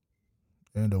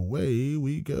And away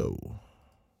we go.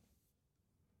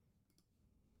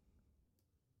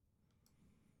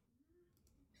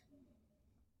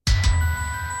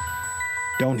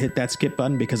 Don't hit that skip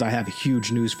button because I have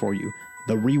huge news for you.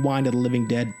 The Rewind of the Living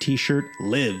Dead t-shirt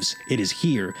lives. It is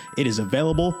here. It is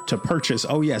available to purchase.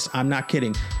 Oh yes, I'm not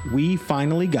kidding. We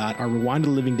finally got our Rewind of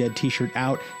the Living Dead t-shirt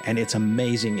out, and it's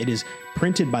amazing. It is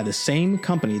printed by the same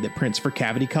company that prints for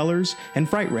Cavity Colors and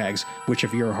Fright Rags, which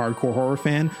if you're a hardcore horror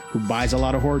fan who buys a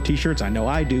lot of horror t-shirts, I know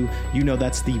I do, you know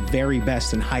that's the very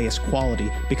best and highest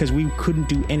quality because we couldn't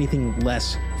do anything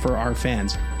less for our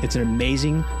fans. It's an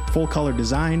amazing full color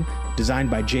design,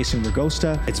 designed by Jason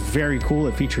Ragosta. It's very cool.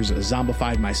 It features a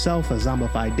zombified myself, a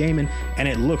zombified Damon, and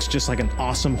it looks just like an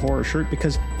awesome horror shirt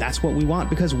because that's what we want,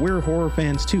 because we're horror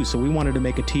fans too. So we wanted to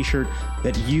make a t-shirt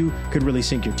that you could really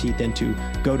sink your teeth into.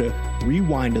 Go to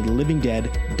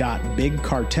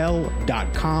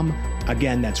rewindofthelivingdead.bigcartel.com.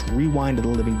 Again, that's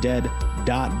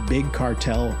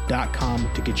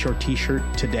rewindofthelivingdead.bigcartel.com to get your t-shirt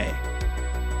today.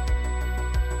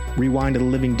 Rewind of the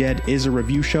Living Dead is a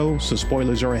review show, so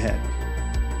spoilers are ahead.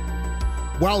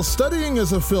 While studying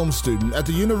as a film student at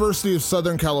the University of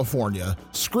Southern California,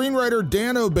 screenwriter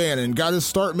Dan O'Bannon got his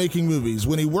start making movies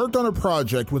when he worked on a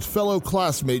project with fellow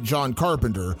classmate John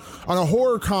Carpenter on a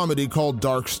horror comedy called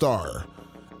Dark Star.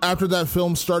 After that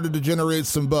film started to generate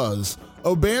some buzz,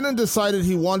 O'Bannon decided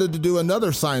he wanted to do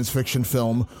another science fiction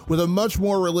film with a much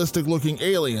more realistic-looking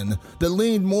alien that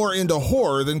leaned more into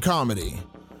horror than comedy.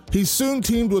 He soon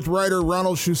teamed with writer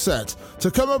Ronald Shusett to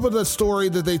come up with a story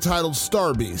that they titled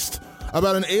Star Beast,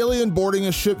 about an alien boarding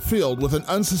a ship filled with an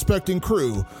unsuspecting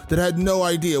crew that had no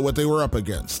idea what they were up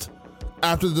against.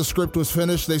 After the script was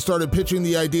finished, they started pitching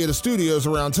the idea to studios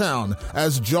around town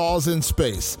as Jaws in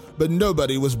space, but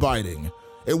nobody was biting.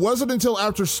 It wasn't until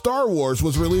after Star Wars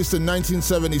was released in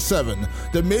 1977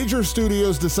 that major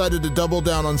studios decided to double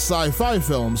down on sci-fi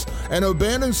films, and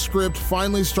O'Bannon's script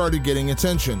finally started getting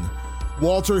attention.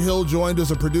 Walter Hill joined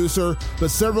as a producer, but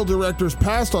several directors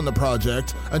passed on the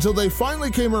project until they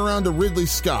finally came around to Ridley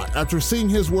Scott after seeing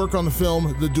his work on the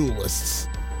film The Duelists.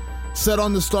 Set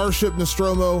on the starship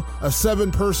Nostromo, a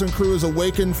 7-person crew is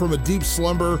awakened from a deep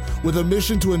slumber with a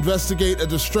mission to investigate a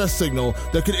distress signal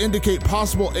that could indicate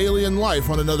possible alien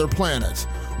life on another planet.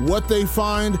 What they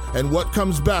find and what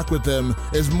comes back with them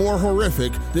is more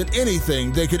horrific than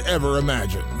anything they could ever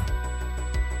imagine.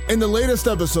 In the latest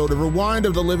episode of Rewind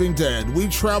of the Living Dead, we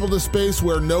travel to space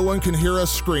where no one can hear us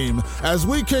scream as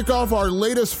we kick off our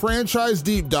latest franchise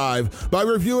deep dive by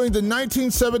reviewing the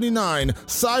 1979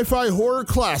 sci-fi horror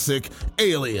classic,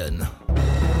 Alien.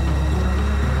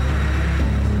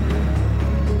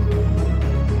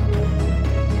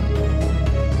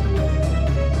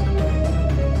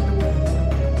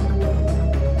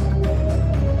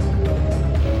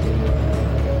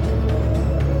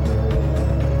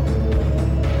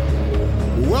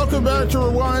 Welcome back to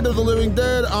Rewind of the Living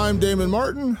Dead. I'm Damon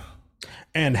Martin.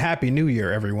 And Happy New Year,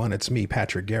 everyone. It's me,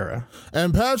 Patrick Guerra.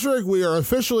 And Patrick, we are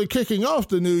officially kicking off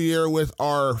the new year with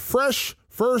our fresh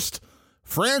first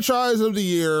franchise of the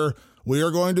year. We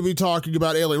are going to be talking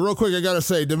about Alien. Real quick, I got to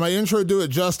say, did my intro do it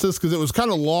justice? Because it was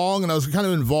kind of long and I was kind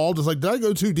of involved. It's like, did I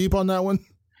go too deep on that one?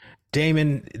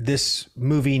 Damon, this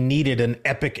movie needed an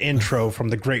epic intro from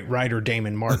the great writer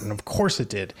Damon Martin. Of course it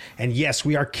did. And yes,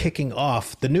 we are kicking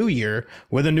off the new year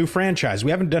with a new franchise.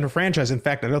 We haven't done a franchise. In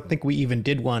fact, I don't think we even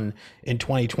did one in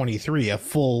 2023, a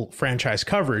full franchise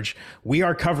coverage. We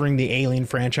are covering the Alien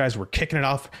franchise. We're kicking it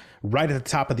off right at the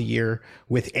top of the year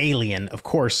with Alien. Of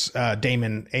course,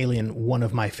 Damon, Alien, one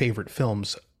of my favorite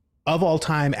films of all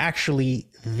time, actually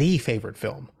the favorite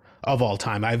film of all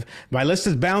time. My list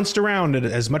has bounced around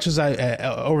as much as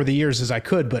over the years as I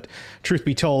could, but truth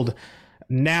be told,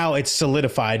 now it's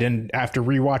solidified. And after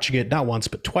rewatching it not once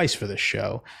but twice for this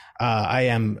show, I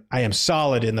am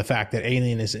solid in the fact that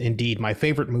Alien is indeed my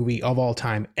favorite movie of all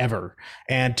time ever.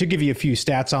 And to give you a few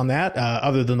stats on that,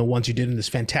 other than the ones you did in this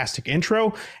fantastic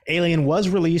intro, Alien was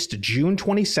released June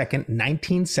 22nd,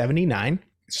 1979.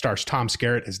 It stars Tom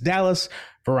Skerritt as Dallas,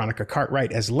 Veronica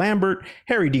Cartwright as Lambert,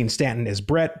 Harry Dean Stanton as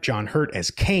Brett, John Hurt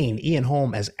as Kane, Ian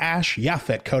Holm as Ash,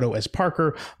 Yaphet Kotto as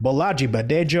Parker, Bolaji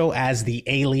Badejo as the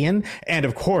Alien, and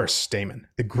of course, Damon,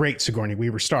 the great Sigourney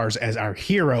Weaver stars as our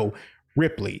hero,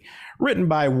 Ripley. Written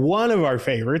by one of our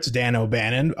favorites, Dan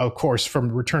O'Bannon, of course, from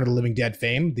Return of the Living Dead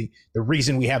fame, the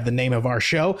reason we have the name of our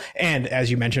show, and as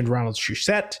you mentioned, Ronald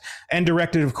Shusett, and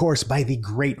directed, of course, by the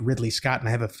great Ridley Scott. And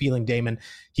I have a feeling, Damon,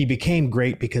 he became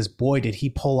great because, boy, did he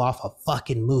pull off a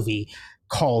fucking movie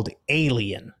called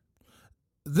Alien.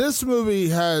 This movie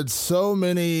had so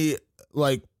many,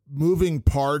 moving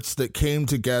parts that came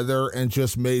together and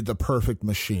just made the perfect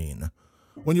machine.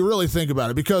 when you really think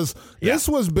about it, because this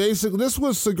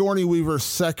was Sigourney Weaver's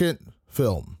second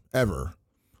film ever.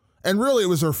 And really, it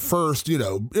was her first,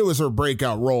 it was her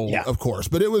breakout role, of course.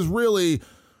 But it was really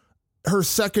her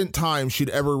second time she'd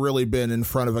ever really been in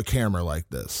front of a camera like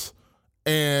this.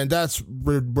 And that's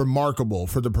remarkable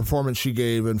for the performance she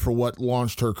gave and for what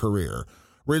launched her career.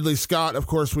 Ridley Scott, of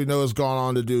course, we know has gone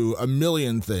on to do a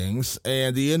million things.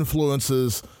 And the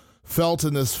influences felt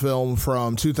in this film,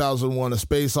 from 2001: A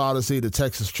Space Odyssey to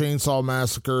Texas Chainsaw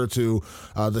Massacre to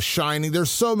The Shining. There's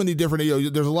so many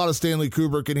different, there's a lot of Stanley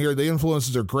Kubrick in here. The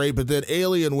influences are great, but then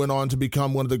Alien went on to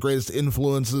become one of the greatest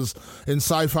influences in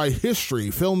sci-fi history.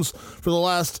 Films for the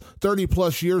last 30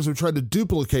 plus years have tried to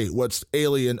duplicate what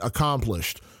Alien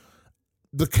accomplished.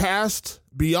 The cast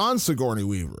beyond Sigourney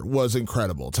Weaver was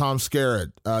incredible. Tom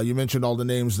Skerritt, you mentioned all the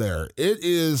names there. It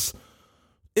is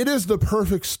the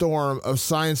perfect storm of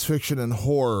science fiction and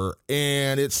horror,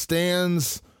 and it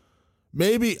stands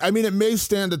it may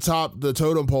stand atop the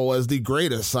totem pole as the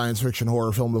greatest science fiction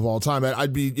horror film of all time.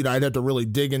 I'd have to really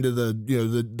dig into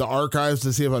the archives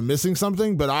to see if I'm missing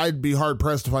something, but I'd be hard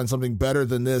pressed to find something better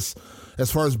than this as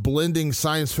far as blending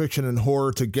science fiction and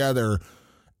horror together.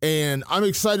 And I'm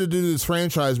excited to do this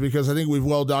franchise because I think we've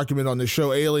well documented on this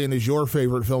show, Alien is your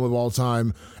favorite film of all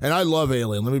time. And I love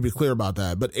Alien. Let me be clear about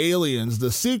that. But Aliens,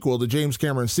 the sequel, the James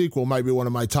Cameron sequel, might be one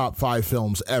of my top 5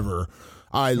 films ever.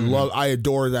 I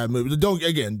adore that movie.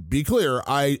 Be clear,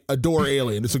 I adore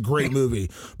Alien. It's a great movie.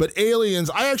 But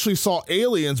Aliens, I actually saw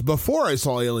Aliens before I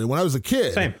saw Alien when I was a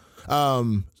kid. Same.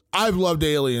 I've loved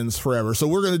Aliens forever. So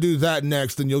we're going to do that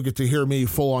next, and you'll get to hear me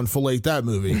full-on fillet that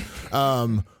movie.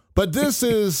 But this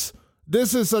is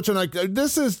such an,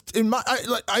 this is in my,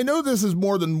 I know this is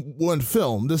more than one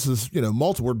film. This is,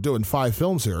 multiple. We're doing 5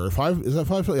 films here. 5, is that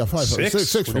 5? Yeah, 5.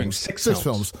 Six films. Six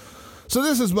films. So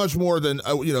this is much more than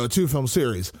a 2-film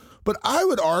series. But I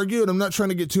would argue, and I'm not trying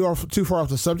to get too far off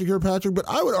the subject here, Patrick, but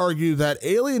I would argue that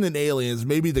Alien and Aliens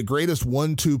may be the greatest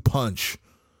 1-2 punch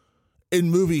in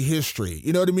movie history.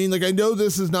 You know what I mean? Like, I know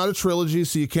this is not a trilogy,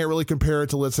 so you can't really compare it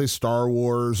to, let's say, Star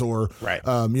Wars or,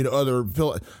 other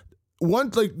film.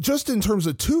 Just in terms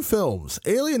of 2 films,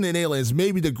 Alien and Aliens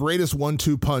may be the greatest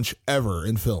 1-2 punch ever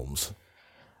in films.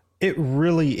 It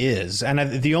really is.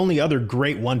 And the only other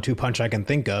great 1-2 punch I can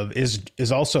think of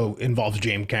is also involves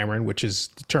James Cameron, which is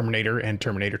Terminator and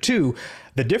Terminator 2.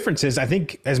 The difference is, I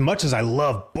think, as much as I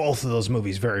love both of those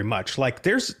movies very much,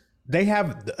 they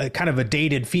have a kind of a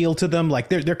dated feel to them. Like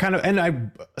they're kind of,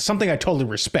 something I totally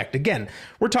respect. Again,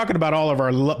 we're talking about all of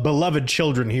our beloved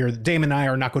children here. Dame and I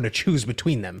are not going to choose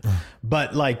between them,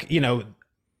 but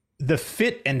the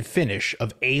fit and finish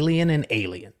of Alien and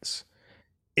Aliens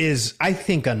is, I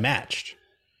think, unmatched.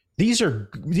 These are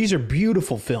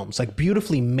beautiful films, like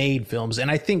beautifully made films. And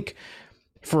I think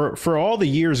for all the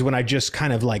years when I just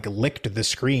kind of licked the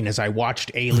screen as I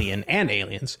watched Alien and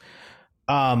Aliens,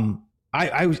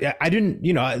 I didn't,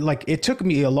 it took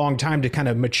me a long time to kind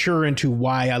of mature into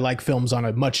why I like films on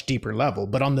a much deeper level.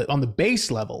 But on the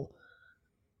base level,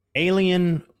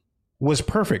 Alien was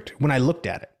perfect when I looked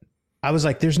at it. I was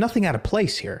like, there's nothing out of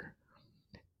place here.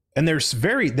 And they're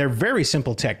very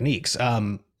simple techniques.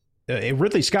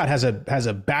 Ridley Scott has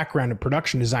a background in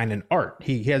production design and art.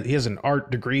 He has an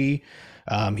art degree.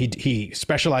 He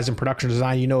specialized in production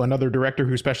design. Another director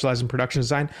who specialized in production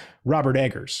design, Robert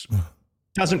Eggers.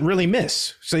 Doesn't really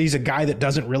miss. So he's a guy that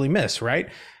doesn't really miss, right?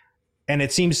 And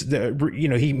it seems that,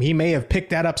 he may have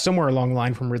picked that up somewhere along the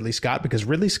line from Ridley Scott, because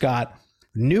Ridley Scott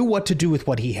knew what to do with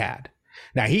what he had.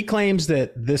 Now, he claims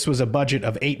that this was a budget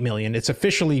of $8 million. It's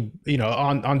officially,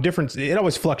 on different, it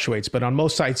always fluctuates, but on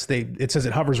most sites, it says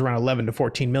it hovers around 11 to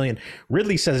 14 million.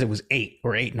 Ridley says it was 8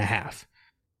 or 8.5.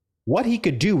 What he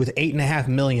could do with $8.5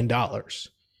 million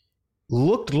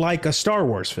looked like a Star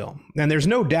Wars film. And there's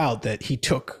no doubt that he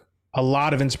took a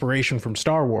lot of inspiration from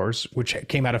Star Wars, which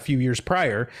came out a few years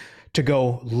prior, to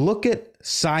go look at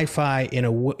sci-fi in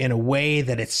a way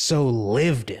that it's so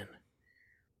lived in.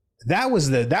 That was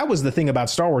the thing about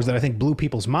Star Wars that I think blew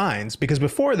people's minds, because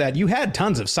before that you had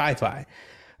tons of sci-fi,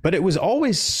 but it was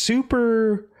always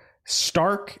super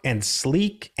stark and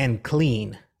sleek and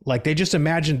clean. Like they just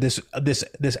imagined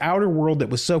this outer world that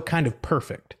was so kind of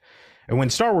perfect. And when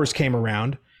Star Wars came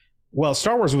around, well,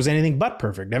 Star Wars was anything but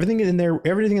perfect. Everything in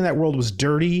that world was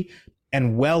dirty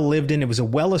and well lived in. It was a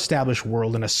well-established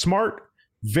world, and a smart,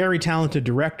 very talented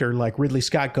director like Ridley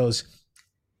Scott goes,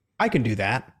 I can do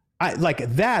that. I like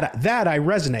that I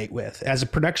resonate with. As a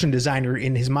production designer,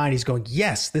 in his mind, he's going,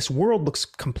 yes, this world looks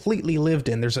completely lived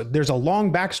in. There's a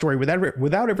long backstory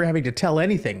without ever having to tell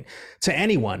anything to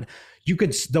anyone.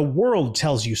 The world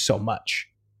tells you so much.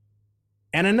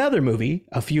 And another movie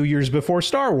a few years before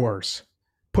Star Wars,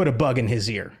 put a bug in his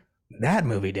ear. That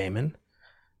movie, Damon,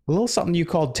 a little something you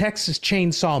called Texas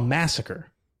Chainsaw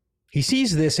Massacre. He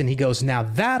sees this and he goes, now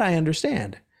that I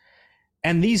understand.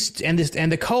 And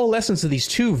the coalescence of these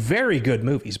two very good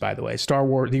movies, by the way, Star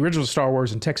Wars, the original Star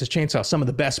Wars and Texas Chainsaw, some of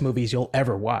the best movies you'll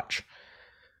ever watch.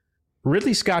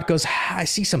 Ridley Scott goes, I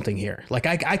see something here. Like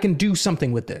I can do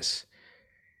something with this.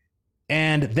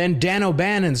 And then Dan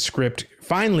O'Bannon's script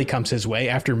finally comes his way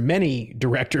after many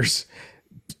directors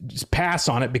pass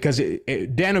on it, because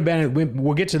Dan O'Bannon,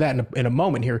 we'll get to that in a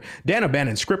moment here. Dan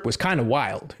O'Bannon's script was kind of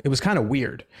wild. It was kind of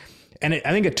weird. And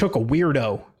I think it took a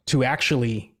weirdo to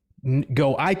actually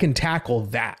go, I can tackle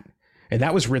that. And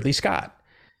that was Ridley Scott.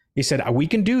 He said, we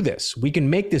can do this. We can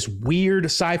make this weird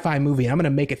sci-fi movie. I'm going to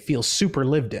make it feel super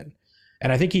lived in.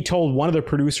 And I think he told one of the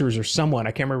producers or someone,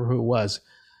 I can't remember who it was,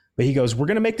 but he goes, we're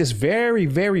going to make this very,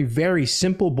 very, very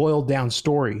simple, boiled down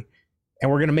story. And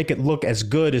we're going to make it look as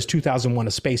good as 2001: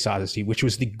 A Space Odyssey, which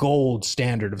was the gold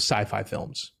standard of sci-fi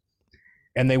films.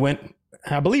 And they went,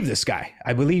 I believe this guy.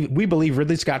 We believe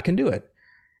Ridley Scott can do it.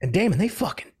 And Damon, they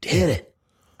fucking did it.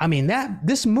 I mean,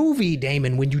 this movie,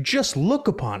 Damon, when you just look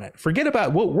upon it, forget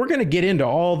about what we're going to get into,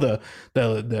 all the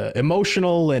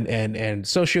emotional and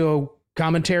socio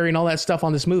commentary and all that stuff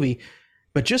on this movie,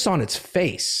 but just on its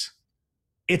face,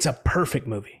 it's a perfect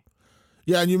movie.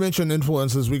 Yeah, and you mentioned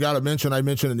influences. We got to mention, I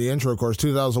mentioned in the intro, of course,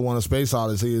 2001: A Space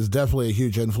Odyssey is definitely a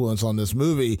huge influence on this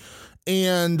movie.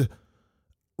 And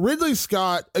Ridley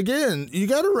Scott, again, you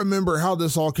got to remember how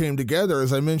this all came together.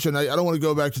 As I mentioned, I don't want to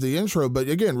go back to the intro, but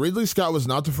again, Ridley Scott was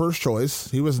not the first choice.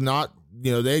 He was not,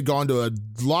 they had gone to a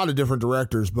lot of different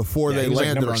directors before they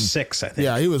landed number on 6, I think.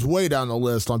 Yeah, he was way down the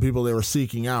list on people they were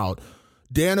seeking out.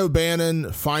 Dan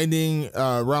O'Bannon finding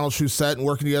Ronald Shusett and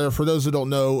working together. For those who don't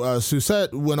know,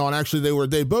 Shusett went on. Actually,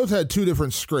 they both had 2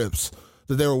 different scripts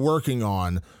that they were working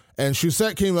on, and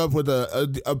Shusett came up with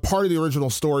a part of the original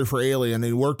story for Alien.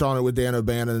 He worked on it with Dan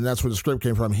O'Bannon, and that's where the script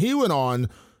came from. He went on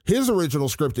his original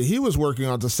script that he was working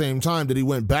on at the same time that he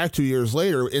went back 2 years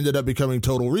later, ended up becoming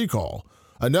Total Recall,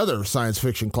 another science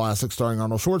fiction classic starring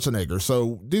Arnold Schwarzenegger.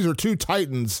 So these are 2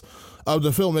 titans of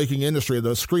the filmmaking industry,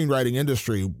 the screenwriting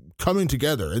industry, coming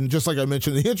together. And just like I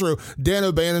mentioned in the intro, Dan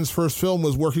O'Bannon's first film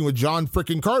was working with John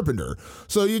frickin' Carpenter.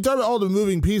 So you talk about all the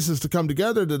moving pieces to come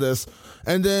together to this.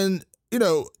 And then,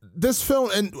 this film,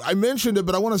 and I mentioned it,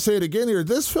 but I want to say it again here,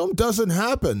 this film doesn't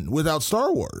happen without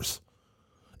Star Wars.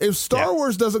 If Star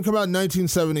Wars doesn't come out in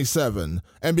 1977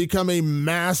 and become a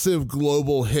massive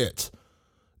global hit,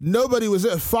 nobody was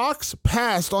it. Fox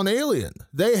passed on Alien.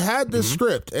 They had this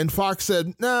script, and Fox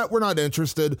said, nah, we're not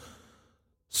interested.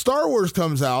 Star Wars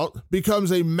comes out, becomes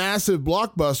a massive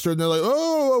blockbuster, and they're like,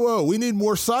 whoa, we need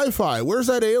more sci-fi. Where's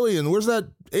that Alien? Where's that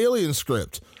Alien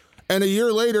script? And a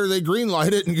year later, they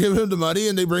greenlight it and give him the money,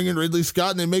 and they bring in Ridley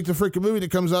Scott, and they make the freaking movie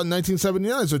that comes out in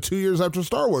 1979, so 2 years after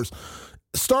Star Wars.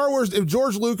 Star Wars, if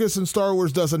George Lucas and Star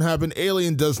Wars doesn't happen,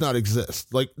 Alien does not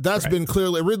exist. Like, that's been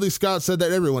clearly, Ridley Scott said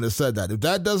that, everyone has said that. If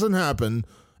that doesn't happen,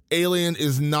 Alien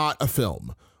is not a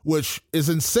film, which is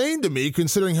insane to me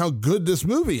considering how good this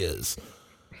movie is.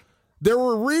 There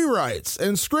were rewrites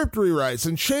and script rewrites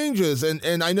and changes,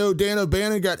 and I know Dan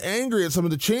O'Bannon got angry at some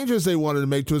of the changes they wanted to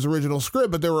make to his original script,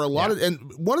 but there were a lot of, and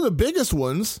one of the biggest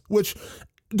ones, which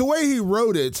the way he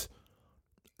wrote it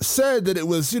said that it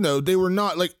was, they were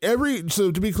not like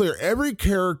so to be clear, every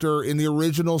character in the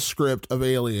original script of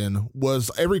Alien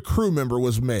every crew member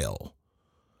was male.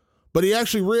 But he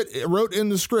actually wrote in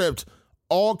the script,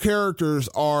 all characters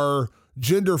are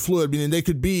gender fluid, meaning they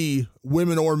could be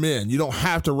women or men. You don't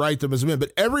have to write them as men,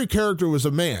 but every character was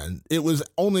a man. It was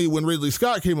only when Ridley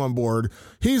Scott came on board,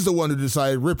 he's the one who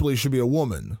decided Ripley should be a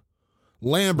woman.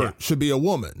 Lambert should be a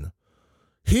woman.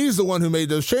 He's the one who made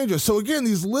those changes. So again,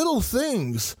 these little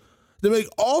things that make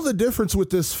all the difference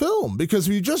with this film, because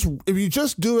if you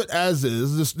just do it as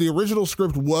is, the original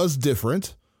script was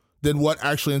different than what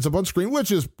actually ends up on screen,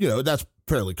 which is, that's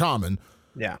fairly common.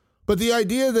 Yeah. But the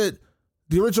idea that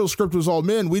the original script was all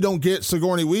men, we don't get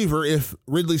Sigourney Weaver if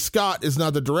Ridley Scott is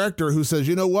not the director who says,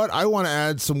 you know what, I want to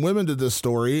add some women to this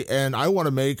story, and I want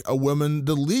to make a woman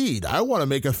the lead. I want to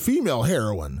make a female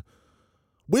heroine.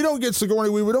 We don't get Sigourney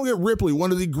Weaver, we don't get Ripley,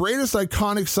 one of the greatest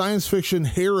iconic science fiction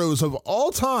heroes of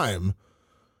all time,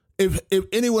 if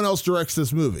anyone else directs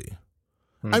this movie.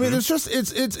 I mean, it's just,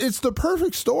 it's the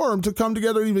perfect storm to come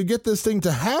together and even get this thing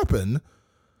to happen.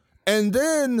 And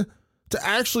then to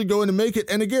actually go in and make it.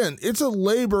 And again, it's a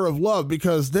labor of love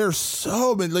because there's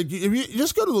so many, like if you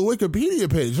just go to the Wikipedia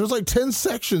page, there's like 10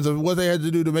 sections of what they had to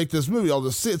do to make this movie, all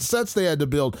the sets they had to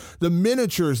build, the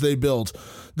miniatures they built,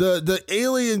 The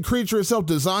alien creature itself,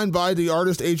 designed by the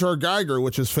artist H.R. Geiger,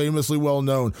 which is famously well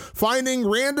known. Finding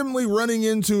randomly running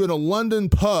into in a London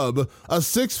pub a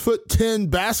 6'10"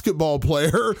 basketball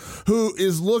player who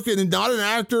is looking, and not an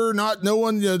actor, not no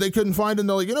one, they couldn't find him.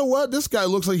 They're like, you know what? This guy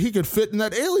looks like he could fit in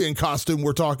that alien costume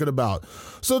we're talking about.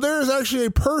 So there is actually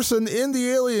a person in the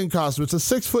alien costume. It's a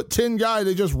 6'10" guy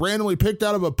they just randomly picked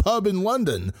out of a pub in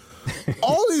London.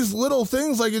 All these little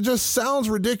things, like, it just sounds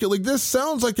ridiculous. Like, this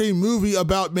sounds like a movie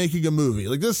about making a movie.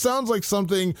 Like, this sounds like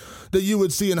something that you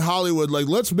would see in Hollywood. Like,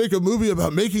 let's make a movie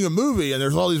about making a movie. And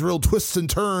there's all these real twists and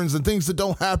turns and things that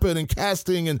don't happen and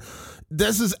casting. And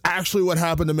this is actually what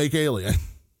happened to make Alien.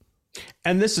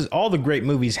 And this is, all the great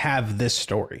movies have this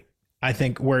story, I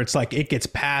think, where it's like it gets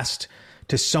passed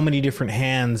to so many different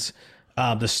hands.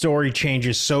 The story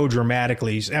changes so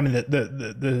dramatically. I mean,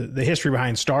 the history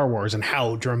behind Star Wars and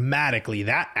how dramatically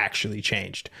that actually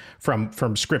changed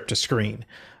from script to screen.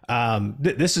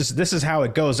 This is how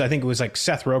it goes. I think it was like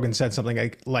Seth Rogen said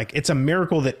something like it's a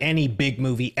miracle that any big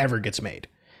movie ever gets made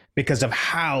because of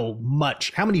how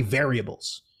many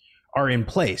variables are in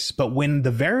place. But when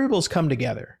the variables come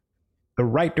together, the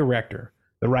right director,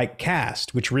 the right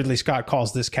cast, which Ridley Scott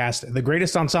calls this cast the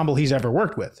greatest ensemble he's ever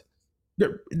worked with.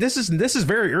 This is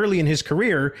very early in his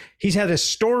career. He's had a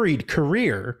storied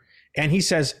career, and he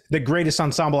says the greatest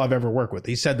ensemble I've ever worked with.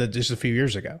 He said that just a few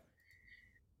years ago.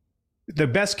 The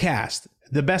best cast,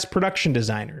 the best production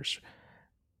designers.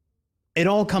 It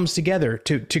all comes together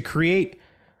to create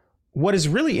what is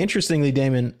really interestingly,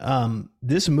 Damon.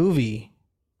 This movie,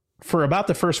 for about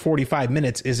the first 45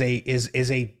 minutes, is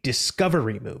a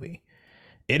discovery movie.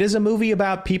 It is a movie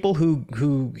about people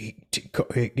who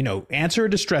answer a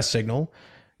distress signal,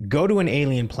 go to an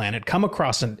alien planet, come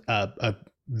across a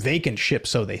vacant ship,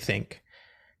 so they think,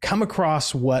 come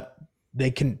across what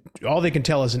all they can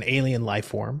tell is an alien life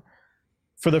form.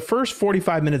 For the first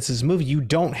 45 minutes of this movie, you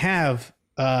don't have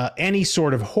any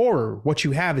sort of horror. What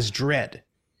you have is dread.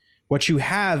 What you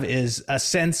have is a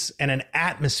sense and an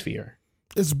atmosphere.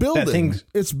 It's building.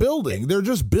 It's building. They're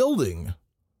just building.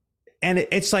 And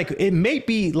it's like, it may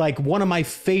be like one of my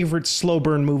favorite slow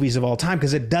burn movies of all time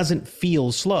because it doesn't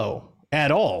feel slow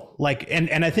at all. Like,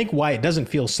 and I think why it doesn't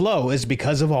feel slow is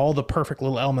because of all the perfect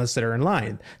little elements that are in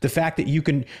line. The fact that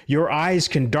your eyes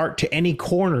can dart to any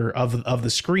corner of the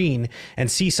screen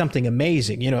and see something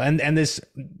amazing, and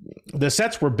the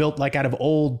sets were built like out of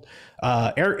old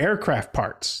aircraft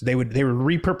parts. They would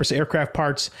repurpose aircraft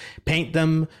parts, paint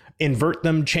them, invert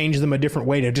them, change them a different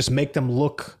way to just make them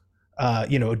look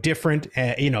different,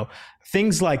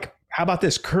 things like, how about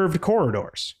this, curved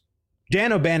corridors?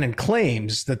 Dan O'Bannon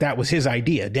claims that was his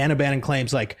idea. Dan O'Bannon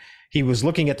claims like he was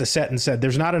looking at the set and said,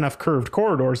 there's not enough curved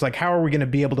corridors. Like, how are we going to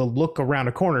be able to look around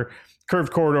a corner?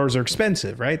 Curved corridors are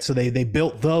expensive, right? So they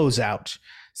built those out.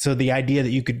 So the idea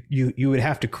that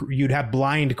you'd have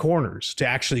blind corners to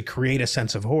actually create a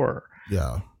sense of horror.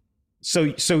 Yeah.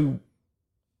 So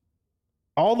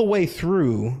all the way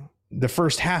through the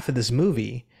first half of this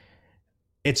movie,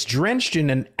 it's drenched in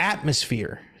an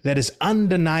atmosphere that is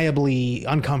undeniably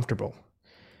uncomfortable.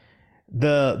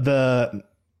 The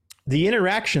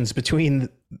interactions between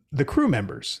the crew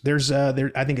members,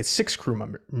 I think it's 6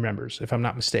 crew members, if I'm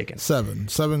not mistaken. Seven.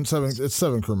 It's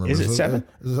 7 crew members. Is it 7?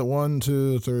 Is it 1,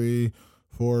 2, 3,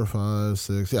 4, 5,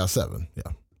 6? Yeah, 7.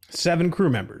 Yeah. 7 crew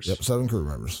members. Yep, 7 crew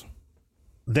members.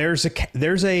 There's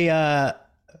a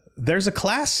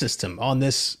class system on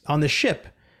this ship.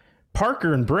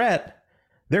 Parker and Brett,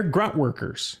 they're grunt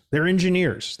workers. They're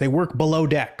engineers. They work below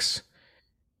decks.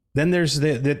 Then there's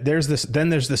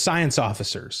the science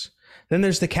officers. Then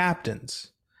there's the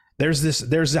captains. There's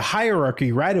the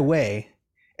hierarchy right away,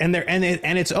 and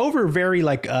it's over very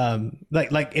like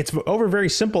it's over very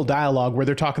simple dialogue where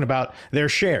they're talking about their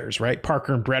shares, right?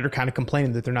 Parker and Brett are kind of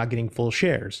complaining that they're not getting full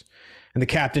shares, and the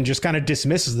captain just kind of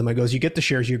dismisses them and goes, "You get the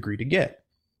shares you agree to get."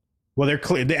 Well, they're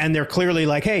clearly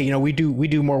like, "Hey, we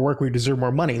do more work, we deserve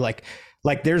more money." Like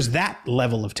there's that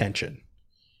level of tension,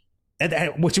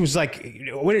 which was like,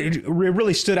 it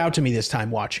really stood out to me this time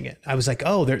watching it. I was like,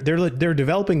 oh, they're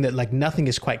developing that, like, nothing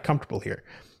is quite comfortable here.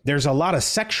 There's a lot of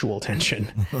sexual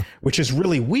tension, which is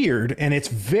really weird. And it's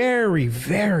very,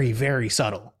 very, very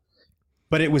subtle,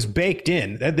 but it was baked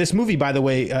in. This movie, by the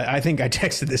way, I think I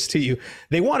texted this to you.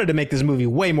 They wanted to make this movie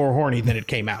way more horny than it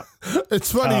came out.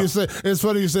 It's funny you say. It's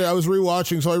funny you say. I was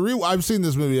rewatching. So I've seen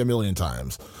this movie a million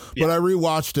times, but I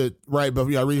rewatched it right. But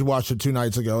I rewatched it 2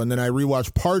 nights ago, and then I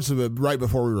rewatched parts of it right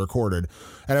before we recorded.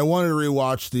 And I wanted to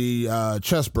rewatch the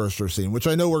chest burster scene, which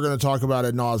I know we're going to talk about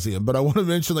ad nauseum. But I want to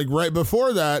mention, like right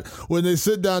before that, when they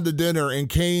sit down to dinner and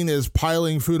Kane is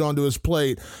piling food onto his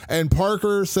plate, and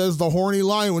Parker says the horny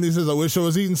line when he says, "I wish I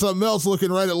was eating something else,"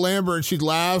 looking right at Lambert, and she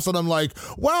laughs, and I'm like,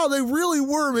 wow, they really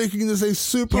were making this a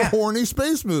super horny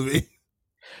space movie.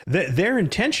 Their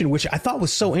intention, which I thought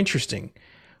was so interesting,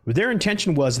 their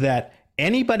intention was that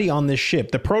anybody on this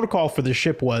ship, the protocol for the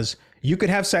ship was you could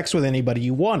have sex with anybody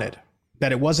you wanted,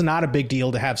 that it was not a big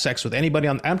deal to have sex with anybody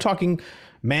on. I'm talking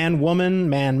man, woman,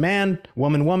 man,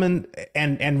 woman, woman.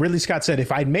 And Ridley Scott said,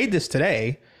 if I'd made this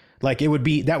today, like that would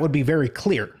be very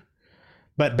clear.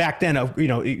 But back then,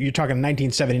 you're talking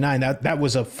 1979, that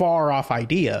was a far off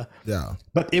idea. Yeah.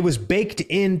 But it was baked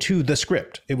into the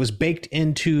script. It was baked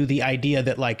into the idea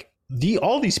that like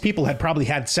all these people had probably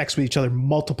had sex with each other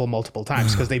multiple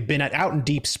times because they've been out in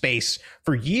deep space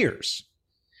for years.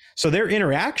 So their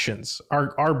interactions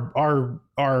they're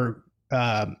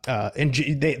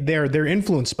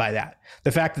influenced by that.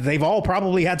 The fact that they've all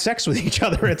probably had sex with each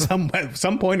other at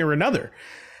some point or another.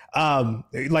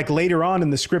 Like later on in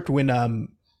the script when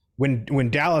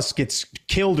Dallas gets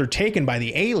killed or taken by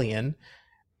the alien,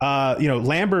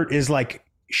 Lambert is like,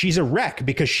 she's a wreck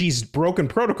because she's broken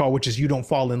protocol, which is you don't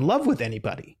fall in love with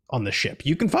anybody on the ship.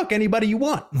 You can fuck anybody you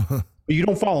want, but you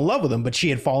don't fall in love with them. But she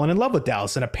had fallen in love with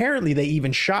Dallas. And apparently they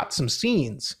even shot some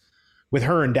scenes with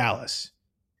her and Dallas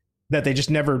that they just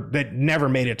never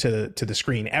made it to the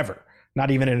screen ever.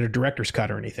 Not even in a director's cut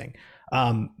or anything.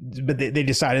 But they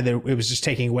decided that it was just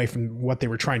taking away from what they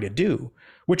were trying to do,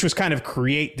 which was kind of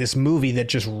create this movie that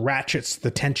just ratchets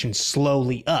the tension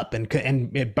slowly up.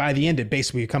 And by the end, it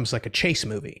basically becomes like a chase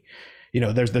movie.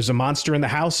 There's a monster in the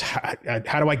house.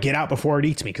 How do I get out before it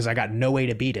eats me? Because I got no way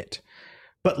to beat it.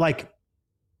 But like,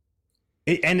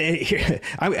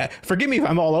 forgive me if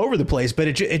I'm all over the place, but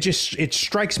it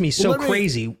strikes me so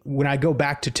crazy when I go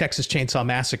back to Texas Chainsaw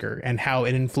Massacre and how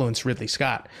it influenced Ridley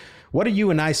Scott. What do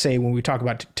you and I say when we talk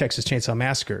about Texas Chainsaw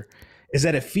Massacre is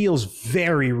that it feels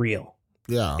very real.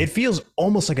 Yeah. It feels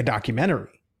almost like a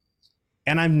documentary.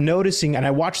 And I'm noticing, and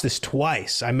I watched this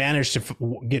twice. I managed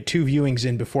to get 2 viewings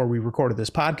in before we recorded this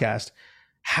podcast,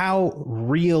 how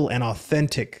real and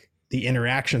authentic the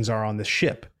interactions are on this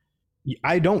ship.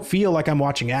 I don't feel like I'm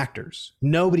watching actors.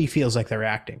 Nobody feels like they're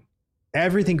acting.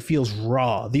 Everything feels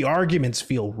raw. The arguments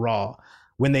feel raw.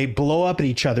 When they blow up at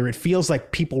each other, it feels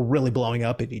like people really blowing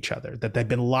up at each other, that they've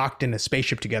been locked in a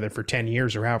spaceship together for 10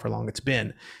 years or however long it's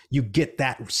been. You get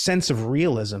that sense of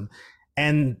realism,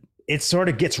 and it sort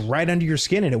of gets right under your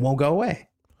skin and it won't go away.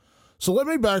 So let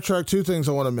me backtrack 2 things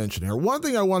I want to mention here. One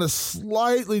thing I want to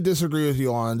slightly disagree with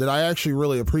you on that I actually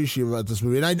really appreciate about this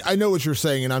movie, and I know what you're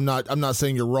saying, and I'm not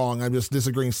saying you're wrong. I'm just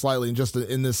disagreeing slightly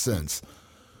in this sense.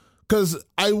 Because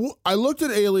I looked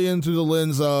at Alien through the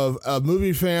lens of a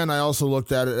movie fan. I also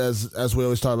looked at it as we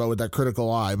always talk about with that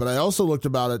critical eye, but I also looked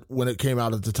about it when it came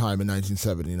out at the time in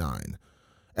 1979.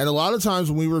 And a lot of times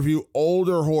when we review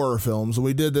older horror films, and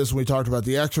we did this when we talked about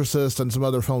The Exorcist and some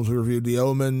other films we reviewed, The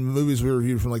Omen, movies we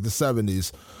reviewed from like the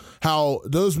 70s, how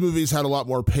those movies had a lot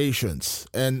more patience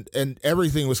and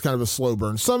everything was kind of a slow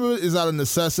burn. Some of it is out of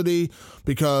necessity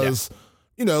because... Yeah.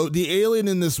 The alien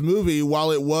in this movie,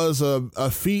 while it was a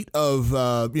feat of,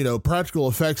 practical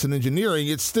effects and engineering,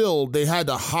 it's still, they had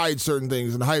to hide certain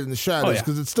things and hide in the shadows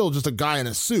because it's still just a guy in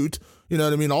a suit. You know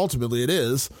what I mean? Ultimately, it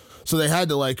is. So they had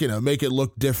to, make it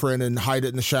look different and hide it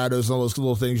in the shadows and all those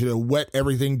little things, wet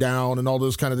everything down and all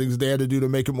those kind of things they had to do to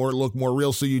make it look more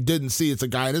real so you didn't see it's a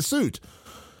guy in a suit.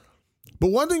 But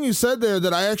one thing you said there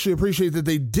that I actually appreciate that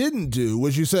they didn't do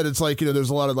was you said it's like, there's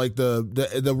a lot of like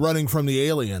the running from the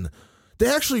alien. They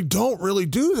actually don't really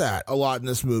do that a lot in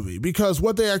this movie because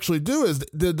what they actually do is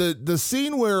the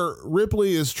scene where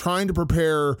Ripley is trying to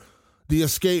prepare the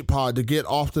escape pod to get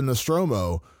off the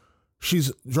Nostromo,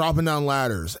 she's dropping down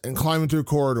ladders and climbing through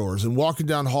corridors and walking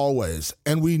down hallways,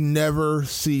 and we never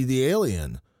see the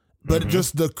alien. But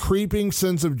just the creeping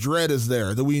sense of dread is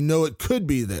there, that we know it could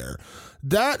be there.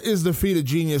 That is the feat of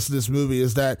genius of this movie,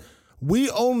 is that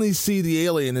we only see the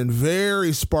alien in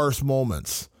very sparse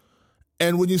moments.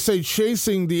 And when you say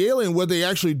chasing the alien, what they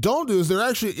actually don't do is there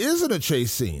actually isn't a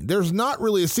chase scene. There's not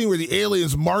really a scene where the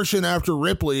alien's marching after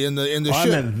Ripley in the ship. I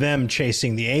meant them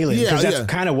chasing the alien because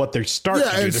that's kind of what they're starting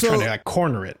to do. They're trying to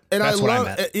corner it. And that's what I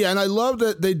meant. Yeah, and I love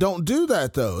that they don't do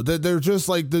that though. That they're just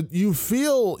like you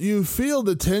feel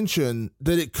the tension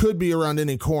that it could be around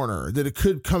any corner, that it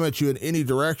could come at you in any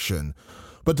direction.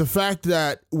 But the fact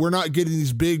that we're not getting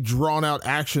these big drawn out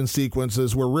action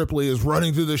sequences where Ripley is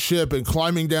running through the ship and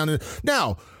climbing down.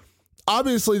 Now,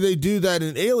 obviously they do that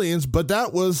in Aliens, but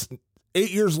that was 7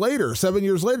 years later.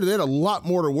 They had a lot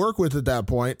more to work with at that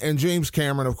point. And James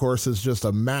Cameron, of course, is just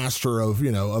a master of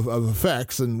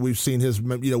effects. And we've seen his,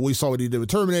 we saw what he did with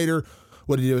Terminator,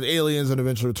 what he did with Aliens, and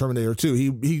eventually with Terminator 2.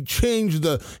 He changed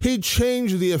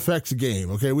the effects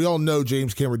game. Okay. We all know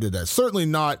James Cameron did that. Certainly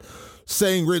not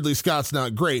saying Ridley Scott's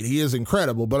not great. He is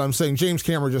incredible, but I'm saying James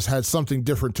Cameron just had something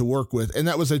different to work with. And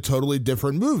that was a totally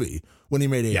different movie when he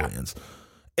made Aliens.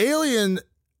 Yeah. Alien,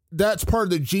 that's part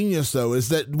of the genius, though, is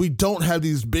that we don't have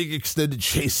these big extended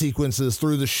chase sequences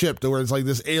through the ship where it's like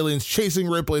this alien's chasing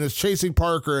Ripley and it's chasing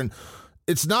Parker, and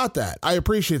it's not that. I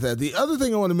appreciate that. The other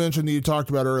thing I want to mention that you talked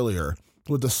about earlier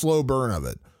with the slow burn of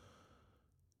it,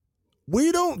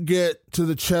 we don't get to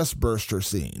the chest burster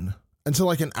scene until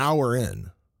like an hour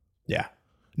in. Yeah.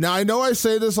 Now, I know I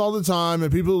say this all the time,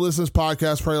 and people who listen to this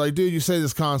podcast are probably like, dude, you say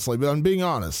this constantly, but I'm being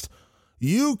honest.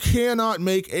 You cannot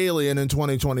make Alien in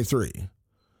 2023.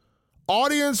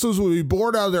 Audiences will be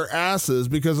bored out of their asses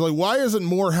because, like, why isn't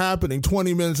more happening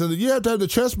 20 minutes into? You have to have the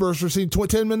chest burster scene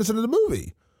 10 minutes into the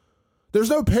movie. There's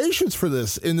no patience for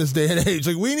this in this day and age.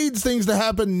 Like, we need things to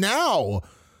happen now.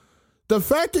 The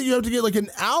fact that you have to get like an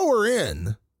hour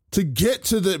in to get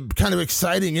to the kind of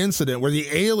exciting incident where the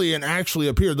alien actually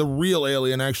appeared, the real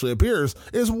alien actually appears,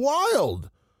 is wild.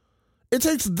 It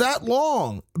takes that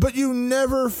long, but you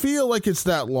never feel like it's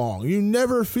that long. You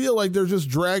never feel like they're just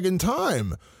dragging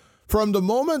time. From the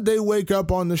moment they wake up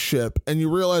on the ship and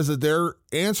you realize that they're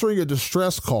answering a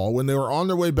distress call when they were on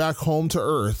their way back home to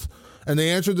Earth, and they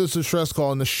answered this distress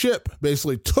call and the ship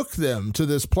basically took them to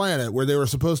this planet where they were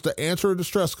supposed to answer a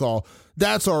distress call,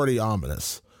 that's already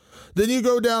ominous. Then you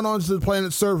go down onto the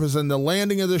planet's surface and the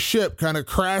landing of the ship kind of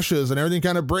crashes and everything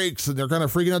kind of breaks and they're kind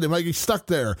of freaking out. They might get stuck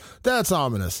there. That's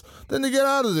ominous. Then they get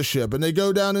out of the ship and they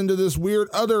go down into this weird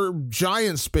other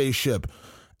giant spaceship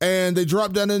and they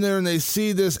drop down in there and they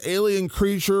see this alien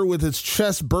creature with its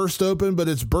chest burst open, but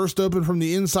it's burst open from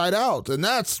the inside out. And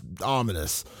that's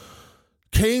ominous.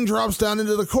 Kane drops down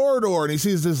into the corridor and he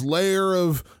sees this layer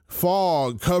of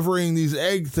fog covering these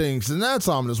egg things, and that's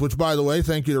ominous, which, by the way,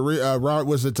 thank you to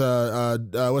what's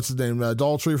his name,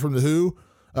 Daltrey from The Who,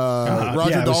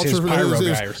 Roger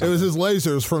Daltrey. It was his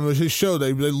lasers from his show.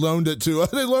 They loaned it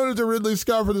to Ridley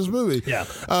Scott for this movie. Yeah.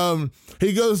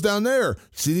 He goes down there,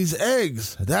 see these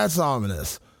eggs, that's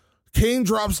ominous. Kane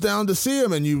drops down to see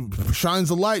him, and you shines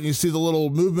the light, and you see the little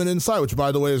movement inside, which,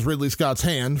 by the way, is Ridley Scott's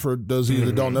hand. For those of you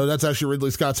that don't know, that's actually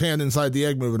Ridley Scott's hand inside the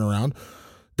egg moving around.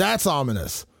 That's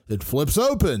ominous. It flips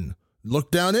open.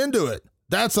 Look down into it.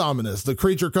 That's ominous. The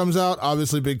creature comes out,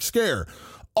 obviously big scare.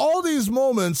 All these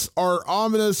moments are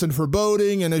ominous and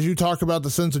foreboding, and as you talk about the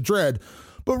sense of dread.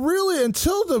 But really,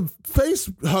 until the face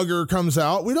hugger comes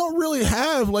out, we don't really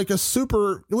have we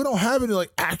don't have any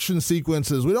like action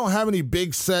sequences. We don't have any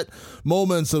big set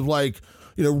moments of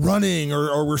running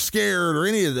or we're scared or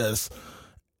any of this.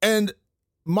 And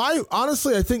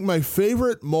honestly, I think my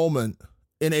favorite moment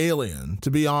in Alien,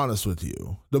 to be honest with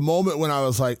you, the moment when I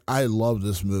was like, I love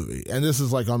this movie, and this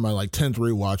is like on my 10th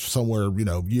rewatch somewhere,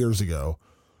 years ago,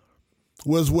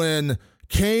 was when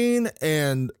Kane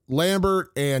and Lambert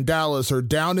and Dallas are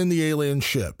down in the alien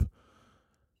ship.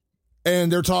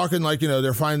 And they're talking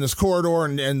they're finding this corridor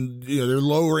and they're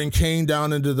lowering Kane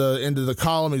down into the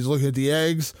column. He's looking at the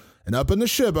eggs, and up in the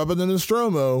ship, up in the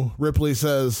Nostromo, Ripley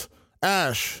says,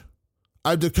 Ash,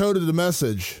 I've decoded the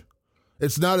message.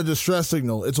 It's not a distress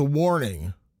signal. It's a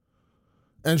warning.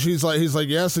 And he's like,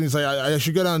 yes. And he's like, I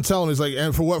should go down and tell him. He's like,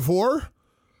 and for what for?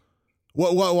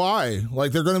 What, why?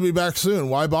 Like, they're going to be back soon.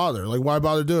 Why bother? Why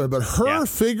bother doing it? But her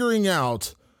figuring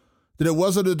out that it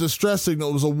wasn't a distress signal,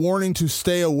 it was a warning to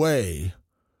stay away.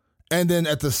 And then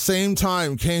at the same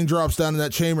time, Kane drops down in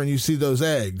that chamber and you see those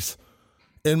eggs.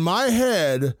 In my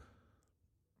head,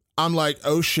 I'm like,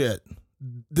 oh shit,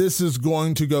 this is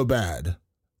going to go bad.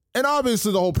 And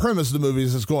obviously the whole premise of the movie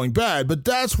is it's going bad, but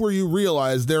that's where you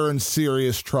realize they're in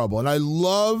serious trouble. And I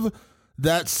love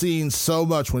that scene so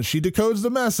much when she decodes the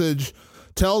message,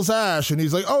 tells Ash, and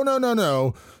he's like, oh,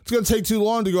 no. It's going to take too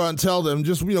long to go out and tell them.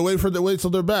 Just, wait till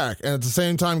they're back. And at the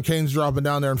same time, Kane's dropping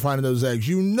down there and finding those eggs.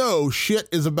 Shit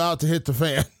is about to hit the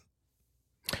fan.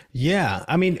 Yeah.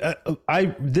 I mean,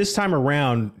 this time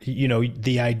around,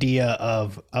 the idea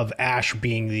of Ash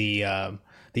being the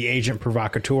agent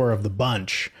provocateur of the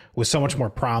bunch was so much more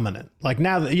prominent. Like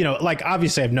now that,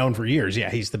 obviously I've known for years,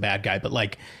 yeah, he's the bad guy,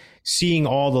 but seeing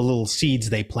all the little seeds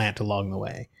they plant along the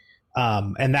way.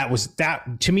 And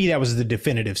that to me, that was the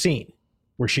definitive scene.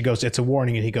 where she goes, it's a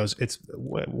warning. And he goes,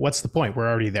 what's the point? We're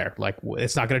already there. Like,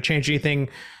 it's not going to change anything.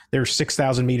 They're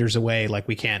 6,000 meters away. Like,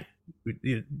 we can't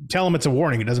tell them it's a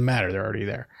warning. It doesn't matter. They're already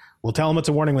there. We'll tell them it's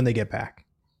a warning when they get back.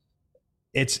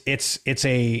 It's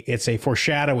a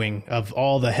foreshadowing of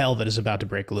all the hell that is about to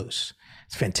break loose.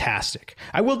 It's fantastic.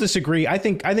 I will disagree. I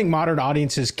think modern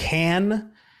audiences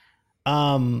can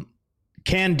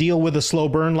deal with a slow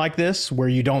burn like this, where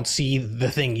you don't see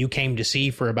the thing you came to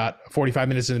see for about 45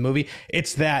 minutes in the movie.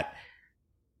 It's that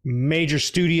major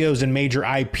studios and major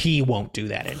IP won't do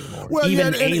that anymore. Well,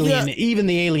 even even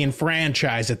the Alien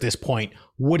franchise at this point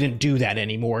wouldn't do that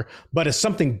anymore. But as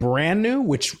something brand new,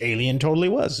 which Alien totally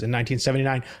was in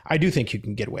 1979, I do think you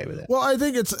can get away with it. Well, I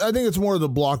think it's more of the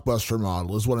blockbuster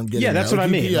model is what I'm getting. Yeah, that's at. What I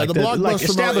mean. Yeah, like the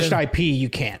established IP, you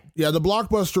can't. Yeah, the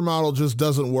blockbuster model just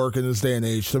doesn't work in this day and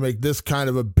age to make this kind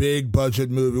of a big budget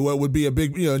movie. What would be a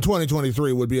big, in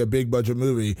 2023 would be a big budget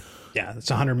movie. Yeah, it's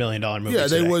 $100 million movie. Yeah,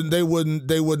 today. they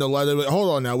wouldn't allow. They'd be like, hold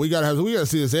on now, we gotta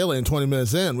see this Alien 20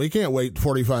 minutes in. We can't wait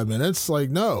 45 minutes. Like,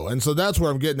 no. And so that's where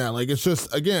I'm getting at. Like, it's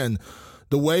just, again,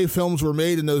 the way films were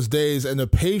made in those days and the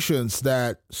patience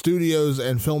that studios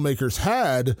and filmmakers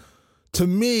had, to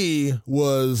me,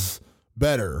 was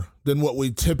better than what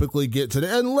we typically get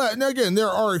today. And again, there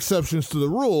are exceptions to the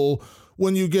rule.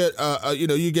 When you get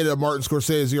you get a Martin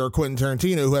Scorsese or a Quentin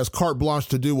Tarantino who has carte blanche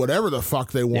to do whatever the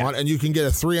fuck they want, and you can get a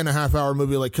 3.5 hour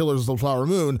movie like Killers of the Flower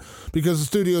Moon because the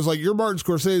studio's like, you're Martin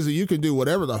Scorsese, you can do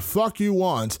whatever the fuck you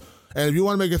want. And if you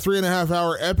want to make a 3.5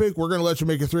 hour epic, we're going to let you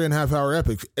make a 3.5 hour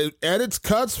epic. Edits,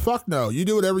 cuts, fuck no. You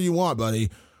do whatever you want,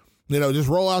 buddy. Just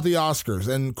roll out the Oscars.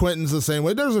 And Quentin's the same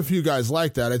way. There's a few guys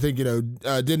like that. I think,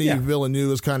 Denis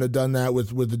Villeneuve has kind of done that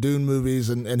with the Dune movies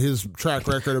and his track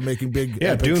record of making big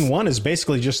epics. Dune 1 is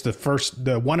basically just the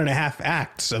 1.5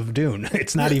 acts of Dune.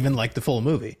 It's not even like the full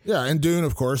movie. Yeah, and Dune,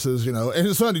 of course, is, and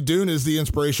it's funny, Dune is the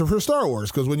inspiration for Star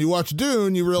Wars, because when you watch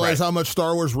Dune, you realize how much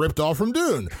Star Wars ripped off from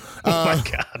Dune. Oh my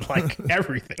God, like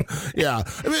everything. Yeah.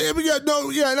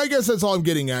 and I guess that's all I'm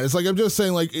getting at. It's like, I'm just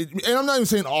saying, and I'm not even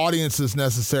saying audiences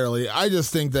necessarily. I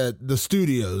just think that the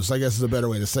studios, I guess is a better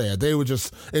way to say it, they would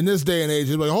just, in this day and age,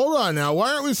 they'd be like, hold on now,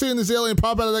 why aren't we seeing this alien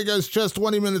pop out of that guy's chest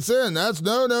 20 minutes in? That's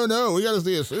no, we got to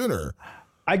see it sooner.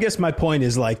 I guess my point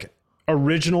is, like,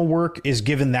 original work is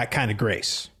given that kind of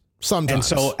grace.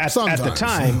 Sometimes. And so at the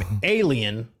time,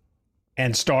 Alien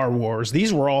and Star Wars,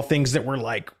 these were all things that were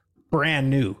like brand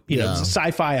new,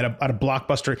 sci-fi at a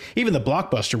blockbuster. Even the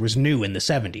blockbuster was new in the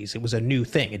 70s. It was a new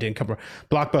thing. It didn't come from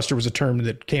blockbuster was a term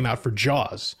that came out for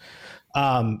Jaws.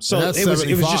 So it was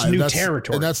just new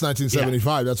territory. And that's 1975.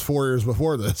 Yeah. That's 4 years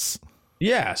before this.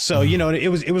 Yeah. So,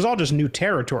 it was all just new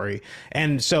territory.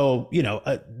 And so,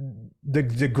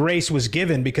 the grace was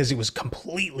given because it was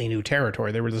completely new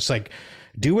territory. They were just like,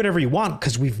 do whatever you want,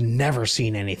 because we've never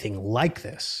seen anything like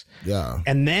this. Yeah.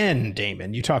 And then,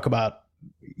 Damon, you talk about,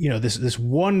 this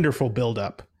wonderful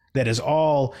buildup that is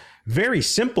all very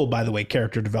simple, by the way,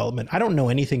 character development. I don't know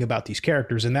anything about these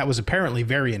characters, and that was apparently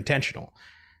very intentional.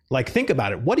 Like, think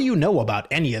about it. What do you know about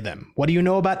any of them? What do you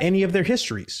know about any of their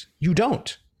histories? You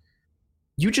don't.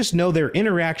 You just know their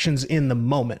interactions in the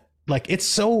moment. Like, it's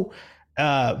so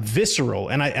visceral.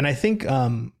 And I think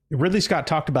Ridley Scott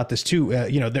talked about this too.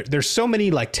 There's so many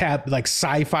like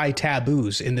sci-fi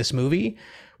taboos in this movie,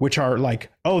 which are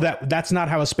like, oh, that's not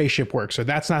how a spaceship works, or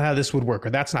that's not how this would work, or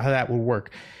that's not how that would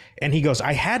work. And he goes,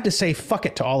 I had to say fuck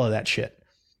it to all of that shit.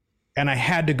 And I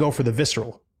had to go for the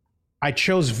visceral. I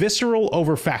chose visceral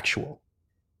over factual.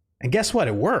 And guess what?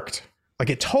 It worked.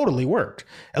 Like, it totally worked.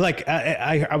 Like,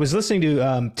 I was listening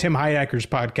to Tim Heidecker's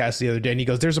podcast the other day, and he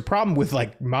goes, there's a problem with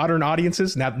like modern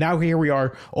audiences. Now here we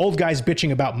are, old guys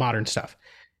bitching about modern stuff.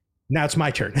 Now it's my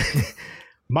turn.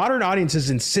 Modern audiences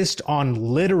insist on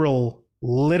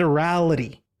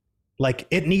literality. Like,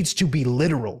 it needs to be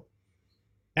literal.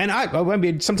 And I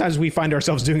mean, sometimes we find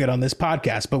ourselves doing it on this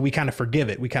podcast, but we kind of forgive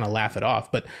it. We kind of laugh it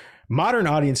off. But modern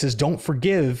audiences don't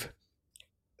forgive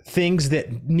things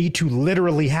that need to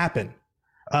literally happen.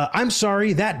 I'm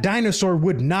sorry, that dinosaur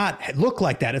would not look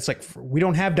like that. It's like, we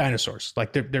don't have dinosaurs.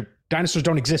 Like, dinosaurs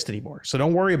don't exist anymore. So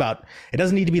don't worry about it. It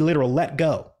doesn't need to be literal. Let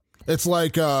go. It's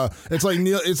like Neil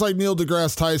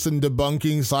deGrasse Tyson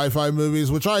debunking sci-fi movies,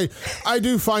 which I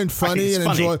do find funny and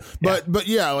enjoy. But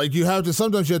yeah, like,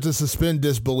 sometimes you have to suspend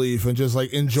disbelief and just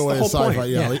like enjoy a sci-fi. Point.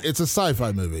 Yeah, like, it's a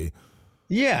sci-fi movie.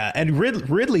 Yeah, and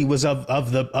Ridley was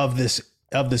of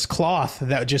this cloth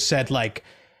that just said, like,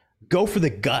 go for the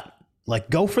gut.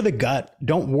 Like, go for the gut.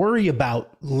 Don't worry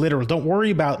about literal. Don't worry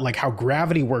about like how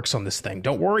gravity works on this thing.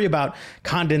 Don't worry about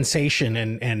condensation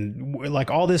and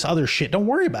like all this other shit. Don't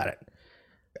worry about it.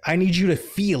 I need you to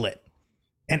feel it.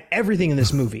 And everything in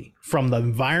this movie, from the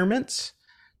environments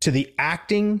to the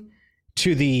acting,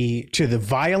 to the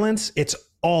violence, it's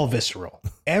all visceral.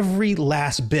 Every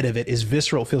last bit of it is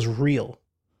visceral, feels real.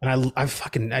 And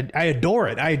I adore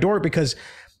it. I adore it because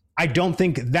I don't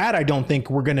think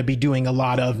we're going to be doing a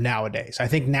lot of nowadays. I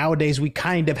think nowadays we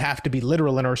kind of have to be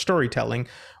literal in our storytelling,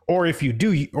 or if you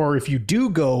do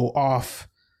go off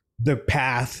the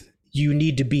path, you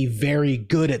need to be very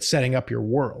good at setting up your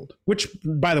world, which,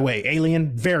 by the way,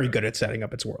 Alien, very good at setting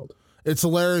up its world. It's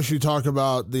hilarious you talk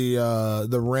about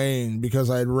the rain, because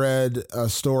I had read a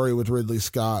story with Ridley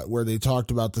Scott where they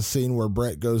talked about the scene where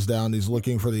Brett goes down. He's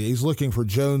looking for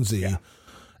Jonesy, yeah.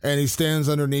 And he stands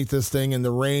underneath this thing, and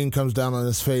the rain comes down on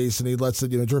his face, and he lets it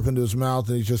drip into his mouth,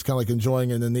 and he's just kind of like enjoying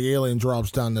it. And then the alien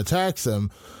drops down and attacks him.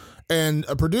 And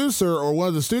a producer or one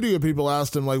of the studio people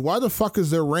asked him, like, why the fuck is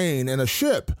there rain in a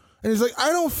ship? And he's like, I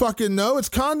don't fucking know. It's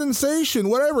condensation,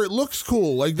 whatever. It looks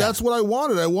cool. Like, that's what I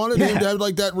wanted. I wanted him to have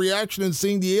like that reaction and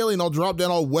seeing the alien all drop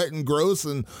down all wet and gross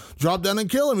and drop down and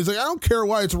kill him. He's like, I don't care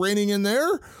why it's raining in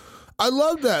there. I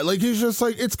love that. Like, he's just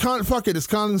like, fuck it. It's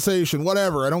condensation,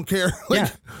 whatever. I don't care. Like, yeah.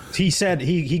 He said,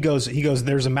 he goes,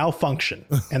 there's a malfunction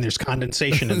and there's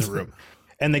condensation in the room.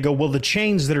 And they go, well, the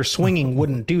chains that are swinging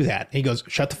wouldn't do that. He goes,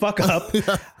 shut the fuck up.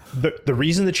 Yeah. The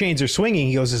reason the chains are swinging,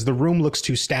 he goes, is the room looks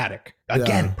too static.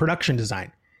 Again, production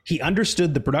design. He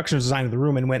understood the production design of the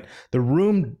room and went, the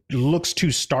room looks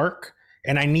too stark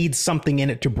and I need something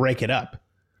in it to break it up.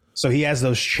 So he has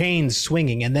those chains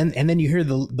swinging, and then you hear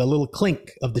the little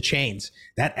clink of the chains.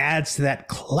 That adds to that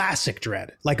classic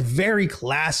dread, like very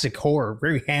classic horror,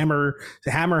 very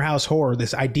Hammer House horror,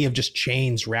 this idea of just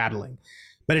chains rattling.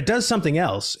 But it does something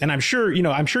else, and I'm sure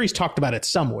he's talked about it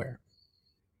somewhere.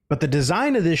 But the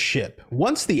design of this ship,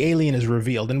 once the alien is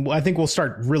revealed, and I think we'll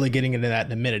start really getting into that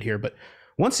in a minute here, but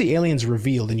once the alien's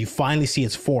revealed and you finally see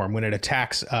its form when it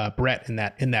attacks Brett in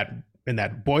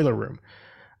that boiler room,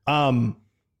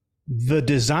 the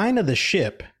design of the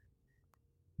ship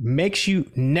makes you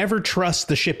never trust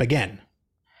the ship again,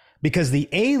 because the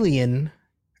alien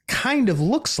kind of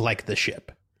looks like the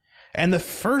ship. And the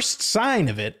first sign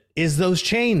of it is those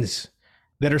chains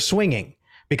that are swinging,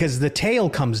 because the tail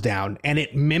comes down and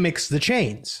it mimics the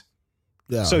chains.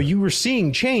 Yeah. So you were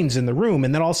seeing chains in the room,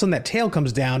 and then all of a sudden that tail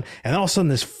comes down, and then all of a sudden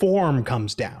this form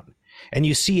comes down, and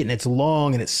you see it, and it's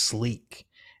long and it's sleek.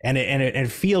 And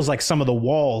it feels like some of the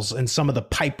walls and some of the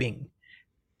piping.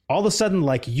 All of a sudden,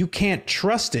 like, you can't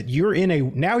trust it. You're in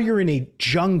a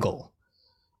jungle,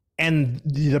 and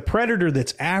the predator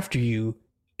that's after you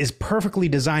is perfectly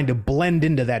designed to blend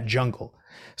into that jungle.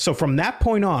 So from that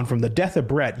point on, from the death of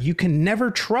Brett, you can never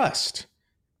trust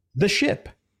the ship.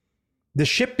 The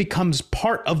ship becomes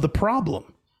part of the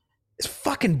problem. It's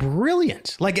fucking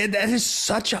brilliant. Like, that is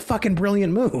such a fucking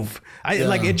brilliant move.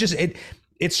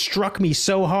 It struck me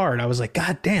so hard. I was like,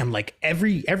 God damn, like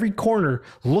every corner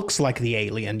looks like the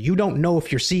alien. You don't know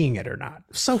if you're seeing it or not.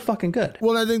 So fucking good.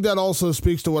 Well, I think that also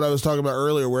speaks to what I was talking about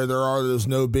earlier, where there's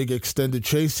no big extended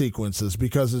chase sequences,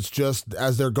 because it's just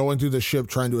as they're going through the ship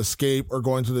trying to escape, or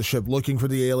going through the ship looking for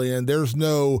the alien. There's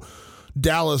no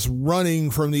Dallas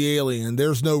running from the alien.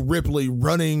 There's no Ripley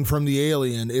running from the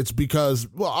alien. It's because,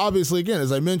 well, obviously, again,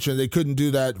 as I mentioned, they couldn't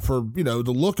do that for, the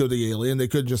look of the alien. They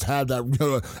couldn't just have that,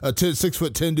 a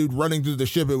 6'10" dude running through the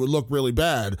ship. It would look really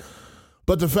bad.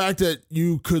 But the fact that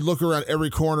you could look around every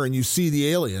corner and you see the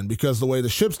alien because the way the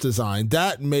ship's designed,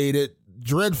 that made it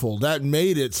dreadful. That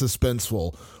made it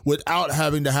suspenseful, without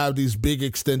having to have these big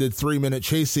extended 3-minute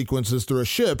chase sequences through a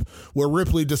ship where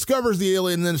Ripley discovers the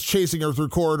alien and then is chasing her through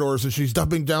corridors and she's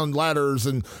dumping down ladders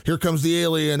and here comes the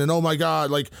alien and oh my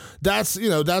God, like that's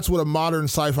what a modern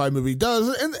sci-fi movie does,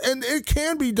 and it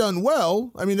can be done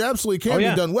well. I mean, it absolutely can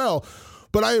be done well.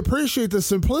 But I appreciate the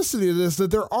simplicity of this, that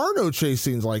there are no chase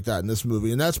scenes like that in this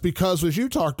movie. And that's because, as you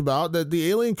talked about, that the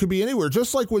alien could be anywhere.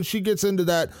 Just like when she gets into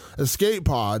that escape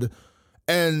pod,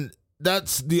 and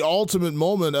that's the ultimate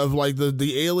moment of like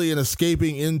the alien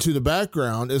escaping into the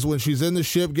background, is when she's in the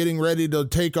ship getting ready to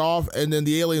take off, and then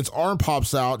the alien's arm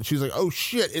pops out and she's like, oh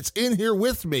shit, it's in here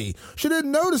with me. She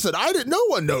didn't notice it. No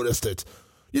one noticed it.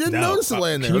 You didn't notice it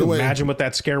laying there. Can you imagine what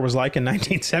that scare was like in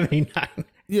 1979?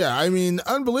 Yeah, I mean,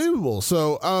 unbelievable.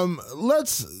 So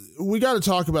we got to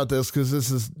talk about this, because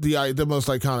this is the most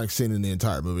iconic scene in the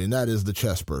entire movie, and that is the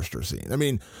chest burster scene. I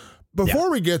mean, before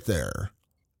we get there,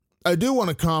 I do want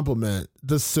to compliment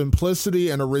the simplicity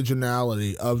and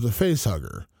originality of the face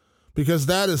hugger, because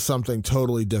that is something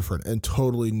totally different and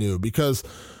totally new, because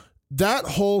that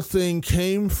whole thing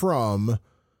came from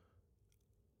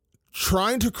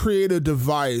trying to create a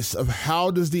device of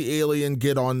how does the alien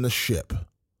get on the ship.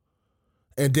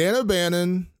 And Dan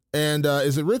O'Bannon And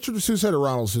is it Richard Shusett or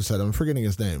Ronald Shusett? I'm forgetting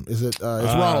his name. Is it? It's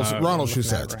Ronald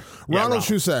Shusett. Right. Ronald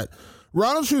Shusett.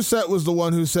 Ronald Shusett was the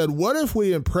one who said, "What if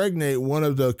we impregnate one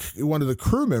of the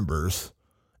crew members,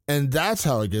 and that's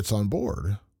how it gets on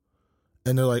board?"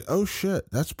 And they're like, "Oh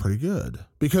shit, that's pretty good,"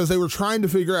 because they were trying to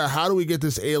figure out, how do we get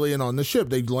this alien on the ship?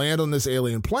 They land on this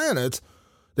alien planet.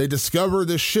 They discover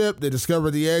this ship. They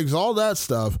discover the eggs, all that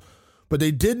stuff. But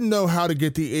they didn't know how to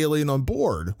get the alien on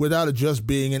board without it just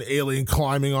being an alien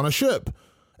climbing on a ship.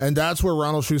 And that's where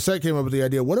Ronald Shusett came up with the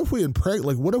idea, what if we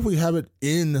what if we have it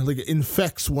it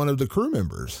infects one of the crew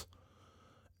members?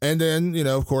 And then,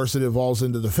 of course, it evolves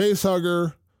into the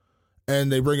facehugger, and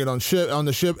they bring it on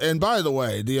the ship. And by the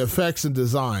way, the effects and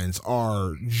designs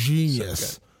are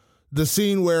genius. So the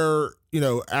scene where,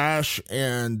 Ash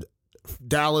and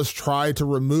Dallas try to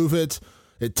remove it,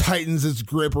 it tightens its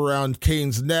grip around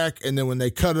Kane's neck, and then when they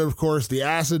cut it, of course, the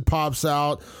acid pops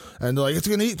out, and they're like, it's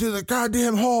going to eat through the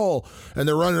goddamn hole. And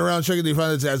they're running around checking, they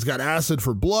find it's got acid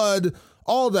for blood,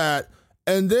 all that.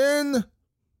 And then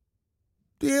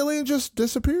the alien just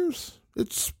disappears.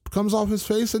 It comes off his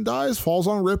face and dies, falls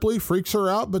on Ripley, freaks her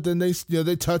out, but then they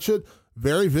touch it.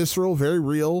 Very visceral, very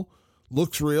real,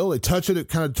 looks real. They touch it, it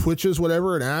kind of twitches,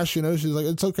 whatever, and Ash, she's like,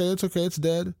 it's okay, it's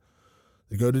dead.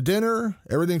 They go to dinner.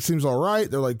 Everything seems all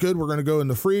right. They're like, good, we're going to go in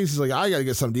the freeze. He's like, I got to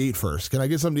get something to eat first. Can I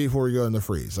get something to eat before we go in the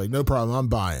freeze? Like, no problem. I'm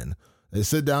buying. They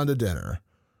sit down to dinner.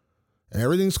 And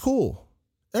everything's cool.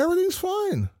 Everything's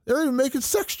fine. They're even making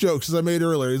sex jokes, as I made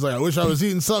earlier. He's like, I wish I was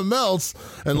eating something else.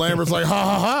 And Lambert's like, ha,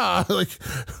 ha, ha. Like,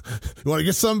 you want to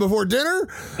get something before dinner?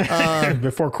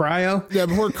 Before cryo? Yeah,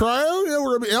 before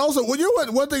cryo. And also, well, you know what?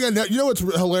 One thing what's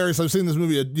hilarious? I've seen this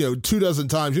movie 24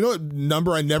 times. You know what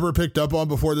number I never picked up on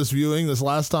before this viewing this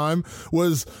last time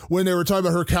was when they were talking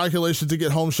about her calculation to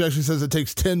get home. She actually says it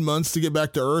takes 10 months to get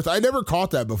back to Earth. I never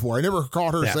caught that before. I never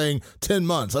caught her saying 10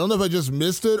 months. I don't know if I just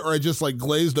missed it or I just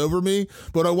glazed over me.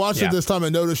 But I watched it this time. I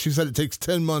noticed she said it takes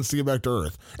 10 months to get back to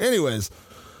Earth. Anyways,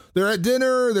 they're at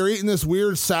dinner. They're eating this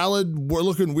weird salad,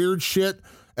 looking weird shit.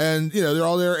 And, they're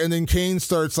all there. And then Kane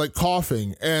starts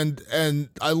coughing. And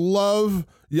I love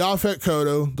Yaphet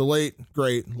Kotto, the late,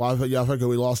 great Yaphet Kotto.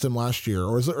 We lost him last year.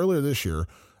 Or was it earlier this year?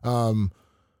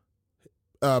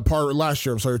 Last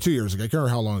year, I'm sorry, 2 years ago. I can't remember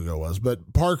how long ago it was.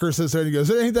 But Parker sits there and he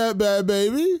goes, it ain't that bad,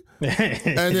 baby.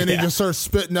 And then he just starts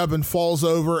spitting up and falls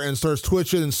over and starts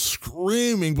twitching and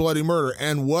screaming bloody murder.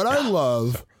 And what I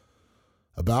love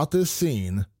about this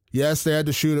scene, yes, they had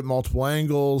to shoot at multiple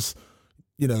angles.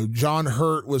 John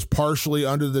Hurt was partially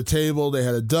under the table. They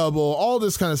had a double, all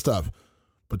this kind of stuff.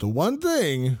 But the one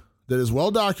thing that is well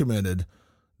documented,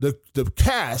 the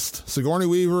cast, Sigourney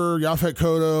Weaver, Yaphet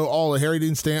Kotto, all the Harry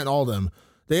Dean Stanton, all of them,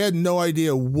 they had no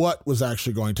idea what was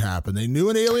actually going to happen. They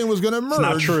knew an alien was going to emerge. It's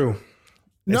not true.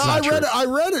 I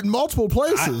read it in multiple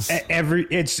places.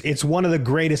 It's one of the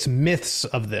greatest myths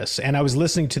of this. And I was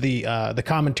listening to the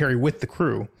commentary with the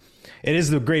crew. It is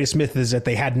the greatest myth is that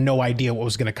they had no idea what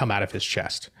was going to come out of his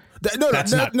chest. Not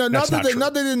that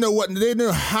they didn't know they didn't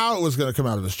know how it was going to come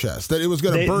out of his chest. That it was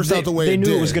going to burst out the way it did.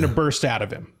 They knew it was going to burst out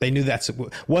of him. They knew that's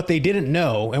what they didn't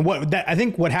know. And I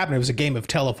think what happened, it was a game of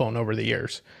telephone over the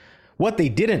years. What they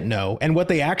didn't know and what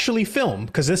they actually filmed,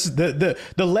 because this is the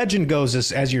legend goes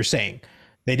as you're saying,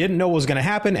 they didn't know what was going to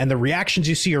happen, and the reactions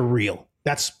you see are real.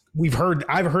 I've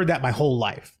heard that my whole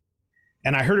life,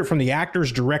 and I heard it from the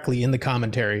actors directly in the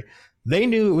commentary. They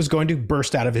knew it was going to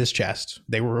burst out of his chest.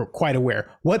 They were quite aware.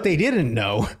 What they didn't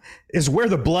know is where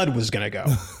the blood was going to go.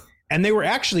 And they were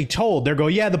actually told,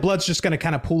 the blood's just going to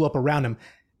kind of pool up around him.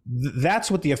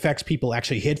 That's what the effects people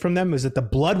actually hid from them, is that the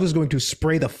blood was going to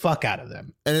spray the fuck out of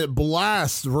them. And it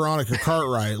blasts Veronica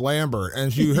Cartwright, Lambert,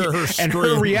 and you hear her scream. And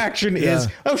her reaction is,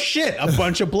 oh shit, a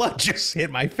bunch of blood just hit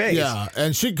my face. Yeah,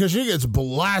 and because she gets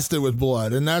blasted with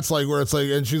blood, and that's where it's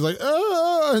and she's like,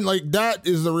 oh, and that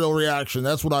is the real reaction.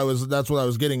 That's what I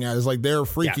was getting at, is they're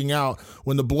freaking out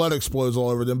when the blood explodes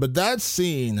all over them. But that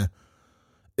scene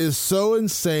is so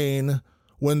insane.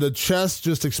 When the chest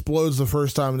just explodes the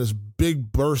first time and this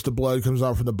big burst of blood comes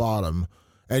out from the bottom,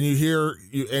 and you hear,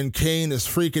 and Kane is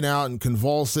freaking out and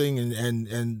convulsing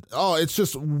and oh, it's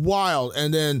just wild.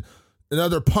 And then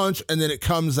another punch, and then it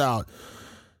comes out.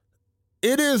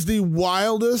 It is the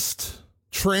wildest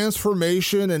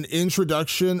transformation and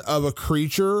introduction of a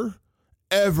creature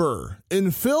ever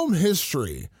in film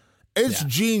history. It's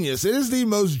genius. It is the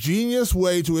most genius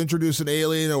way to introduce an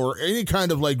alien or any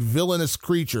kind of villainous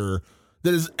creature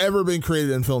that has ever been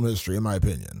created in film history, in my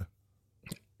opinion.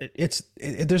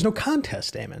 There's no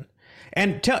contest, Damon.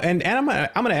 And I'm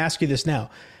gonna ask you this now.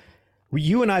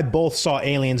 You and I both saw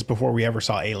Aliens before we ever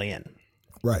saw Alien.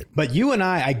 Right. But you and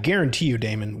I guarantee you,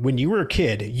 Damon, when you were a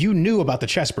kid, you knew about the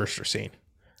chestburster scene.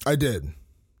 I did.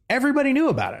 Everybody knew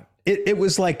about it. It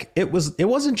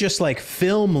wasn't just like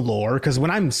film lore, because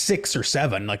when I'm 6 or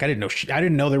 7, like I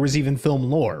didn't know there was even film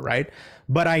lore, right?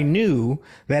 But I knew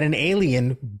that an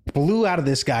alien blew out of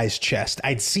this guy's chest.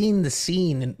 I'd seen the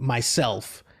scene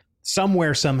myself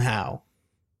somewhere, somehow,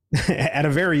 at a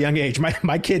very young age.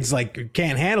 My kids like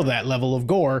can't handle that level of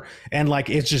gore, and like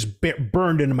it's just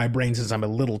burned into my brain since I'm a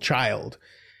little child.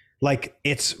 Like,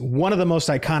 it's one of the most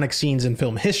iconic scenes in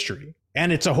film history.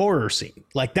 And it's a horror scene.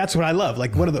 Like, that's what I love.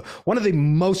 Like, one of the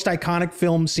most iconic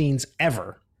film scenes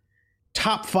ever,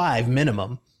 top 5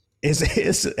 minimum, is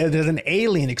an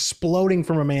alien exploding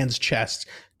from a man's chest,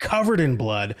 covered in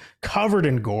blood, covered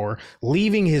in gore,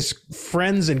 leaving his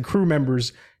friends and crew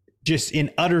members just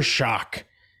in utter shock,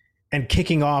 and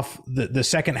kicking off the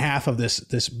second half of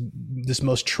this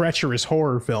most treacherous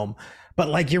horror film. But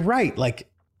like, you're right. Like,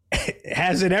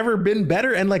 has it ever been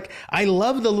better? And like, I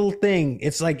love the little thing.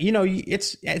 It's like, you know,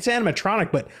 it's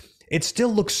animatronic, but it still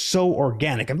looks so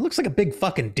organic. It looks like a big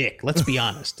fucking dick. Let's be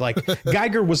honest. Like,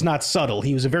 Geiger was not subtle.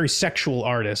 He was a very sexual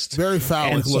artist. Very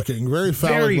phallic looking. Very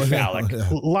phallic. Very phallic. Yeah.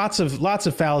 Lots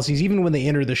of fallacies. Even when they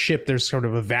enter the ship, there's sort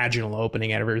of a vaginal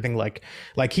opening out of everything. Like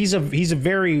he's a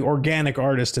very organic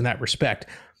artist in that respect.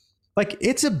 Like,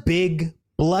 it's a big,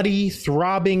 bloody,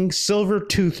 throbbing,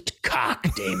 silver-toothed cock,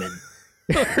 Damon.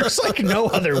 There's like no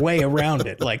other way around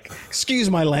it. Like, excuse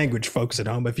my language, folks at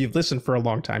home. If you've listened for a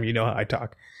long time, you know how I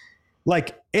talk.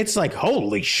 Like, it's like,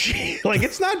 holy shit. Like,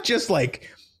 it's not just like,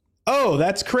 oh,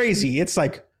 that's crazy. It's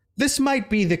like, this might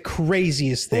be the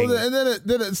craziest thing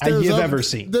you've ever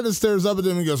seen. Then it stares up at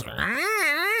them and goes,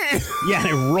 yeah, and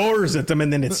it roars at them,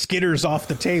 and then it skitters off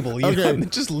the table. You know, and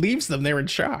it just leaves them there in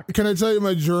shock. Can I tell you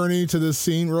my journey to this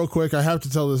scene real quick? I have to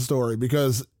tell this story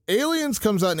because Aliens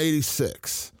comes out in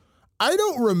 86. I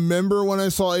don't remember when I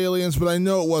saw Aliens, but I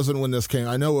know it wasn't when this came.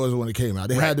 I know it was when it came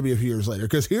out. It had to be a few years later,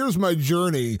 because here's my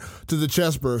journey to the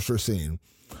chestburster scene.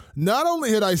 Not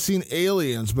only had I seen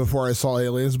Aliens before I saw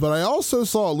Aliens, but I also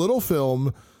saw a little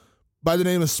film by the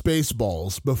name of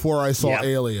Spaceballs before I saw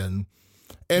Alien.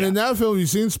 And in that film, you've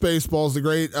seen Spaceballs, the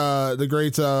great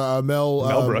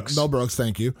Mel Brooks. Mel Brooks,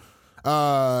 thank you.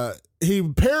 He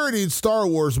parodied Star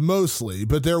Wars mostly,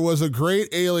 but there was a great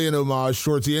Alien homage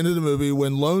towards the end of the movie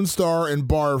when Lone Star and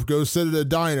Barf go sit at a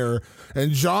diner,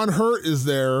 and John Hurt is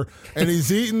there, and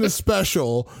he's eating the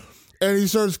special, and he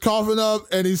starts coughing up,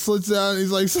 and he slits down, and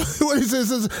he's like, what he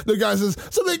says, the guy says,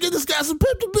 somebody get this guy some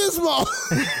Pepto-Bismol.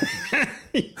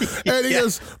 And he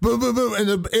goes, boom, boom, boom, and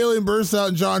the alien bursts out,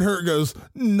 and John Hurt goes,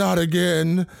 not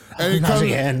again. And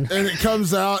it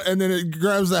comes out, and then it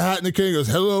grabs the hat and the king goes,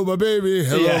 hello, my baby,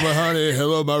 hello, my honey,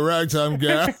 hello, my ragtime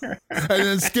gal. And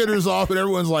then skitters off, and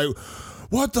everyone's like,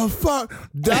 what the fuck?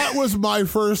 That was my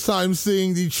first time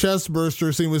seeing the chest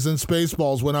burster scene was in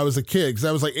Spaceballs when I was a kid, because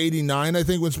that was like 89, I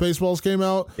think, when Spaceballs came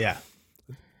out. Yeah.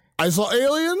 I saw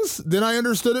Aliens, then I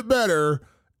understood it better,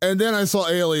 and then I saw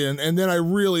Alien, and then I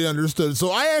really understood it.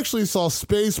 So I actually saw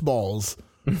Spaceballs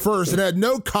first and had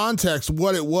no context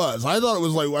what it was. I thought it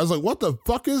was like, I was like, what the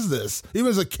fuck is this? Even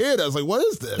as a kid, I was like, what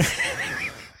is this?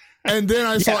 And then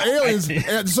I saw Aliens,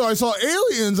 and so I saw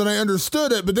Aliens and I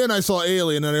understood it, but then I saw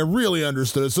Alien and I really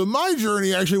understood it. So my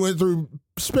journey actually went through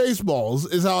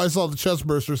Spaceballs is how I saw the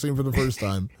chestburster scene for the first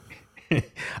time.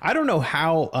 I don't know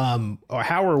how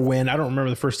or when. I don't remember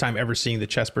the first time ever seeing the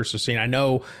chestburster scene.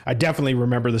 I definitely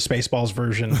remember the Spaceballs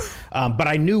version, but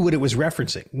I knew what it was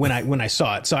referencing when I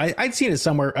saw it. So I'd seen it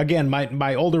somewhere. Again,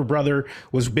 my older brother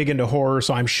was big into horror,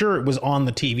 so I'm sure it was on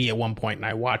the TV at one point, and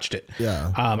I watched it.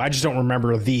 Yeah. I just don't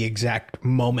remember the exact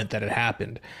moment that it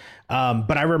happened.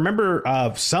 But I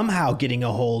remember somehow getting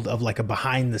a hold of like a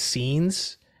behind the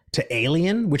scenes to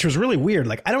Alien, which was really weird.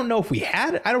 Like, I don't know if we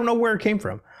had it. I don't know where it came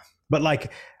from. But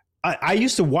like, I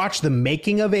used to watch the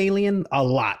making of Alien a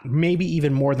lot, maybe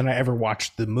even more than I ever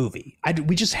watched the movie.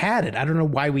 We just had it. I don't know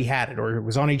why we had it, or it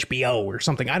was on HBO or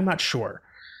something. I'm not sure.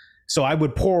 So I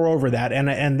would pour over that.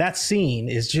 And that scene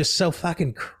is just so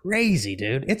fucking crazy,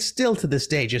 dude. It's still to this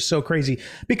day just so crazy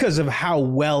because of how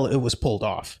well it was pulled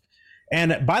off.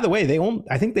 And by the way,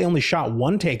 I think they only shot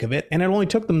one take of it, and it only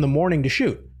took them the morning to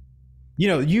shoot. You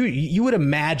know, you would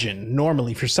imagine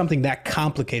normally for something that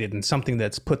complicated and something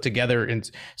that's put together in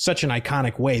such an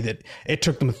iconic way that it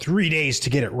took them 3 days to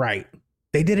get it right.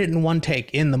 They did it in one take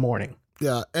in the morning.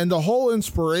 Yeah, and the whole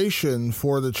inspiration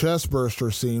for the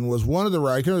chestburster scene was one of the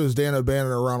writers, Dan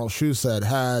O'Bannon or Ronald Shusett,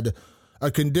 had a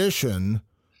condition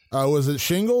Was it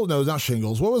shingles? No, not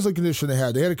shingles. What was the condition they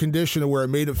had? They had a condition where it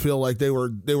made it feel like they were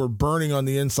burning on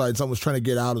the inside. Something was trying to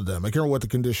get out of them. I can't remember what the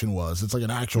condition was. It's like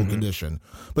an actual condition.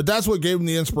 But that's what gave them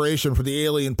the inspiration for the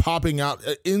alien popping out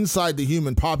inside the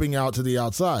human, popping out to the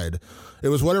outside. It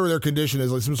was whatever their condition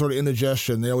is, like some sort of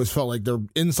indigestion. They always felt like their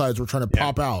insides were trying to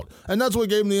pop out. And that's what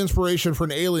gave them the inspiration for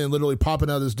an alien literally popping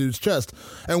out of this dude's chest.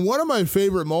 And one of my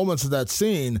favorite moments of that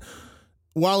scene,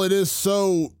 while it is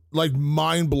so like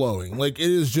mind-blowing, like it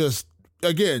is just,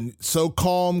 again, so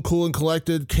calm, cool, and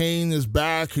collected. Kane is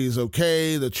back. He's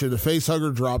okay. The face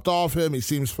hugger dropped off him. He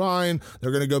seems fine.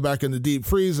 They're going to go back in the deep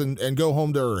freeze and go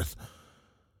home to Earth.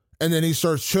 And then he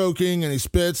starts choking and he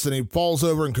spits and he falls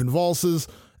over and convulses.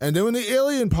 And then when the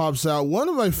alien pops out, one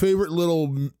of my favorite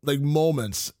little like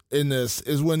moments in this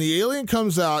is when the alien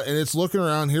comes out and it's looking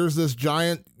around. Here's this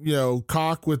giant,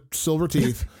 cock with silver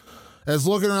teeth. And it's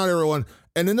looking around everyone.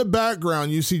 And in the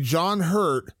background, you see John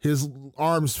Hurt. His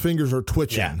fingers are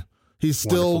twitching. Yeah. He's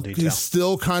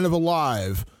still kind of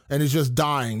alive, and he's just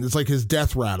dying. It's like his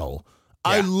death rattle.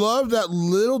 Yeah. I love that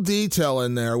little detail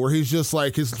in there where he's just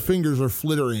like his fingers are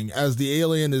flittering as the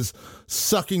alien is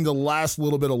sucking the last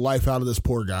little bit of life out of this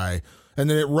poor guy. And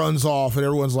then it runs off, and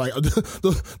everyone's like,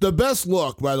 the best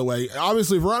look, by the way,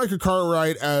 obviously Veronica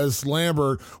Cartwright as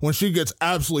Lambert, when she gets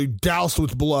absolutely doused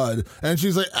with blood, and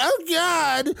she's like, oh,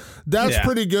 God, that's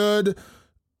pretty good.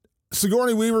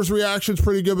 Sigourney Weaver's reaction's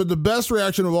pretty good, but the best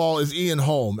reaction of all is Ian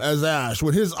Holm as Ash,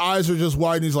 when his eyes are just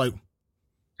wide, and he's like,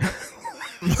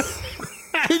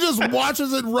 he just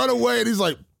watches it run away, and he's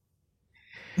like,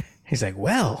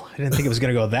 well, I didn't think it was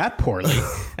going to go that poorly.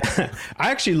 I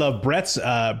actually love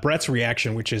Brett's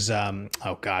reaction, which is,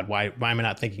 oh God, why am I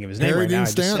not thinking of his name Harry right Dean now?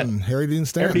 Stanton. Harry Dean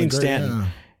Stanton. Yeah.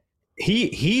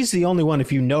 He's the only one,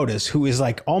 if you notice, who is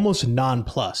like almost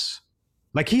nonplus.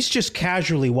 Like he's just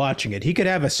casually watching it. He could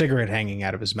have a cigarette hanging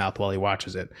out of his mouth while he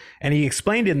watches it. And he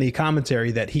explained in the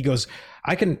commentary that he goes,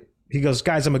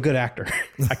 guys, I'm a good actor.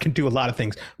 I can do a lot of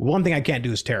things. One thing I can't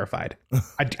do is terrified.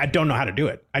 I don't know how to do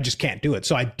it. I just can't do it.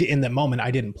 So in that moment,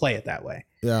 I didn't play it that way.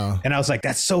 Yeah. And I was like,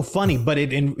 that's so funny. But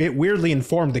it weirdly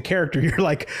informed the character. You're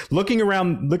like looking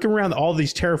around all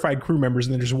these terrified crew members.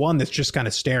 And then there's one that's just kind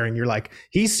of staring. You're like,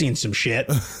 he's seen some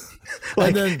shit.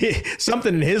 Like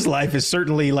something in his life has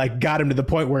certainly like got him to the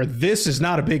point where this is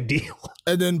not a big deal.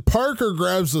 And then Parker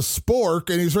grabs the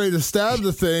spork and he's ready to stab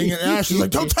the thing. And Ash is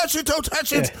like, don't touch it.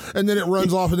 Yeah. And then it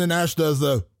runs off and then Ash does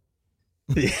the.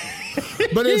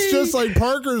 But it's just like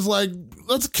Parker's like,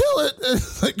 let's kill it.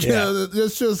 It's like,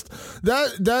 it's just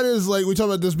that is like, we talk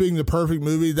about this being the perfect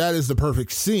movie. That is the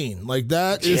perfect scene. Like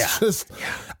that is just,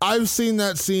 I've seen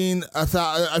that scene I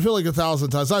feel like 1,000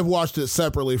 times. I've watched it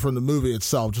separately from the movie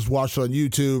itself, just watched it on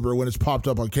YouTube or when it's popped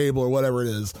up on cable or whatever it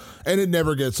is. And it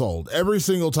never gets old. Every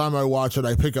single time I watch it,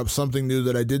 I pick up something new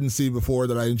that I didn't see before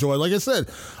that I enjoy. Like I said,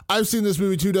 I've seen this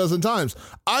movie 24 times.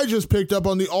 I just picked up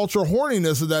on the ultra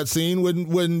horniness of that scene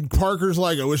when Parker's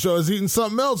like, I wish I was eating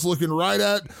something else, looking right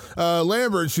at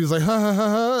Lambert. She's like, ha ha ha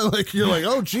ha. Like, you're like,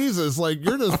 oh Jesus, like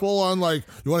you're just full on like,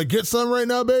 you want to get some right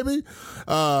now, baby?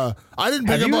 I didn't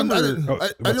pick up on. I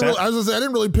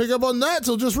didn't really pick up on that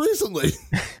till just recently.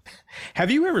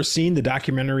 Have you ever seen the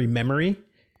documentary Memory?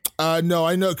 No,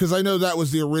 I know because I know that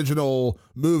was the original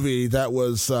movie that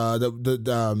was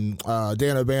Dan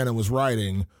O'Bannon was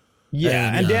writing.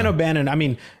 Yeah, and Dan O'Bannon, I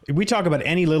mean, we talk about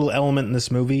any little element in this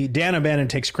movie, Dan O'Bannon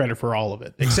takes credit for all of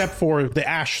it, except for the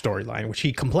Ash storyline, which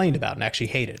he complained about and actually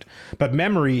hated. But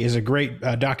Memory is a great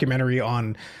documentary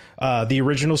on the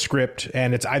original script,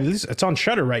 and it's on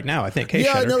Shudder right now, I think. Hey,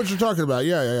 yeah, Shudder. I know what you're talking about.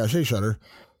 Yeah. Hey, Shudder.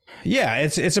 Yeah,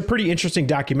 it's a pretty interesting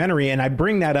documentary, and I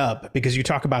bring that up because you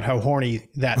talk about how horny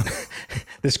that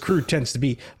this crew tends to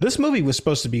be. This movie was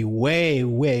supposed to be way,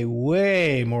 way,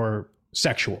 way more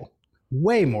sexual.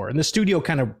 Way more. And the studio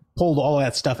kind of pulled all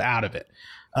that stuff out of it,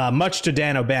 much to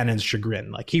Dan O'Bannon's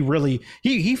chagrin. Like he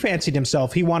fancied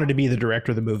himself. He wanted to be the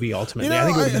director of the movie ultimately. I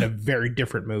think it would have been a very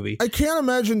different movie. I can't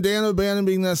imagine Dan O'Bannon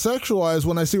being that sexualized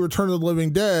when I see Return of the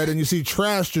Living Dead and you see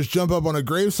Trash just jump up on a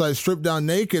gravesite, strip down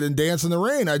naked and dance in the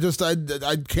rain. I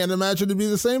can't imagine to be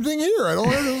the same thing here. I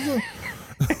don't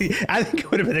I think it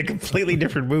would have been a completely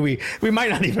different movie. We might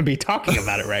not even be talking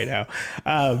about it right now.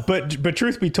 But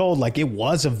truth be told, like it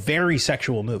was a very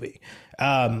sexual movie.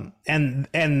 And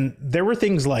there were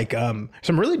things like some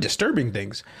really disturbing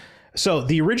things. So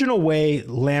the original way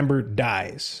Lambert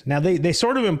dies. Now they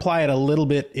sort of imply it a little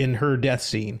bit in her death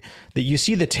scene that you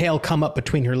see the tail come up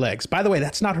between her legs. By the way,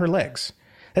 that's not her legs.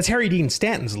 That's Harry Dean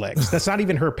Stanton's legs. That's not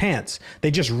even her pants.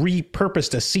 They just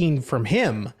repurposed a scene from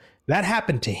him. That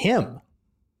happened to him.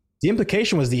 The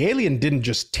implication was the alien didn't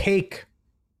just take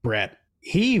Brett.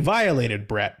 He violated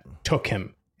Brett, took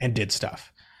him, and did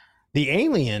stuff. the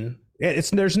alien,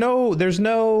 there's no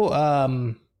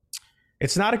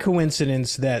it's not a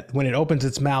coincidence that when it opens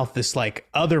its mouth, this like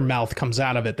other mouth comes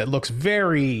out of it that looks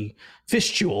very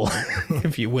fistual,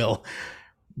 if you will.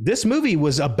 This movie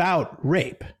was about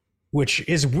rape, which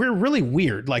is really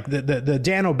weird. Like the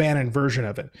Dan O'Bannon version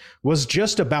of it was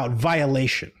just about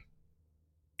violation.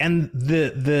 And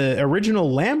the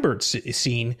original Lambert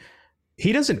scene,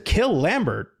 he doesn't kill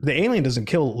Lambert. The alien doesn't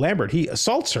kill Lambert. He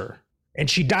assaults her and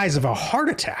she dies of a heart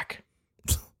attack,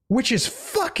 which is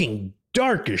fucking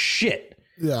dark as shit.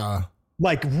 Yeah.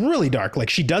 Like really dark.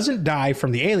 Like she doesn't die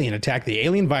from the alien attack. The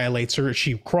alien violates her.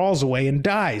 She crawls away and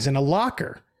dies in a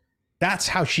locker. That's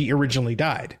how she originally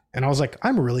died. And I was like,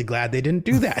 I'm really glad they didn't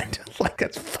do that. Like,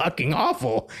 that's fucking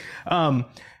awful.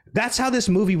 That's how this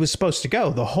movie was supposed to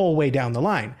go the whole way down the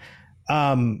line.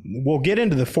 We'll get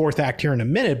into the fourth act here in a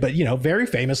minute, but you know, very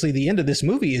famously, the end of this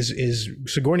movie is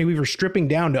Sigourney Weaver stripping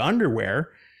down to underwear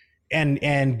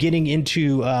and getting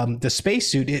into the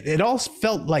spacesuit. It all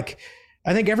felt like,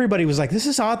 I think everybody was like, this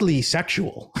is oddly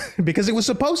sexual because it was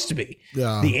supposed to be.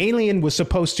 Yeah. The alien was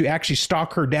supposed to actually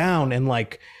stalk her down and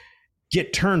like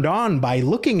get turned on by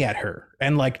looking at her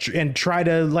and like and try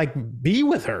to like be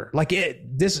with her. Like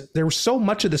there was so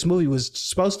much of this movie was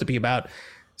supposed to be about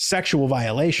sexual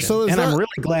violation. So I'm really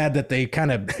glad that they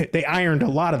they ironed a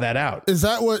lot of that out. Is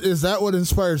that what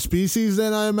inspired Species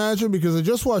then, I imagine? Because I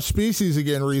just watched Species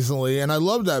again recently and I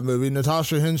love that movie.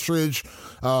 Natasha Henstridge,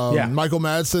 Michael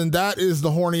Madsen. That is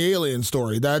the horny alien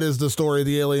story. That is the story of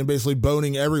the alien basically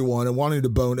boning everyone and wanting to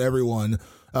bone everyone.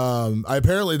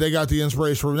 Apparently they got the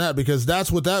inspiration from that because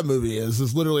that's what that movie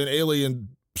is literally an alien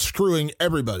screwing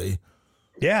everybody.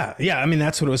 Yeah. I mean,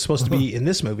 that's what it was supposed to be in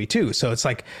this movie too. So it's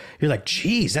like, you're like,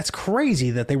 geez, that's crazy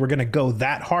that they were going to go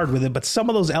that hard with it. But some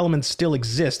of those elements still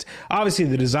exist. Obviously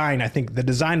the design, I think the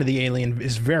design of the alien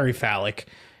is very phallic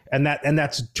and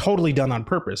that's totally done on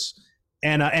purpose.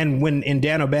 And when in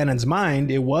Dan O'Bannon's mind,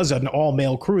 it was an all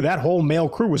male crew, that whole male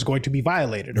crew was going to be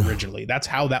violated originally. That's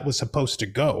how that was supposed to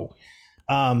go.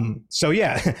 So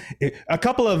yeah, a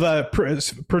couple of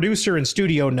producer and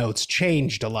studio notes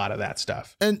changed a lot of that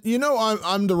stuff. And you know,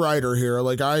 I'm the writer here.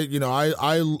 Like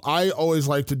I always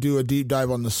like to do a deep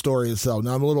dive on the story itself.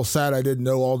 Now I'm a little sad I didn't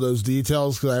know all those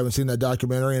details because I haven't seen that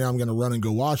documentary, and I'm going to run and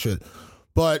go watch it.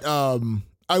 But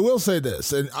I will say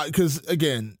this, and because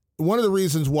again, one of the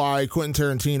reasons why Quentin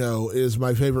Tarantino is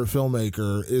my favorite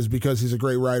filmmaker is because he's a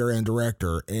great writer and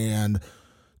director, and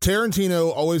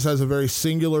Tarantino always has a very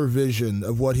singular vision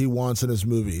of what he wants in his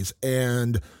movies.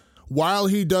 And while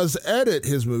he does edit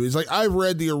his movies, like I've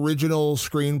read the original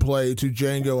screenplay to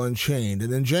Django Unchained.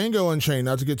 And in Django Unchained,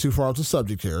 not to get too far off the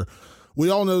subject here, we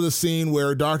all know the scene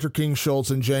where Dr. King Schultz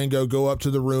and Django go up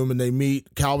to the room and they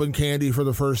meet Calvin Candy for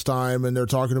the first time and they're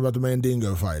talking about the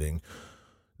Mandingo fighting.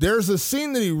 There's a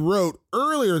scene that he wrote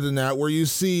earlier than that where you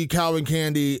see Calvin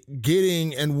Candy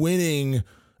getting and winning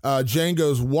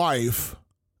Django's wife,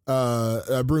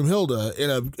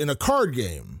 Broomhilda, in a card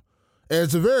game. And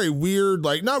it's a very weird,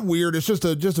 like not weird, it's just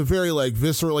a very like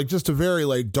visceral, like just a very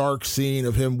like dark scene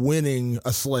of him winning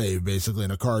a slave basically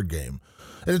in a card game.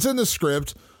 And it's in the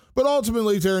script, but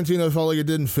ultimately Tarantino felt like it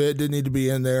didn't fit, didn't need to be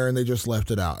in there, and they just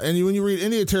left it out. And when you read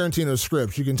any of Tarantino's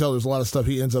scripts, you can tell there's a lot of stuff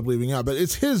he ends up leaving out, but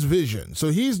it's his vision. So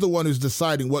he's the one who's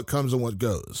deciding what comes and what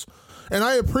goes. And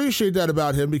I appreciate that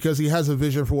about him because he has a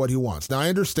vision for what he wants. Now I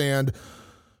understand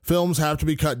films have to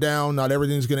be cut down. Not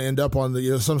everything's going to end up on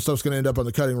some stuff's going to end up on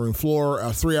the cutting room floor.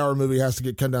 A 3-hour movie has to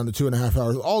get cut down to 2.5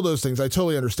 hours. All those things. I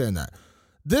totally understand that.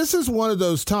 This is one of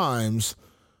those times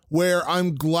where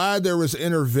I'm glad there was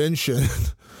intervention,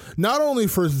 not only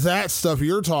for that stuff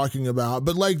you're talking about,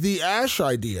 but like the Ash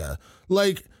idea,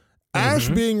 like Ash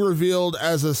being revealed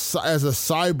as a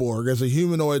cyborg, as a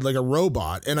humanoid, like a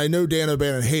robot. And I know Dan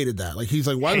O'Bannon hated that. Like he's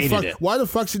like, why the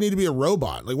fuck does he need to be a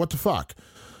robot? Like what the fuck?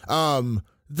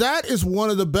 That is one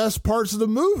of the best parts of the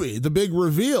movie, the big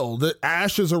reveal that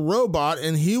Ash is a robot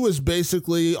and he was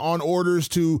basically on orders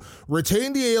to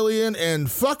retain the alien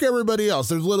and fuck everybody else.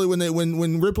 There's literally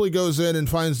when Ripley goes in and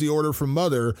finds the order from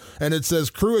Mother and it says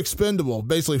crew expendable,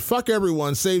 basically fuck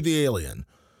everyone, save the alien.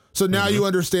 So now you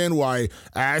understand why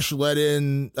Ash let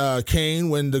in Kane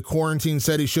when the quarantine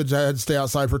said he should have had to stay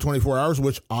outside for 24 hours,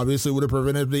 which obviously would have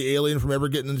prevented the alien from ever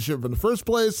getting in the ship in the first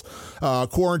place,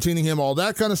 quarantining him, all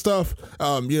that kind of stuff.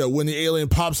 When the alien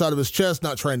pops out of his chest,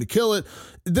 not trying to kill it.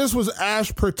 This was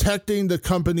Ash protecting the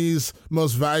company's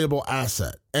most valuable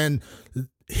asset. And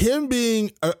him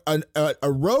being a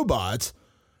robot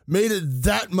made it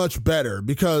that much better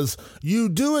because you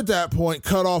do at that point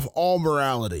cut off all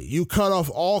morality. You cut off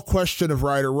all question of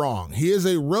right or wrong. He is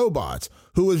a robot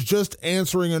who is just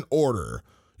answering an order.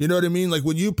 You know what I mean? Like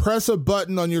when you press a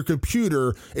button on your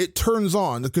computer, it turns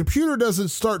on. The computer doesn't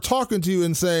start talking to you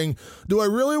and saying, do I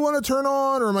really want to turn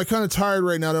on, or am I kind of tired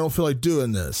right now and I don't feel like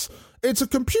doing this? It's a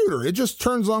computer. It just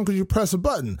turns on because you press a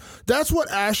button. That's what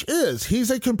Ash is.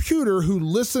 He's a computer who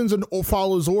listens and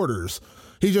follows orders.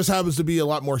 He just happens to be a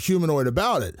lot more humanoid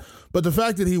about it. But the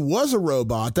fact that he was a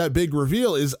robot, that big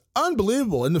reveal, is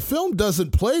unbelievable. And the film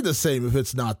doesn't play the same if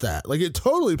it's not that. Like, it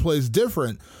totally plays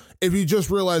different if you just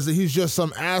realize that he's just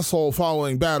some asshole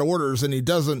following bad orders and he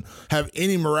doesn't have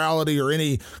any morality or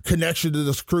any connection to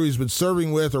this crew he's been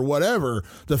serving with or whatever.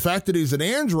 The fact that he's an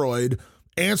android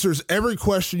answers every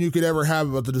question you could ever have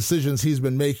about the decisions he's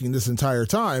been making this entire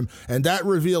time. And that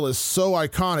reveal is so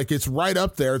iconic. It's right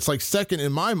up there. It's like second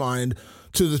in my mind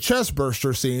to the chest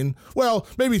burster scene. Well,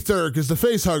 maybe third, because the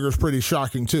face hugger is pretty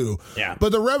shocking too. Yeah.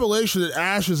 But the revelation that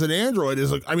Ash is an android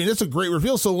is like, I mean, it's a great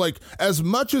reveal. So like, as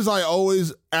much as I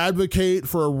always advocate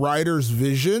for a writer's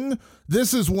vision,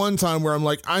 this is one time where I'm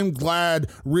like, I'm glad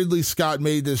Ridley Scott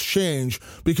made this change,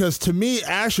 because to me,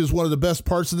 Ash is one of the best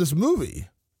parts of this movie.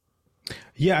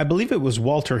 Yeah, I believe it was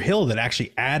Walter Hill that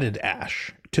actually added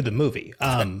Ash to the movie.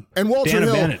 And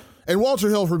Walter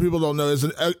Hill, for people who don't know, is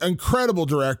an incredible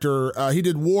director. He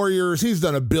did Warriors. He's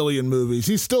done a billion movies.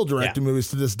 He's still directing movies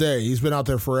to this day. He's been out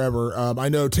there forever. I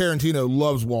know Tarantino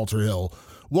loves Walter Hill.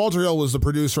 Walter Hill was the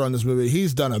producer on this movie.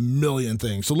 He's done a million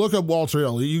things. So look up Walter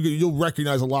Hill. You'll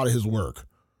recognize a lot of his work.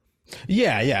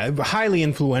 Yeah. Highly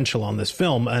influential on this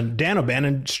film. And Dan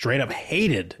O'Bannon straight up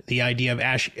hated the idea of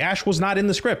Ash. Ash was not in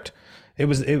the script. It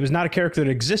was not a character that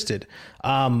existed.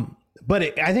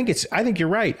 But I think you're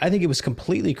right. I think it was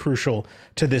completely crucial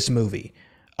to this movie.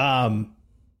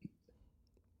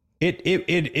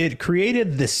 It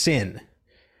created the sin,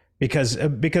 because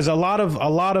a lot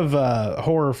of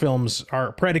horror films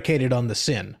are predicated on the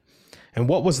sin. And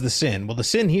what was the sin? Well, the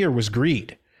sin here was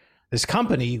greed. This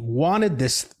company wanted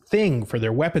this thing for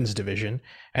their weapons division,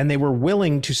 and they were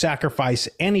willing to sacrifice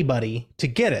anybody to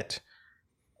get it.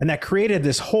 And that created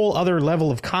this whole other level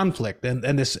of conflict,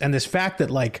 and this fact that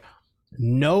like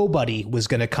nobody was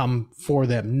going to come for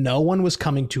them. No one was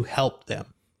coming to help them.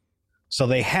 So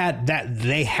they had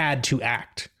to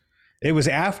act. It was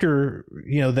after,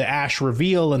 the Ash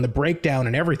reveal and the breakdown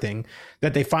and everything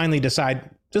that they finally decide,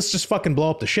 let's just fucking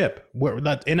blow up the ship.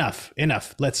 Enough.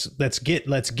 Let's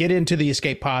get into the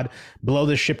escape pod, blow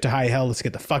this ship to high hell. Let's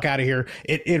get the fuck out of here.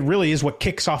 It really is what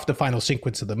kicks off the final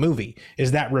sequence of the movie,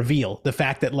 is that reveal. The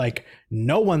fact that like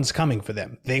no one's coming for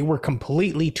them. They were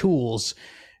completely tools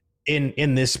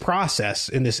in this process,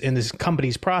 in this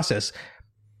company's process.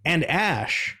 And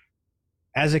Ash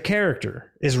as a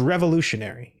character is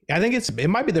revolutionary. I think it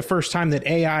might be the first time that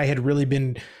AI had really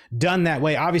been done that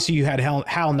way. Obviously you had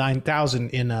HAL 9000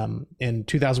 in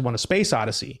 2001: A Space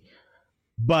Odyssey,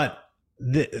 but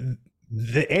the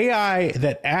AI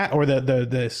the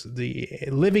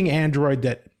living android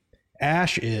that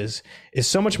Ash is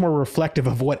so much more reflective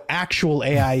of what actual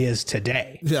AI is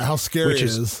today. Yeah, how scary it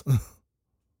is.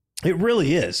 It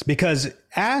really is, because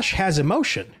Ash has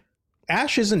emotion.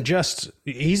 Ash isn't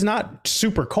he's not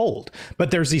super cold, but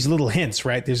there's these little hints,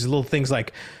 right? There's little things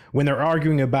like when they're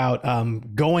arguing about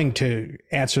going to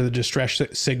answer the distress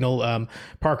signal,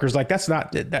 Parker's like, that's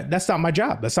not my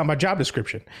job. That's not my job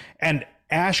description. And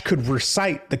Ash could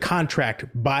recite the contract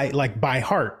by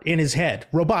heart in his head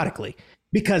robotically,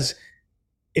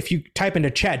 if you type into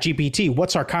Chat GPT,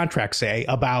 what's our contract say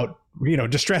about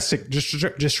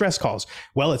distress calls?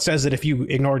 Well, it says that if you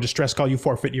ignore a distress call, you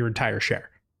forfeit your entire share.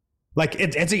 Like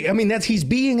he's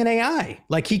being an AI.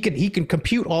 Like he can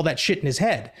compute all that shit in his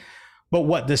head. But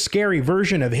what the scary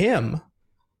version of him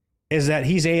is that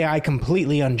he's AI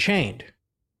completely unchained,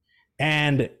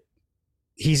 and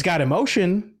he's got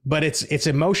emotion, but it's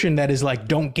emotion that is like,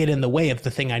 don't get in the way of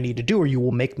the thing I need to do, or you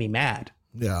will make me mad.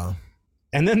 Yeah.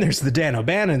 And then there's the Dan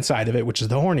O'Bannon side of it, which is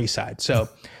the horny side. So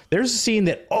there's a scene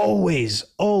that always,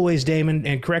 Damon,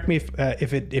 and correct me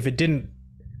if it didn't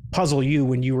puzzle you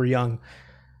when you were young,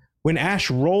 when Ash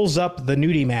rolls up the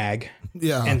nudie mag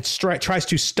and tries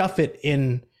to stuff it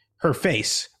in her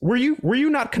face. Were you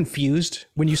not confused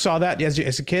when you saw that as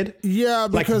a kid? Yeah,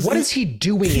 because what is he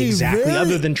doing exactly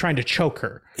other than trying to choke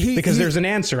her? Because there's an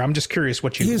answer. I'm just curious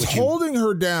he's holding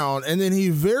her down, and then he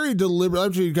very deliberately,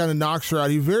 after he kind of knocks her out,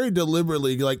 he very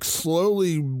deliberately, like,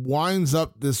 slowly winds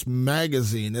up this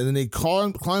magazine, and then he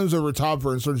climbs over top of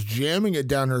her and starts jamming it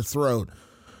down her throat.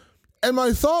 And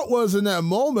my thought was, in that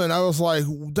moment, I was like,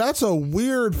 that's a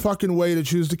weird fucking way to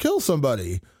choose to kill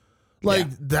somebody. Like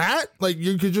that, like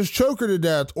you could just choke her to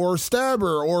death or stab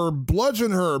her or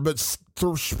bludgeon her, but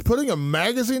putting a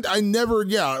magazine,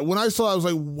 when I saw it, I was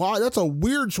like, wow, that's a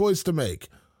weird choice to make.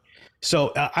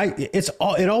 So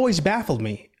it always baffled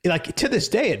me. Like to this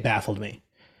day, it baffled me.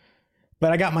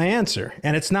 But I got my answer,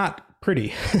 and it's not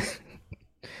pretty.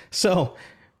 So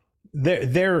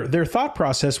their thought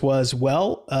process was,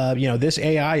 well, this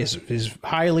AI is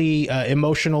highly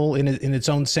emotional in its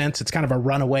own sense. It's kind of a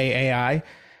runaway AI,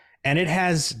 and it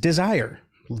has desire,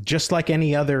 just like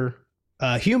any other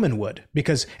human would.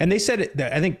 And they said it.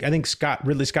 I think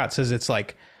Ridley Scott says it's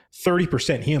like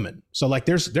 30% human. So like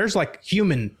there's like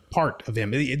human part of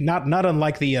him, not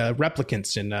unlike the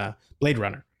replicants in Blade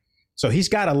Runner. So he's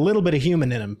got a little bit of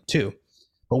human in him too.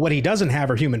 But what he doesn't have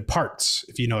are human parts,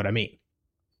 if you know what I mean.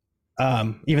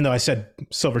 Even though I said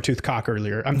silver-toothed cock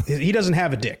earlier, he doesn't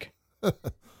have a dick.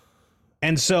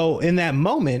 And so in that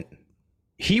moment,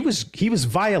 he was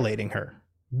violating her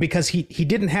because he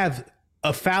didn't have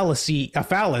a phallus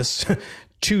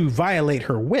to violate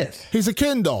her with. He's a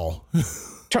Ken doll.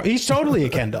 He's totally a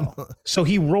Ken doll. So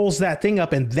he rolls that thing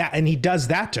up and he does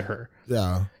that to her.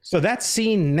 Yeah. So that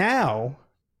scene now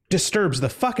disturbs the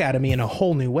fuck out of me in a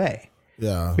whole new way.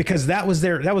 Yeah. Because that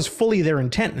was fully their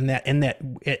intent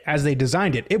as they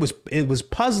designed it. It was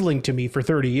puzzling to me for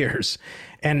 30 years.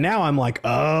 And now I'm like,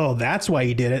 oh, that's why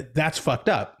he did it. That's fucked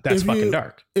up. That's fucking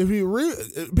dark. If you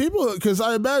people, because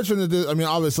I imagine that,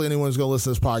 obviously anyone who's going to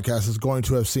listen to this podcast is going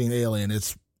to have seen Alien.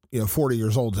 It's 40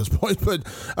 years old at this point, but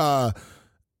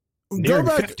Go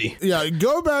back, 50. Yeah,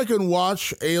 go back and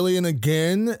watch Alien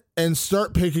again and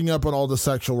start picking up on all the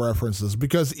sexual references,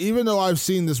 because even though I've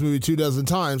seen this movie 24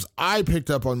 times, I picked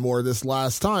up on more this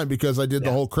last time because I did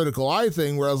the whole critical eye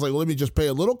thing where I was like, let me just pay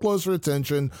a little closer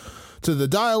attention to the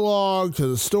dialogue, to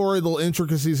the story, little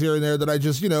intricacies here and there that I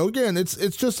just, again, it's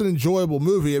just an enjoyable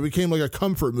movie. It became like a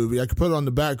comfort movie. I could put it on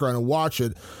the background and watch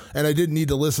it, and I didn't need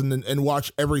to listen and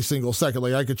watch every single second.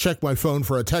 Like I could check my phone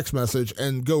for a text message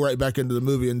and go right back into the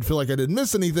movie and feel like I didn't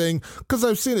miss anything because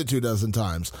I've seen it 24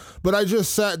 times. But I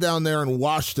just sat down there and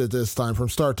watched it this time from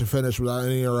start to finish without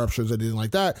any interruptions, anything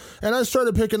like that. And I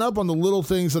started picking up on the little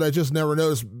things that I just never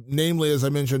noticed, namely, as I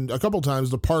mentioned a couple times,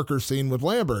 the Parker scene with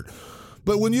Lambert.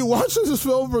 But when you watch this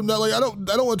film from that, like, I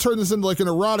don't want to turn this into like an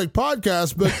erotic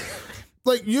podcast, but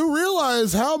like you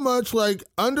realize how much like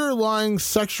underlying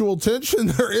sexual tension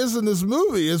there is in this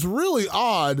movie. It's really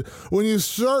odd when you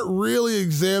start really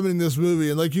examining this movie,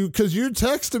 and like because you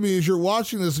texted me as you're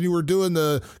watching this and you were doing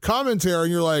the commentary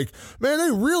and you're like, man,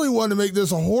 they really wanted to make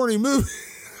this a horny movie.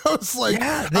 I was like,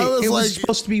 it was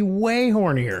supposed to be way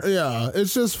hornier. Yeah.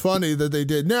 It's just funny that they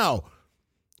did. Now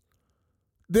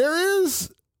there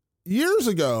is, years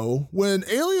ago, when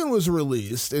Alien was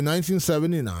released in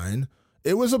 1979,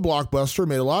 it was a blockbuster,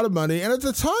 made a lot of money, and at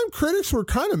the time, critics were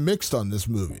kind of mixed on this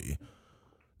movie.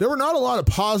 There were not a lot of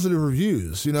positive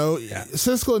reviews.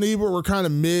 Siskel and Ebert were kind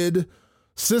of mid.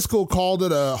 Siskel called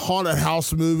it a haunted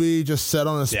house movie just set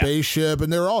on a spaceship,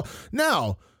 and they were all...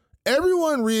 Now,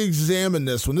 everyone re-examined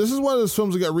this one. This is one of those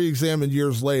films that got re-examined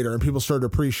years later, and people started to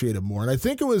appreciate it more. And I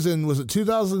think it was it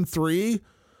 2003?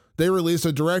 They released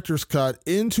a director's cut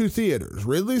into theaters.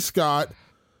 Ridley Scott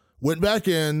went back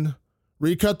in,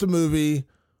 recut the movie,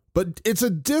 but it's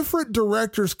a different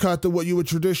director's cut than what you would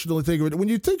traditionally think of it. When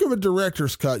you think of a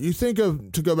director's cut, you think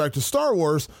of, to go back to Star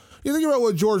Wars, you think about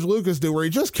what George Lucas did, where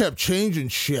he just kept changing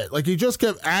shit. Like he just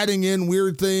kept adding in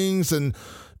weird things and,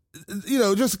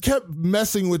 just kept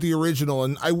messing with the original.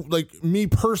 And I, like me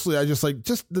personally, I just the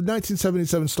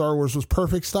 1977 Star Wars was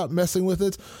perfect. Stop messing with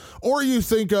it. Or you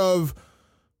think of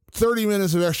 30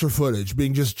 minutes of extra footage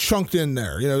being just chunked in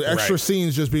there, extra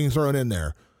scenes just being thrown in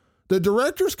there. The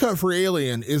director's cut for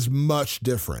Alien is much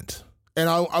different. And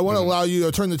I want to allow you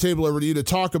to turn the table over to you to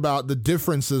talk about the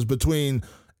differences between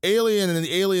Alien and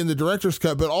Alien, the director's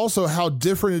cut, but also how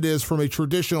different it is from a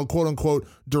traditional quote unquote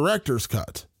director's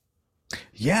cut.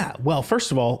 Yeah. Well,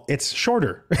 first of all, it's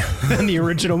shorter than the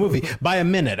original movie by a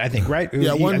minute, I think, right?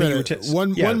 Yeah, 1 minute.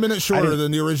 One minute shorter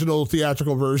than the original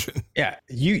theatrical version. Yeah.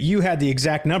 You had the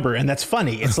exact number, and that's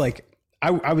funny. It's like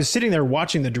I was sitting there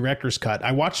watching the director's cut.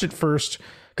 I watched it first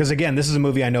because, again, this is a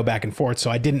movie I know back and forth,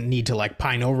 so I didn't need to like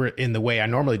pine over it in the way I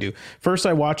normally do. First,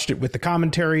 I watched it with the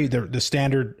commentary, the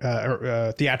standard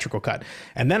theatrical cut.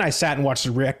 And then I sat and watched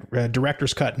the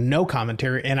director's cut, no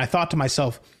commentary, and I thought to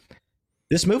myself,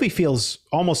 this movie feels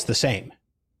almost the same.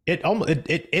 It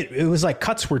was like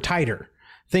cuts were tighter,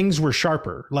 things were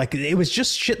sharper. Like it was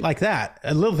just shit like that,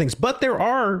 little things. But there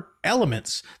are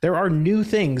elements, there are new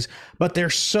things, but they're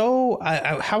so.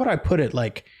 How would I put it?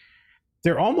 Like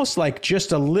they're almost like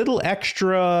just a little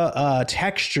extra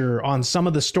texture on some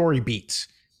of the story beats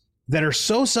that are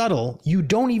so subtle you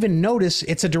don't even notice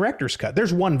it's a director's cut.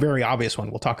 There's one very obvious one.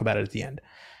 We'll talk about it at the end.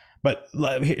 But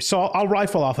so I'll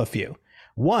rifle off a few.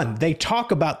 One, they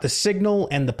talk about the signal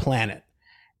and the planet.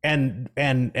 and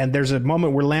there's a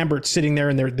moment where Lambert's sitting there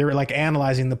and they're like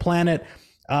analyzing the planet.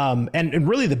 And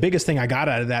really the biggest thing I got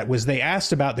out of that was they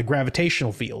asked about the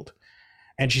gravitational field.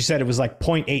 And she said it was like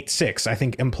 0.86, I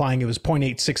think implying it was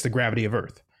 0.86 the gravity of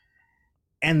Earth.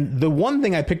 And the one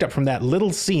thing I picked up from that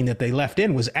little scene that they left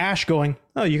in was Ash going,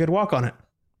 "Oh, you could walk on it."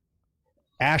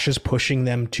 Ash is pushing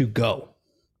them to go.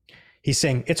 He's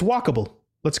saying, "It's walkable.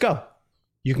 Let's go.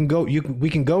 You can go. We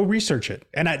can go research it."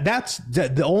 And that's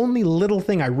the only little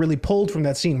thing I really pulled from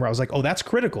that scene where I was like, "Oh, that's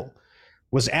critical."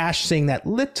 Was Ash saying that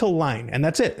little line, and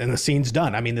that's it. And the scene's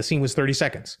done. I mean, the scene was 30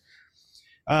 seconds.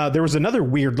 There was another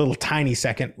weird little tiny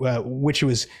second, which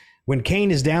was when Kane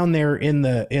is down there in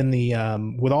the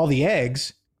with all the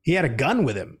eggs. He had a gun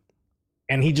with him,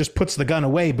 and he just puts the gun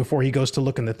away before he goes to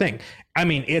look in the thing. I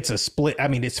mean, it's a split. I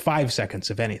mean, it's 5 seconds,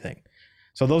 if anything.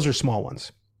 So those are small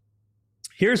ones.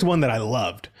 Here's one that I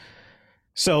loved.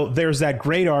 So there's that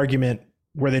great argument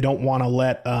where they don't want to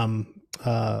let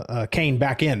Kane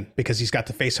back in because he's got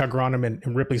the face hugger on him,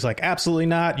 and Ripley's like, "Absolutely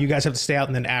not. You guys have to stay out."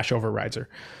 And then Ash overrides her.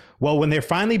 Well, when they're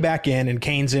finally back in and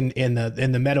Kane's in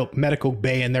the medical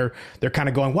bay and they're kind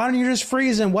of going, "Why don't you just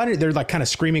freeze him?" They're like kind of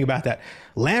screaming about that.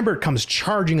 Lambert comes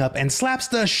charging up and slaps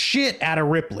the shit out of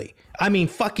Ripley. I mean,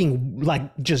 fucking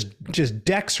like just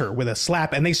decks her with a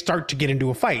slap, and they start to get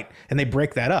into a fight and they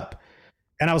break that up.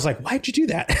 And I was like, why'd you do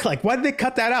that? Like, why did they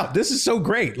cut that out? This is so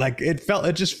great. Like it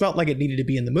just felt like it needed to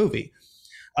be in the movie.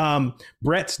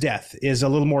 Brett's death is a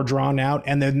little more drawn out,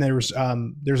 and then there's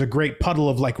a great puddle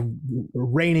of like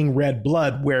raining red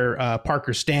blood where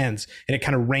Parker stands, and it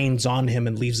kind of rains on him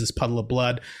and leaves this puddle of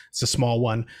blood. It's a small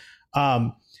one.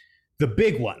 The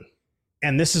big one,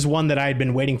 and this is one that I had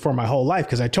been waiting for my whole life,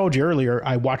 because I told you earlier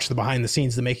I watched the behind the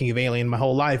scenes, the making of Alien, my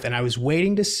whole life, and I was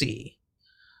waiting to see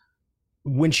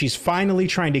when she's finally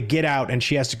trying to get out, and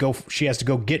she has to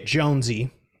go get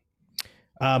Jonesy.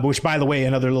 Which, by the way,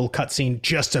 another little cutscene,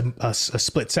 just a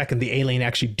split second, the alien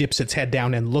actually dips its head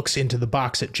down and looks into the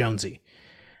box at Jonesy.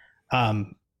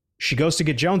 She goes to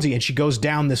get Jonesy, and she goes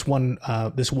down this one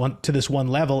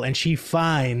level, and she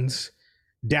finds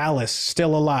Dallas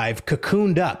still alive,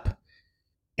 cocooned up,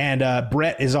 and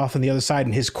Brett is off on the other side,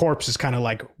 and his corpse is kind of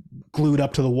like glued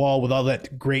up to the wall with all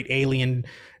that great alien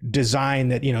design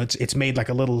that, you know, it's made like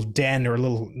a little den or a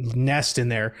little nest in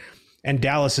there. And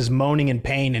Dallas is moaning in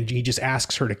pain, and he just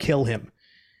asks her to kill him.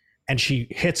 And she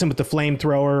hits him with the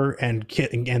flamethrower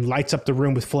and lights up the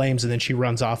room with flames, and then she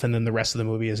runs off, and then the rest of the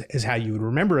movie is how you would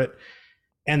remember it.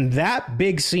 And that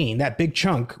big scene, that big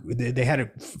chunk, they had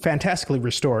it fantastically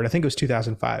restored. I think it was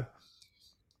 2005.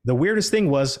 The weirdest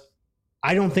thing was,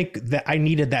 I don't think that I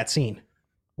needed that scene.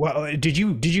 Well, did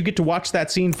you get to watch that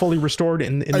scene fully restored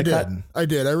in the cut? I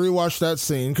did. I rewatched that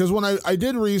scene because when I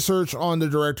did research on the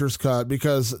director's cut,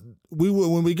 because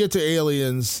when we get to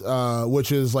Aliens,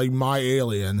 which is like my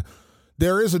Alien,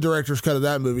 there is a director's cut of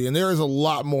that movie, and there is a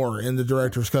lot more in the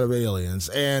director's cut of Aliens.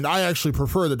 And I actually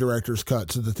prefer the director's cut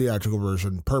to the theatrical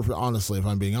version, honestly, if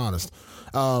I'm being honest.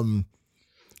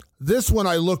 This one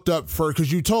I looked up for,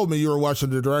 because you told me you were watching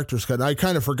the director's cut, and I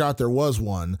kind of forgot there was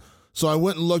one. So I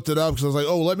went and looked it up because I was like,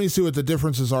 oh, let me see what the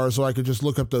differences are so I could just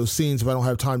look up those scenes if I don't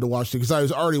have time to watch it. Because I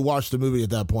was already watched the movie at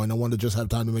that point. I wanted to just have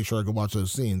time to make sure I could watch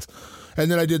those scenes. And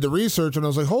then I did the research, and I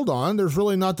was like, hold on, there's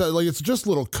really not that, like, it's just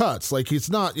little cuts. Like, it's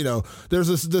not, you know, there's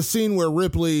this scene where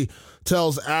Ripley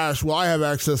tells Ash, well, I have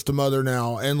access to Mother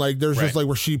now. And like, there's just like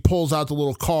where she pulls out the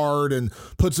little card and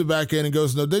puts it back in and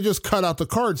goes, no, they just cut out the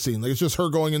card scene. Like, it's just her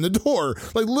going in the door,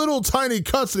 like little tiny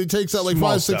cuts that he takes out like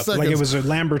small 5-6 stuff. seconds. Like it was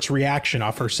Lambert's reaction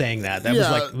off her saying that. That was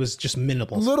like, it was just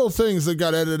minimal. Little things that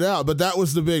got edited out, but that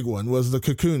was the big one, was the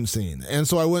cocoon scene. And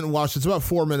so I went and watched it. It's about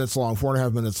 4 minutes long,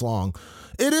 4.5 minutes long.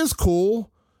 It is cool.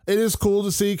 It is cool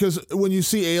to see, because when you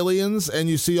see Aliens and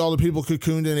you see all the people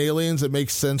cocooned in Aliens, it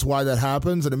makes sense why that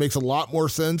happens, and it makes a lot more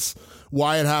sense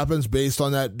why it happens based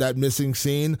on that missing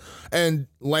scene. And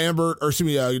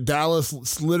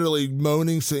Dallas literally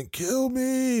moaning, saying, kill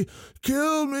me,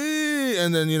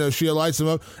 and then, you know, she lights him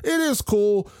up. It is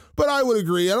cool, but I would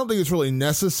agree, I don't think it's really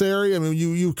necessary. I mean,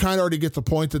 you kind of already get the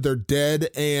point that they're dead.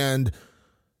 And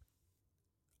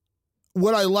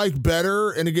what I like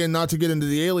better, and again, not to get into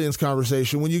the Aliens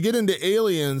conversation, when you get into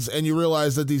Aliens and you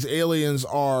realize that these aliens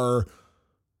are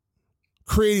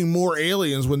creating more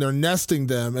aliens when they're nesting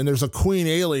them, and there's a queen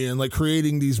alien like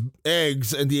creating these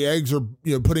eggs, and the eggs are,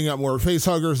 you know, putting out more face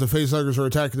huggers. The face huggers are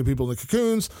attacking the people in the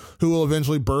cocoons, who will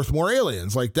eventually birth more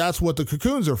aliens. Like, that's what the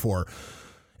cocoons are for.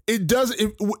 It does,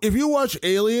 if you watch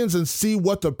Aliens and see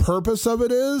what the purpose of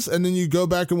it is, and then you go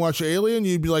back and watch Alien,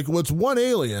 you'd be like, what's one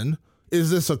alien? Is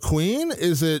this a queen?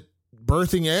 Is it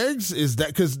birthing eggs? Is that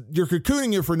because you're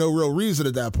cocooning it for no real reason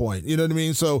at that point? You know what I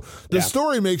mean? So the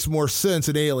story makes more sense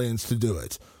in Aliens to do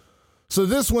it. So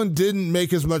this one didn't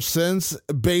make as much sense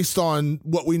based on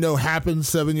what we know happened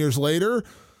 7 years later.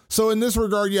 So in this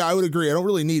regard, yeah, I would agree. I don't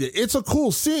really need it. It's a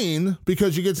cool scene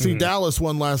because you get to see Dallas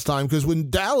one last time, because when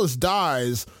Dallas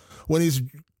dies, when he's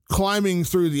climbing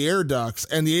through the air ducts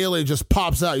and the alien just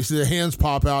pops out, you see the hands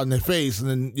pop out in the face, and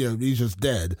then, you know, he's just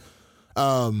dead.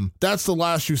 That's the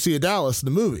last you see of Dallas in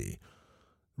the movie.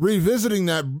 Revisiting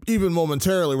that even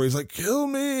momentarily where he's like, kill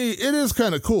me, it is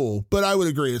kind of cool, but I would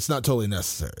agree it's not totally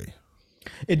necessary.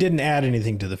 It didn't add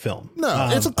anything to the film. No,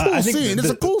 it's a cool scene. It's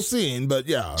a cool scene, but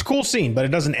yeah. It's a cool scene, but it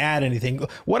doesn't add anything.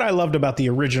 What I loved about the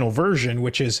original version,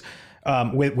 which is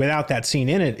without that scene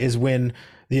in it, is when,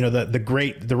 you know, the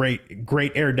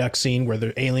great air duct scene where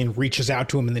the alien reaches out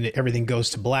to him and then everything goes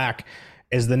to black.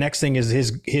 Is the next thing is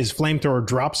his flamethrower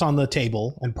drops on the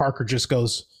table and Parker just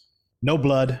goes, no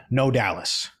blood, no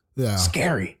Dallas. Yeah,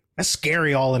 scary. That's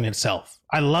scary all in itself.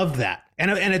 I loved that,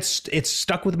 and it's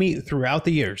stuck with me throughout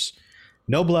the years.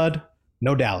 No blood,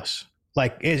 no Dallas.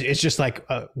 Like it's just like,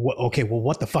 okay, well,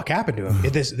 what the fuck happened to him?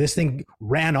 This thing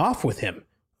ran off with him.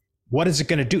 What is it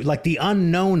going to do? Like the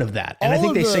unknown of that. And I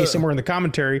think they say somewhere in the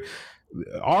commentary,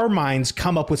 our minds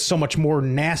come up with so much more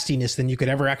nastiness than you could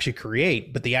ever actually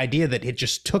create. But the idea that it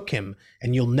just took him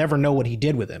and you'll never know what he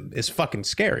did with him is fucking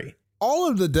scary. All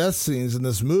of the death scenes in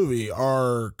this movie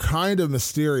are kind of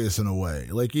mysterious in a way.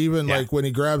 Like even like when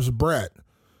he grabs Brett.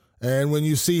 And when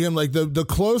you see him, like the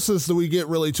closest that we get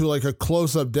really to like a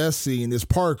close-up death scene is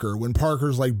Parker, when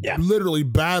Parker's like literally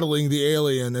battling the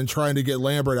alien and trying to get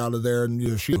Lambert out of there and, you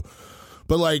know, shoot.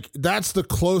 But like that's the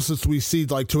closest we see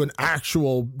like to an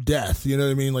actual death. You know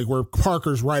what I mean? Like where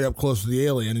Parker's right up close to the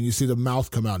alien and you see the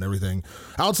mouth come out and everything.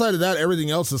 Outside of that,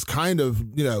 everything else is kind of,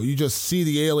 you know, you just see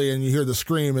the alien, you hear the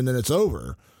scream, and then it's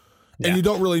over. And you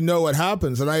don't really know what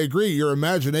happens. And I agree, your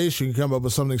imagination can come up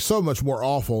with something so much more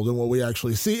awful than what we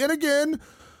actually see. And again,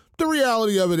 the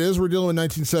reality of it is we're dealing with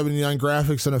 1979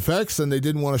 graphics and effects, and they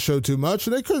didn't want to show too much,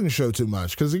 and they couldn't show too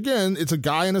much. Because again, it's a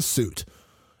guy in a suit.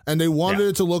 And they wanted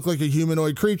it to look like a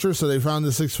humanoid creature, so they found the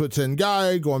 6'10"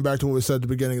 guy, going back to what we said at the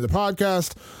beginning of the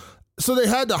podcast. So they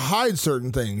had to hide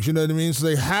certain things, you know what I mean? So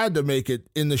they had to make it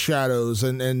in the shadows,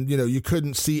 and you know, you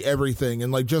couldn't see everything.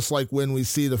 And like just like when we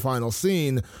see the final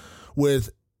scene with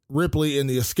Ripley in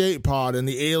the escape pod and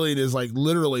the alien is like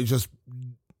literally just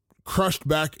crushed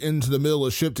back into the middle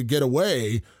of the ship to get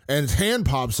away and its hand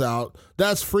pops out,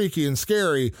 that's freaky and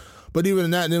scary. But even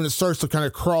in that, and then it starts to kind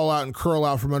of crawl out and curl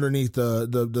out from underneath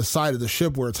the side of the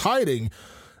ship where it's hiding.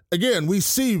 Again, we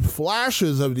see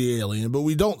flashes of the alien, but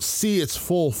we don't see its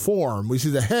full form. We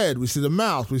see the head, we see the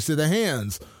mouth, we see the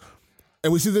hands,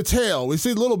 and we see the tail. We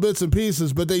see little bits and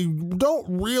pieces, but they don't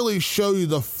really show you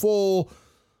the full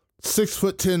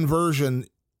 6'10" version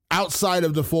outside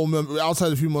of the outside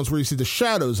of a few months where you see the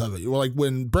shadows of it, like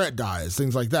when Brett dies,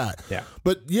 things like that. Yeah.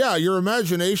 But yeah, your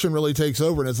imagination really takes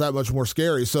over and it's that much more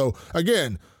scary. So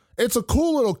again, it's a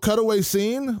cool little cutaway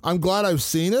scene. I'm glad I've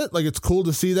seen it. Like, it's cool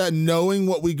to see that, knowing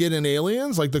what we get in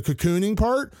Aliens, like the cocooning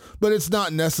part, but it's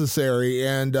not necessary.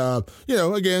 And, you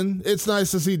know, again, it's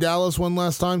nice to see Dallas one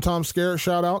last time. Tom Skerritt,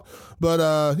 shout out.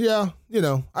 But, yeah, you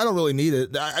know, I don't really need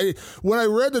it. When I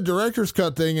read the director's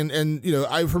cut thing and you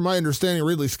know, from my understanding,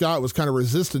 Ridley Scott was kind of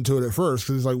resistant to it at first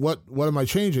because he's like, what am I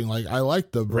changing? Like, I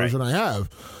like the version I have.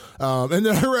 And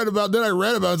then I read about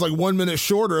it's like 1 minute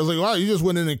shorter. I was like, wow, you just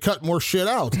went in and cut more shit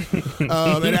out, and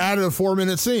added a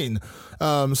 4-minute scene.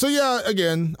 So yeah,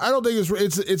 again, I don't think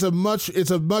it's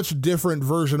a much different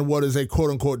version of what is a quote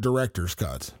unquote director's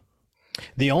cut.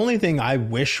 The only thing I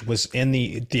wish was in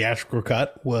the theatrical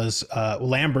cut was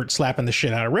Lambert slapping the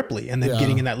shit out of Ripley and then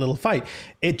getting in that little fight.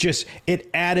 It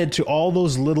added to all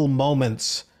those little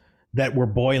moments that were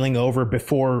boiling over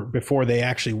before they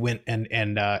actually went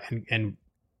and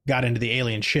got into the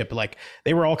alien ship. Like,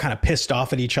 they were all kind of pissed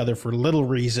off at each other for little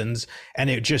reasons, and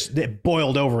it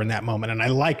boiled over in that moment. And I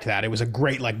liked that. It was a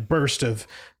great like burst of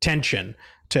tension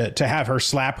to have her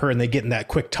slap her and they get in that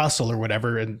quick tussle or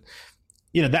whatever. And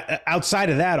you know, that outside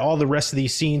of that, all the rest of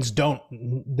these scenes don't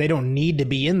need to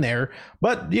be in there,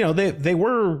 but you know, they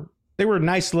were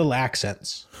nice little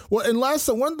accents. Well, and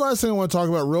one last thing I want to talk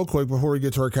about real quick before we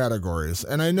get to our categories.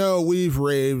 And I know we've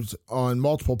raved on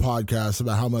multiple podcasts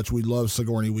about how much we love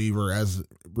Sigourney Weaver as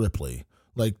Ripley.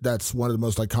 Like, that's one of the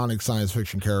most iconic science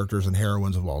fiction characters and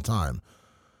heroines of all time.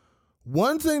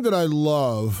 One thing that I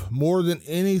love more than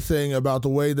anything about the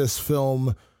way this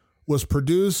film was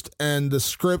produced and the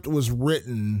script was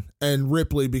written and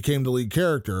Ripley became the lead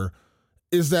character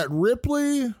is that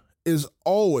Ripley is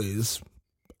always,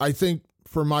 I think,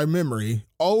 from my memory,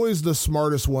 always the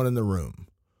smartest one in the room.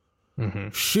 Mm-hmm.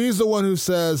 She's the one who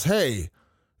says, hey,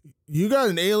 you got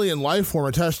an alien life form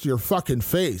attached to your fucking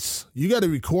face. You got to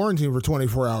be quarantined for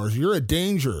 24 hours. You're a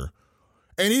danger.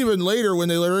 And even later when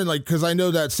they let her in, like, because I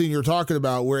know that scene you're talking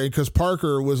about where, because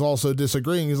Parker was also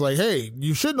disagreeing. He's like, hey,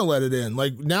 you shouldn't have let it in.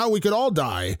 Like, now we could all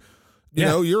die. You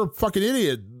know, you're a fucking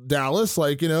idiot, Dallas.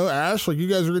 Like, you know, Ash, like, you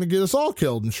guys are going to get us all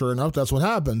killed. And sure enough, that's what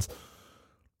happens.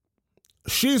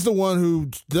 She's the one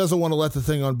who doesn't want to let the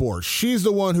thing on board. She's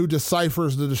the one who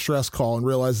deciphers the distress call and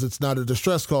realizes it's not a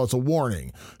distress call, it's a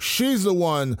warning. She's the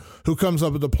one who comes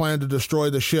up with the plan to destroy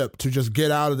the ship, to just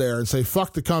get out of there and say,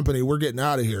 fuck the company, we're getting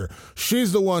out of here.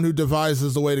 She's the one who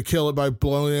devises the way to kill it by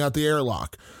blowing out the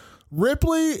airlock.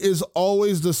 Ripley is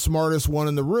always the smartest one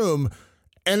in the room.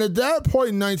 And at that point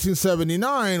in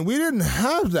 1979, we didn't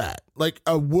have that. Like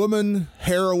a woman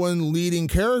heroine leading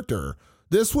character.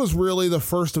 This was really the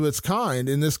first of its kind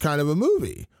in this kind of a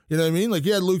movie. You know what I mean? Like,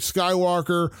 you had Luke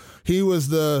Skywalker. He was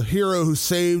the hero who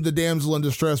saved the damsel in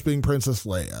distress, being Princess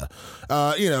Leia.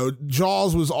 You know,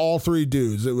 Jaws was all three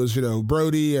dudes. It was, you know,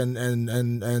 Brody and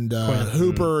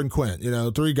Hooper and Quint, you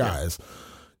know, three guys. Yeah.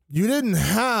 You didn't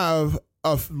have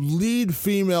a lead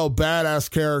female badass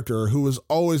character who was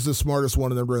always the smartest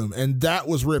one in the room. And that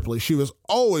was Ripley. She was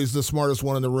always the smartest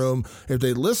one in the room. If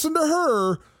they listened to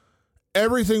her,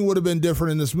 everything would have been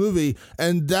different in this movie.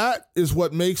 And that is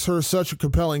what makes her such a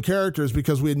compelling character, is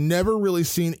because we had never really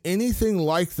seen anything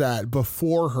like that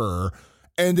before her.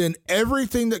 And then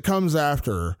everything that comes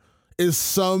after is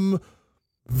some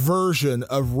version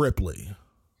of Ripley.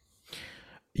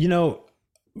 You know,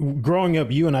 growing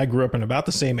up, you and I grew up in about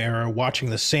the same era, watching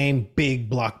the same big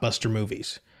blockbuster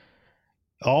movies.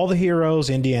 All the heroes,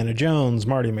 Indiana Jones,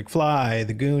 Marty McFly,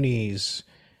 The Goonies,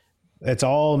 it's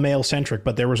all male centric,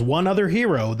 but there was one other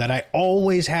hero that I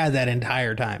always had that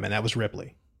entire time, and that was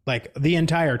Ripley. Like the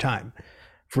entire time,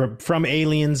 from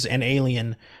Aliens and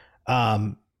Alien,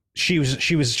 she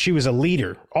was a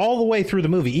leader all the way through the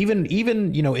movie.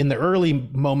 Even you know, in the early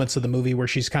moments of the movie where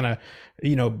she's kind of,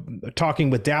 you know,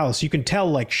 talking with Dallas, you can tell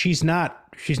like she's not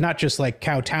just like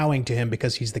kowtowing to him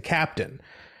because he's the captain.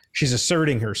 She's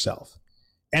asserting herself.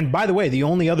 And by the way, the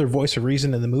only other voice of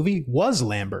reason in the movie was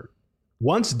Lambert.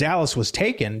 Once Dallas was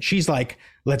taken, she's like,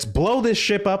 let's blow this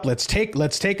ship up. Let's take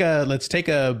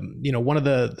a, you know, one of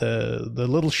the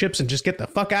little ships and just get the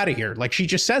fuck out of here. Like she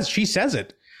says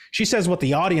it. She says what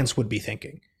the audience would be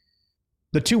thinking.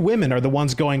 The two women are the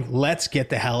ones going, let's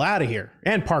get the hell out of here.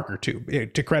 And Parker too.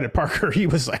 To credit Parker, he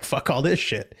was like, fuck all this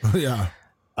shit. Yeah.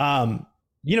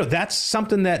 You know, that's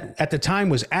something that at the time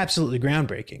was absolutely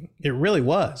groundbreaking. It really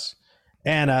was.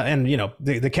 And you know,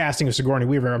 the casting of Sigourney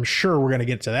Weaver, I'm sure we're going to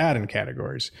get to that in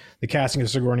categories. The casting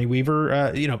of Sigourney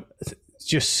Weaver, you know,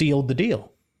 just sealed the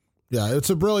deal. Yeah, it's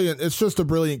just a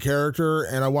brilliant character.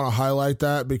 And I want to highlight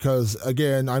that because,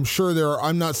 again, I'm sure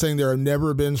I'm not saying there have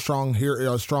never been strong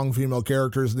female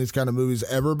characters in these kind of movies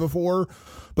ever before,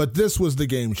 but this was the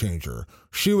game changer.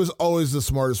 She was always the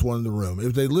smartest one in the room.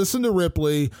 If they listened to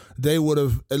Ripley, they would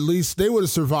have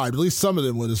survived. At least some of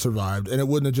them would have survived, and it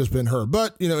wouldn't have just been her.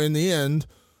 But, you know, in the end,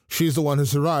 she's the one who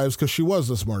survives because she was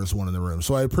the smartest one in the room.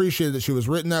 So I appreciate that she was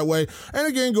written that way. And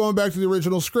again, going back to the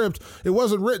original script, it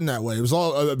wasn't written that way. It was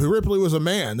all Ripley was a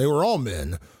man. They were all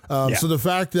men. So the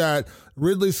fact that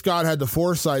Ridley Scott had the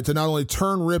foresight to not only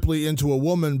turn Ripley into a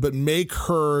woman, but make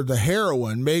her the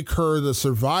heroine, make her the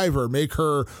survivor, make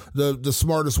her the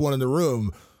smartest one in the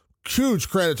room. Huge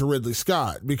credit to Ridley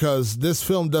Scott, because this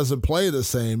film doesn't play the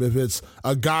same if it's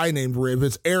a guy named if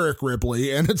it's Eric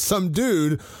Ripley and it's some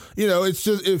dude. You know, it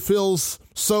feels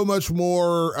so much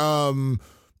more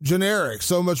generic,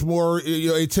 so much more, you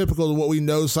know, atypical to what we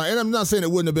know. And I'm not saying it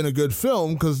wouldn't have been a good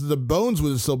film, because the bones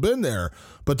would have still been there.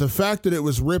 But the fact that it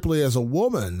was Ripley as a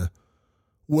woman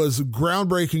was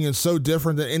groundbreaking and so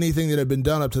different than anything that had been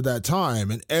done up to that time.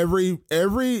 And every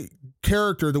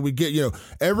character that we get, you know,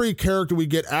 every character we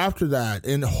get after that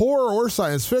in horror or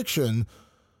science fiction,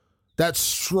 that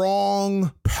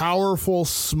strong, powerful,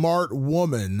 smart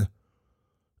woman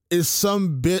is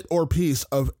some bit or piece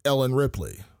of Ellen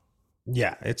Ripley.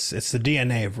 Yeah, it's the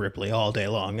DNA of Ripley all day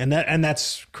long. And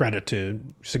that's credit to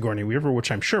Sigourney Weaver,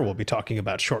 which I'm sure we'll be talking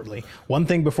about shortly. One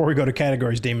thing before we go to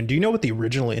categories, Damon, do you know what the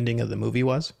original ending of the movie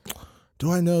was?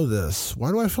 Do I know this?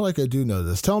 Why do I feel like I do know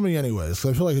this? Tell me anyways,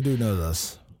 because I feel like I do know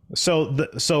this.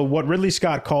 So what Ridley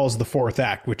Scott calls the fourth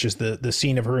act, which is the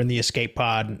scene of her in the escape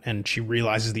pod, and she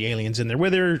realizes the alien's in there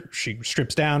with her. She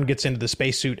strips down, gets into the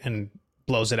spacesuit, and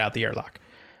blows it out the airlock.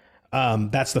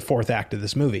 That's the fourth act of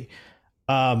this movie.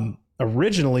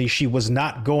 Originally, she was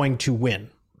not going to win.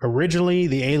 Originally,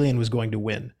 the alien was going to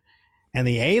win. And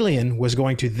the alien was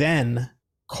going to then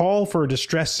call for a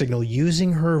distress signal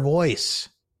using her voice,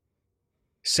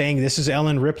 saying, "This is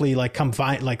Ellen Ripley. Like, come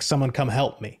find, like, someone come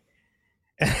help me."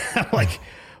 And I'm like,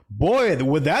 boy,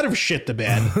 would that have shit the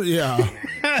bed? Yeah.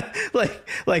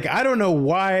 like I don't know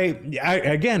why.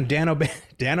 Again, Dan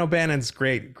O'Bannon's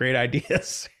great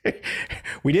ideas.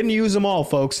 We didn't use them all,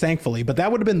 folks, thankfully, but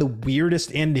that would have been the weirdest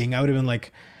ending. I would have been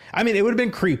like, I mean, it would have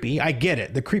been creepy. I get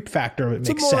it. The creep factor of it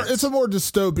makes sense. It's a more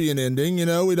dystopian ending, you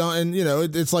know. We don't, and you know,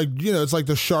 it's like, you know, it's like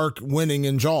the shark winning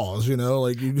in Jaws, you know,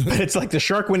 like. But it's like the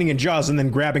shark winning in Jaws and then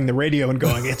grabbing the radio and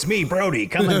going, "It's me, Brody.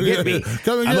 Come and get me.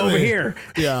 I'm over here."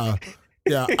 Yeah.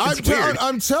 Yeah,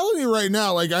 I'm telling you right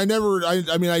now, like I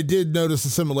mean, I did notice the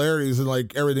similarities and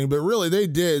like everything, but really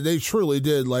they truly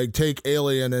did like take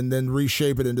Alien and then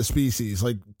reshape it into Species.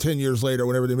 Like 10 years later,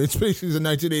 whenever they made Species in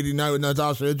 1989 with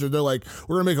Natasha Henstridge, they're like,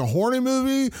 we're gonna make a horny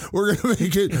movie, we're gonna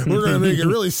make it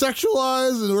really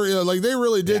sexualized, and we're, you know, like they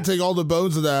really did take all the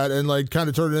bones of that and like kind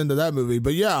of turn it into that movie.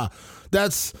 But yeah,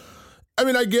 I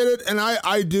mean, I get it, and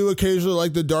I do occasionally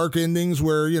like the dark endings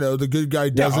where, you know, the good guy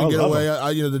doesn't get away.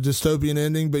 You know, the dystopian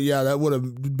ending, but yeah, that would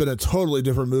have been a totally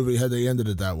different movie had they ended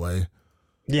it that way.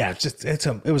 Yeah,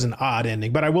 it was an odd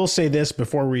ending. But I will say this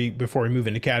before we move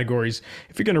into categories: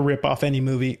 if you're going to rip off any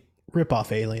movie, rip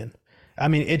off Alien. I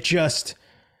mean,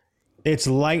 it's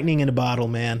lightning in a bottle,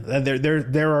 man.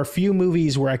 There are few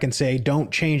movies where I can say, don't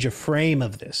change a frame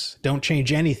of this, don't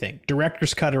change anything,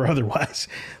 director's cut or otherwise.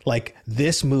 Like,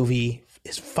 this movie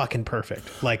is fucking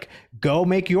perfect. Like, go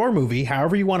make your movie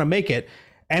however you want to make it,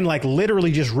 and like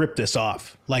literally just rip this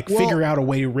off. Like, figure out a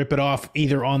way to rip it off,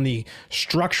 either on the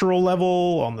structural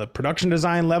level, on the production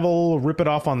design level, rip it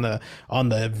off on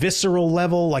the visceral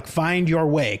level. Like, find your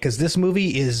way, because this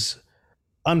movie is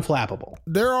unflappable.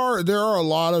 There are a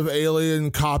lot of Alien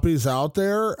copies out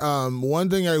there. One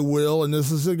thing I will, and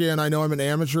this is, again, I know I'm an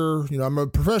amateur, you know, I'm a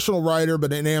professional writer,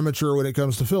 but an amateur when it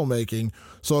comes to filmmaking.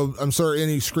 So I'm sorry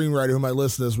any screenwriter who might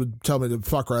listen to this would tell me to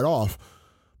fuck right off.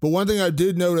 But one thing I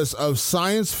did notice of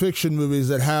science fiction movies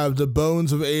that have the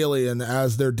bones of Alien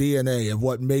as their DNA of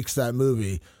what makes that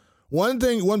movie. One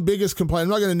biggest complaint, I'm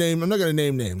not going to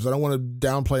name names. I don't want to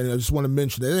downplay it. I just want to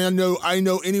mention it. And I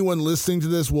know anyone listening to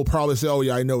this will probably say, "Oh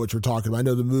yeah, I know what you're talking about. I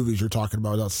know the movies you're talking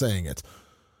about," without saying it.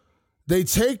 They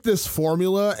take this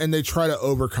formula and they try to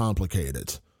overcomplicate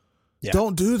it. Yeah.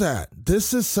 Don't do that.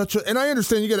 This is such a, and I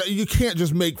understand you can't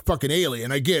just make fucking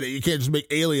Alien. I get it. You can't just make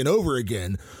Alien over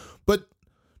again. But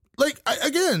like,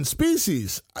 again,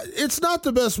 Species, it's not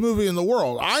the best movie in the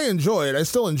world. I enjoy it. I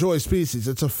still enjoy Species.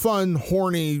 It's a fun,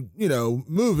 horny, you know,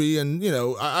 movie, and, you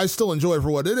know, I still enjoy it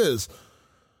for what it is.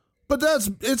 But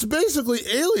it's basically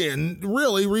Alien,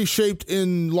 really reshaped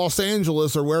in Los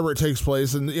Angeles or wherever it takes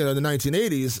place in, you know, the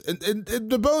 1980s. And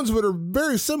the bones of it are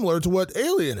very similar to what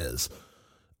Alien is.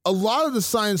 A lot of the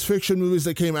science fiction movies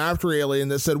that came after Alien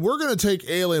that said, we're going to take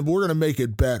Alien, but we're going to make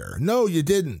it better. No, you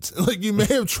didn't. Like, you may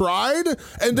have tried,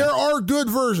 and there are good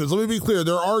versions. Let me be clear.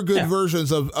 There are good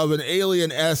versions of an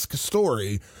Alien-esque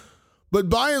story. But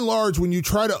by and large, when you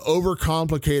try to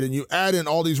overcomplicate it and you add in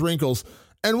all these wrinkles,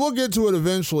 and we'll get to it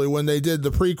eventually when they did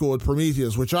the prequel with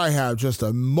Prometheus, which I have just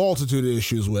a multitude of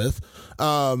issues with.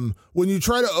 When you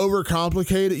try to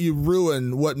overcomplicate it, you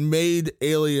ruin what made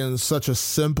Alien such a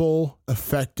simple,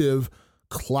 effective,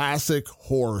 classic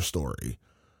horror story.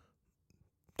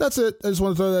 That's it. I just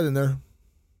want to throw that in there.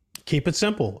 Keep it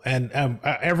simple. And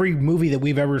every movie that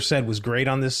we've ever said was great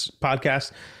on this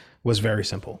podcast was very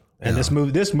simple. And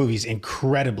this movie's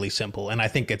incredibly simple. And I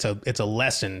think it's a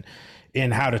lesson in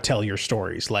how to tell your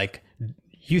stories. Like,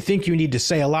 you think you need to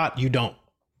say a lot, you don't.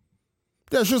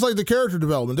 Yeah, it's just like the character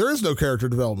development. There is no character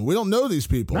development. We don't know these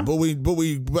people, no.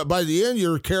 but by the end,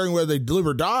 you're caring whether they live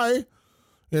or die.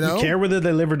 You know, you care whether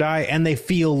they live or die, and they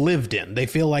feel lived in. They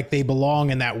feel like they belong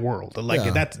in that world.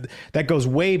 Like that goes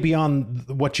way beyond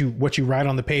what you write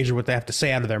on the page or what they have to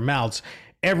say out of their mouths.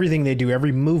 Everything they do,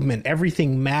 every movement,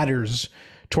 everything matters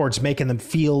towards making them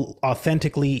feel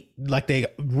authentically like they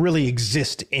really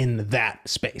exist in that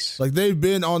space. Like, they've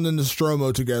been on the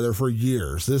Nostromo together for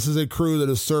years. This is a crew that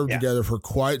has served together for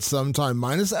quite some time,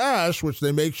 minus Ash, which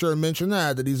they make sure and mention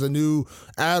that he's a new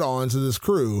add-on to this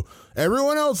crew.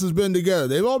 Everyone else has been together.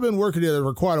 They've all been working together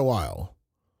for quite a while.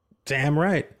 Damn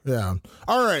right. Yeah.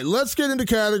 All right, let's get into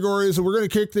categories, and we're going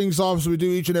to kick things off as we do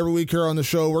each and every week here on the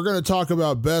show. We're going to talk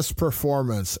about best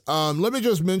performance. Let me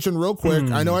just mention real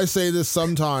quick, I know I say this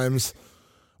sometimes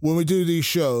when we do these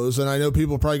shows, and I know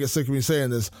people probably get sick of me saying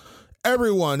this.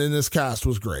 Everyone in this cast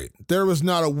was great. There was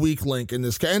not a weak link in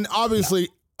this cast. And obviously,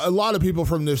 a lot of people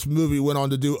from this movie went on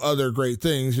to do other great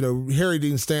things. You know, Harry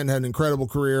Dean Stanton had an incredible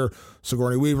career.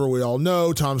 Sigourney Weaver, we all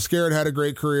know. Tom Skerritt had a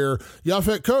great career.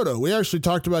 Yaphet Kotto, we actually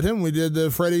talked about him. We did the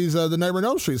Nightmare on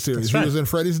Elm Street series. He was in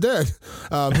Freddy's Dead.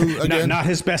 Who, again, not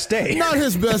his best day. Not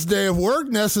his best day of work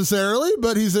necessarily,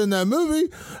 but he's in that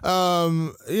movie.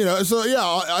 You know, so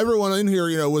yeah, everyone in here,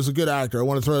 you know, was a good actor. I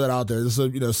want to throw that out there. This is a,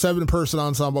 7-person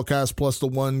ensemble cast plus the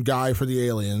one guy for the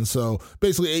alien. So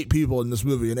basically 8 people in this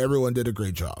movie, and everyone did a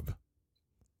great job.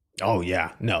 Oh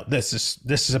yeah, no, this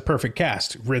is a perfect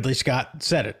cast. Ridley Scott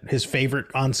said it, his favorite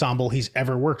ensemble he's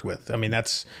ever worked with. I mean,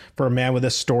 that's, for a man with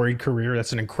a storied career,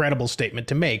 that's an incredible statement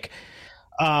to make.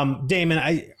 Damon,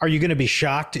 are you going to be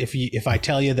shocked if I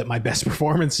tell you that my best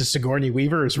performance is Sigourney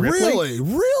Weaver as Ripley?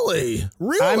 Really?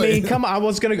 I mean, come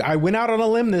on, I went out on a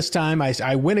limb this time.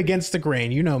 I went against the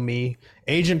grain. You know me,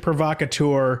 agent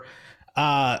provocateur.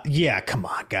 Yeah, come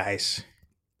on, guys,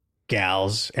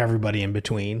 gals, everybody in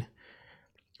between.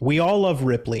 We all love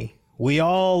Ripley. We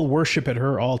all worship at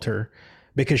her altar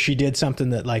because she did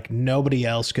something that like nobody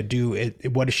else could do.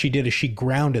 What she did is she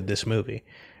grounded this movie.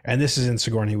 And this is in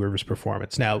Sigourney Weaver's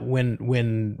performance. Now,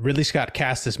 when Ridley Scott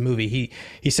cast this movie,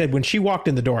 he said, when she walked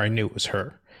in the door, I knew it was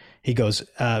her. He goes,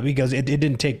 it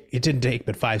didn't take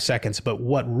but 5 seconds. But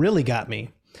what really got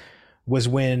me was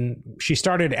when she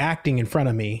started acting in front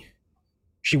of me,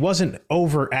 she wasn't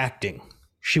overacting.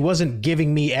 She wasn't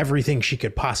giving me everything she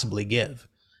could possibly give.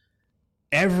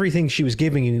 Everything she was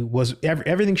giving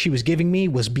me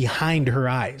was behind her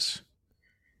eyes.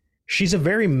 She's a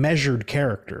very measured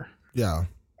character. Yeah.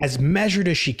 As measured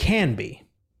as she can be.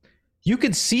 You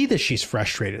could see that she's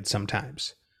frustrated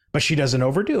sometimes, but she doesn't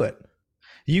overdo it.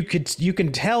 You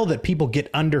can tell that people get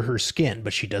under her skin,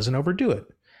 but she doesn't overdo it.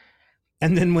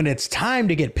 And then when it's time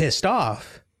to get pissed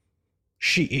off,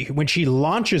 when she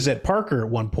launches at Parker at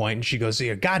one point and she goes,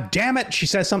 "God damn it," she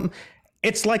says something.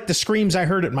 It's like the screams I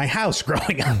heard at my house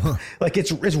growing up. Like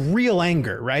it's real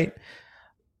anger, right?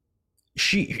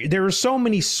 There are so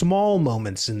many small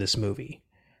moments in this movie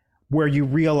where you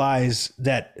realize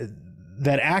that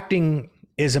acting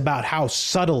is about how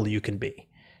subtle you can be,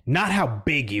 not how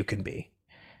big you can be.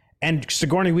 And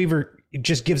Sigourney Weaver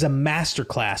just gives a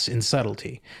masterclass in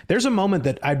subtlety. There's a moment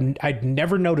that I'd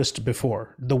never noticed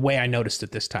before, the way I noticed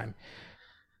it this time.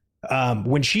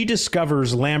 When she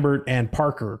discovers Lambert and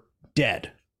Parker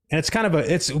dead, and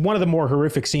it's one of the more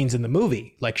horrific scenes in the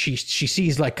movie. Like she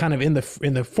sees, like, kind of in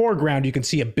the foreground, you can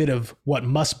see a bit of what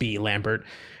must be Lambert,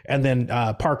 and then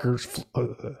Parker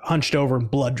hunched over and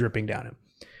blood dripping down him.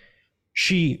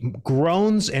 She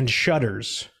groans and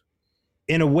shudders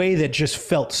in a way that just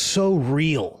felt so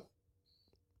real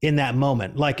in that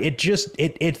moment. Like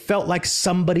it felt like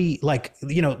somebody, like,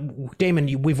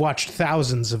 Damon, we've watched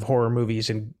thousands of horror movies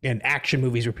and action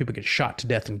movies where people get shot to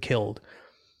death and killed.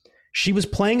 She was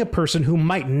playing a person who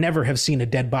might never have seen a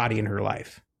dead body in her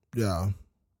life. Yeah.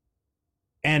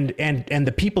 And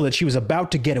the people that she was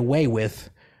about to get away with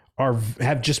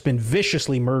have just been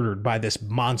viciously murdered by this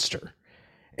monster.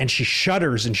 And she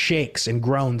shudders and shakes and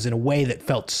groans in a way that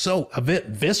felt so a bit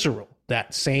visceral.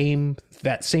 That same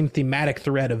thematic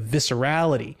thread of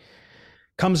viscerality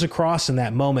comes across in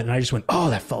that moment. And I just went, oh,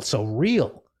 that felt so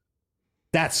real.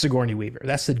 That's Sigourney Weaver.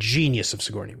 That's the genius of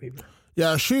Sigourney Weaver.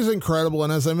 Yeah, she's incredible.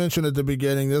 And as I mentioned at the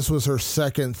beginning, this was her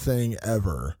second thing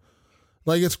ever.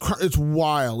 Like, it's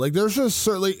wild. Like, there's just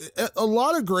certainly a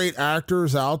lot of great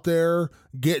actors out there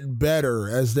get better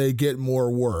as they get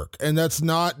more work. And that's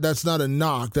not a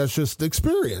knock. That's just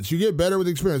experience. You get better with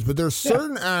experience. But there's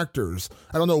certain actors,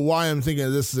 I don't know why I'm thinking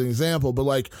of this as an example, but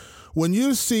like when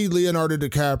you see Leonardo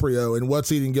DiCaprio in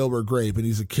What's Eating Gilbert Grape and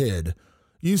he's a kid,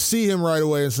 you see him right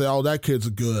away and say, oh, that kid's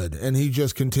good. And he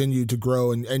just continued to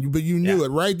grow. But you knew it,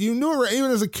 right? You knew it, right? Even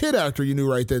as a kid actor, you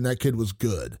knew right then that kid was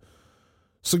good.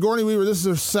 Sigourney Weaver, this is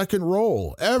her second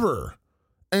role ever,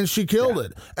 and she killed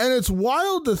it. And it's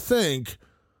wild to think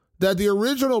that the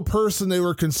original person they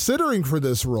were considering for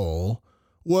this role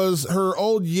was her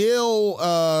old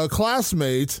Yale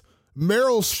classmate,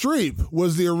 Meryl Streep,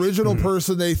 was the original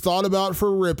person they thought about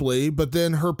for Ripley, but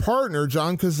then her partner,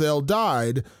 John Cazale,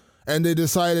 died, and they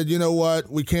decided, you know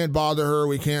what, we can't bother her,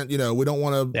 we can't, we don't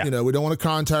want to, we don't want to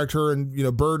contact her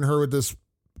and, burden her with this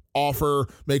offer,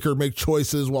 make her make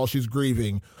choices while she's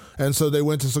grieving. And so they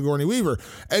went to Sigourney Weaver.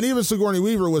 And even Sigourney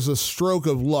Weaver was a stroke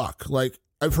of luck. Like,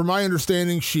 from my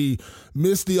understanding, she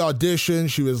missed the audition.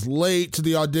 She was late to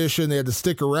the audition. They had to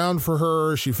stick around for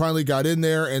her. She finally got in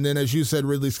there. And then, as you said,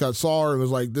 Ridley Scott saw her and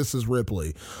was like, this is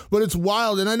Ripley. But it's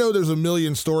wild. And I know there's a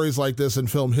million stories like this in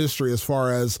film history as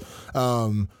far as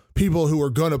people who were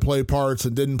going to play parts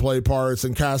and didn't play parts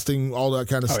and casting, all that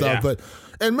kind of stuff. Yeah.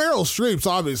 And Meryl Streep's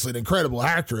obviously an incredible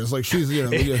actress. Like she's,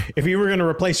 if you were going to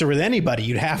replace her with anybody,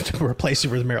 you'd have to replace her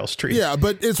with Meryl Streep. Yeah,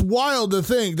 but it's wild to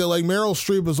think that like Meryl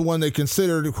Streep was the one they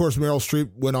considered. Of course, Meryl Streep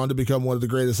went on to become one of the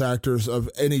greatest actors of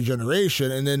any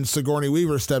generation. And then Sigourney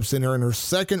Weaver steps in her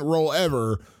second role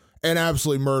ever and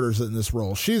absolutely murders it in this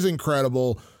role. She's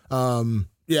incredible.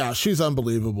 Yeah, she's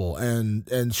unbelievable.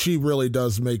 And she really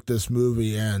does make this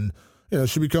movie, and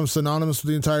she becomes synonymous with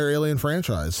the entire Alien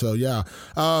franchise. So yeah.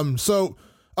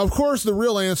 Of course, the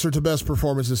real answer to best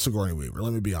performance is Sigourney Weaver.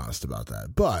 Let me be honest about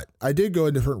that. But I did go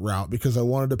a different route because I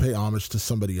wanted to pay homage to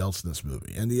somebody else in this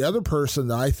movie. And the other person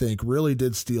that I think really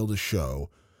did steal the show,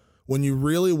 when you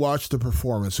really watch the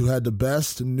performance, who had the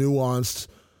best nuanced,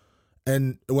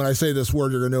 and when I say this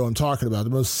word, you're going to know what I'm talking about, the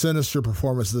most sinister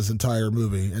performance of this entire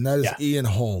movie, and that is Ian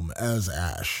Holm as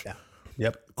Ash. Yeah.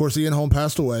 Yep. Of course, Ian Holm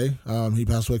passed away. He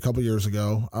passed away a couple years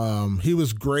ago. He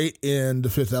was great in The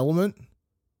Fifth Element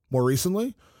more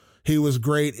recently. He was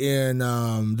great in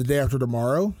The Day After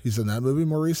Tomorrow. He's in that movie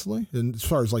more recently, and as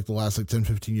far as like the last 10,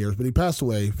 15 years, but he passed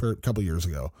away for a couple years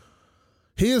ago.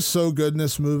 He is so good in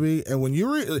this movie. And when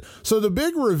you so the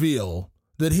big reveal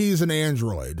that he's an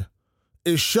android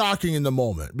is shocking in the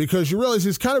moment, because you realize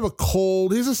he's kind of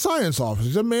he's a science officer.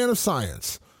 He's a man of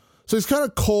science. So he's kind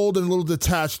of cold and a little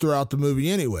detached throughout the movie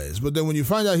anyways. But then when you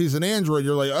find out he's an android,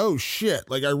 you're like, oh shit,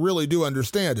 like I really do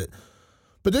understand it.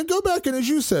 But then go back and, as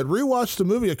you said, rewatch the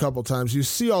movie a couple times. You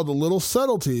see all the little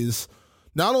subtleties,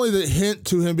 not only that hint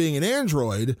to him being an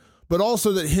android, but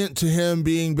also that hint to him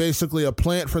being basically a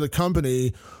plant for the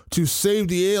company to save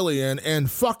the alien and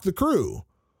fuck the crew.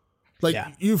 Like,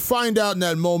 you find out in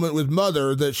that moment with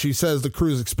Mother that she says the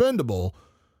crew's expendable,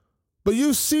 but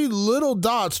you see little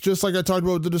dots, just like I talked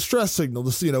about with the distress signal.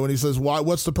 When he says,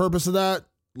 what's the purpose of that?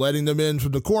 Letting them in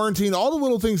from the quarantine. All the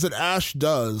little things that Ash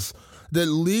does that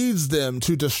leads them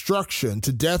to destruction,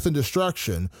 to death and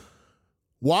destruction.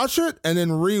 Watch it and then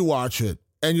rewatch it,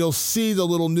 and you'll see the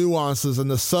little nuances and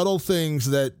the subtle things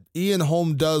that Ian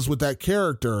Holm does with that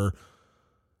character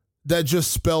that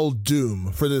just spell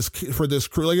doom for this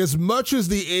crew. Like, as much as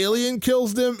the alien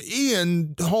kills them,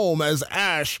 Ian Holm as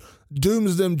Ash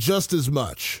dooms them just as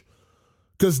much,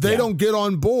 because they don't get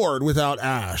on board without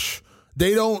Ash.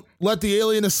 They don't let the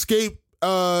alien escape.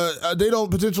 They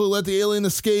don't potentially let the alien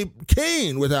escape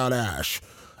Kane without Ash.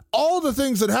 All the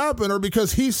things that happen are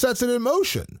because he sets it in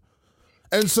motion.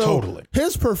 And so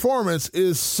his performance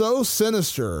is so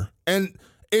sinister, and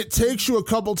it takes you a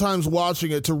couple times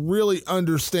watching it to really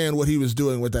understand what he was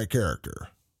doing with that character.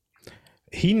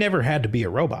 He never had to be a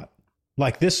robot.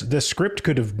 Like the script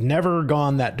could have never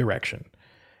gone that direction.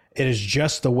 It is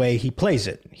just the way he plays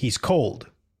it. He's cold,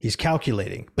 he's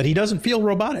calculating, but he doesn't feel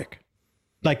robotic.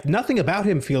 Like, nothing about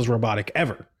him feels robotic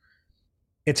ever.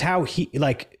 It's how he,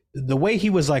 like, the way he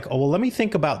was like, oh, well, let me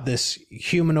think about this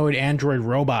humanoid android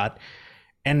robot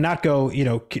and not go,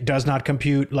 does not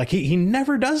compute. Like, he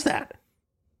never does that.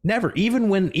 Never.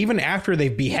 Even after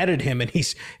they've beheaded him and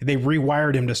they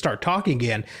rewired him to start talking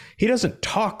again, he doesn't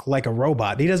talk like a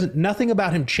robot. Nothing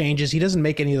about him changes. He doesn't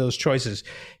make any of those choices.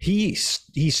 He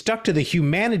stuck to the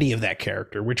humanity of that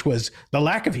character, which was the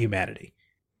lack of humanity.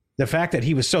 The fact that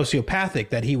he was sociopathic,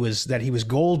 that he was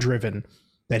goal driven,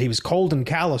 that he was cold and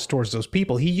callous towards those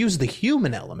people. He used the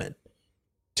human element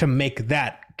to make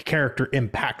that character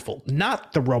impactful,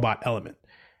 not the robot element.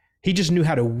 He just knew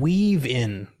how to weave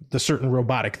in the certain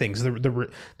robotic things, to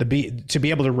be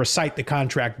able to recite the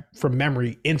contract from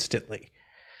memory instantly,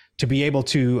 to be able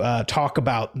to talk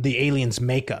about the alien's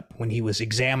makeup when he was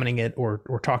examining it or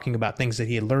talking about things that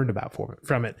he had learned about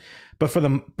from it. But for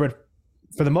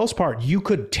the most part, you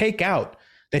could take out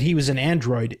that he was an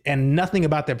android and nothing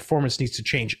about that performance needs to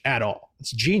change at all.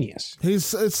 It's genius. It's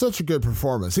such a good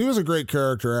performance. He was a great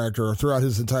character actor throughout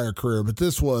his entire career, but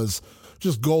this was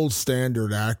just gold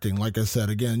standard acting. Like I said,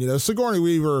 again, Sigourney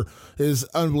Weaver is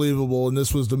unbelievable, and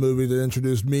this was the movie that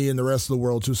introduced me and the rest of the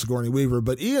world to Sigourney Weaver.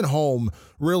 But Ian Holm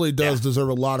really does deserve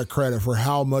a lot of credit for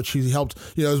how much he helped.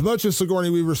 As much as Sigourney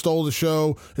Weaver stole the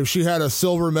show, if she had a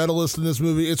silver medalist in this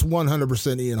movie, it's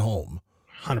 100% Ian Holm.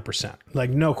 100%. Like,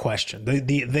 no question.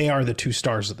 They are the two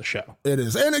stars of the show. It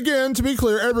is. And again, to be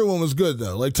clear, everyone was good,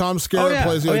 though. Like, Tom Skerritt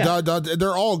plays,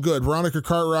 they're all good. Veronica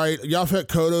Cartwright, Yaphet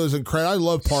Kotto is incredible. I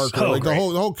love Parker. So like, great.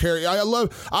 the whole character.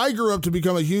 I grew up to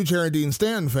become a huge Harry Dean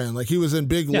Stanton fan. Like, he was in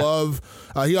Big Love.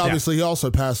 He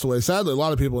also passed away. Sadly, a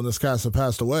lot of people in this cast have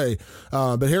passed away.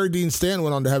 But Harry Dean Stanton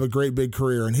went on to have a great big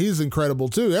career, and he's incredible,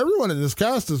 too. Everyone in this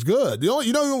cast is good. The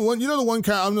one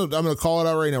cast, I'm going to call it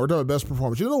out right now. We're talking about best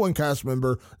performance. The one cast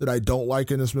member that I don't like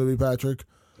in this movie, Patrick?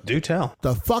 Do tell.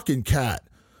 The fucking cat.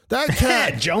 That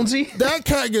cat, Jonesy, that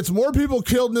cat gets more people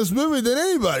killed in this movie than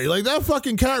anybody. Like that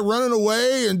fucking cat running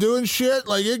away and doing shit.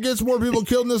 Like it gets more people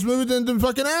killed in this movie than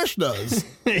fucking Ash does.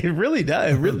 It really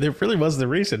does. It really was the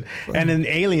reason. And in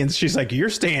Aliens, she's like, "You're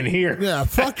staying here." Yeah,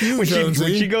 fuck you, Jonesy.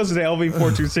 When she goes to the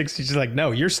LV-426, she's like,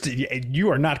 "No, you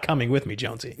are not coming with me,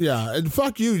 Jonesy." Yeah, and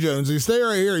fuck you, Jonesy. Stay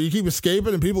right here. You keep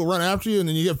escaping, and people run after you, and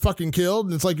then you get fucking killed.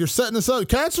 And it's like you're setting us up.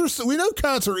 We know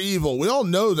cats are evil. We all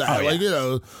know that. Oh, yeah.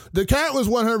 Like the cat was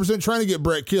 100% trying to get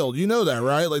Brett killed. You know that,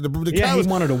 right? Like the cat he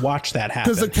wanted to watch that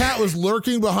happen because the cat was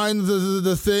lurking behind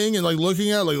the thing and like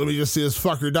looking at it, like, let me just see this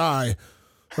fucker die.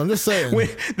 I'm just saying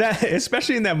that,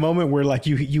 especially in that moment where like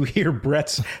you hear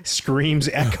Brett's screams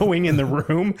echoing in the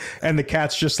room, and the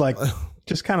cat's just like.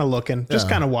 Just kind of looking, just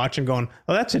kind of watching, going,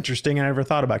 "Oh, that's interesting. I never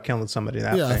thought about killing somebody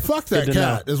that way." Yeah, fuck that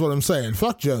cat is what I'm saying.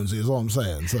 Fuck Jonesy is all I'm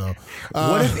saying. So,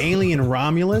 what if Alien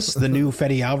Romulus, the new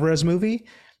Fede Alvarez movie,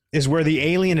 is where the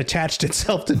alien attached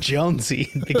itself to Jonesy,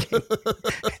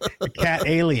 the cat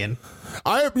alien?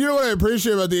 You know what I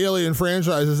appreciate about the Alien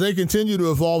franchise is they continue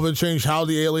to evolve and change how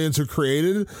the aliens are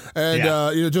created,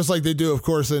 and just like they do, of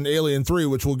course, in Alien 3,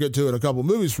 which we'll get to in a couple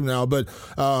movies from now. But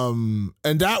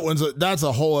and that's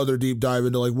a whole other deep dive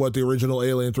into like what the original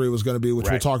Alien 3 was going to be, which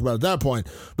we'll talk about at that point.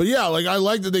 But yeah, like I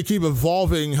like that they keep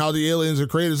evolving how the aliens are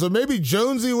created. So maybe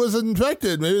Jonesy was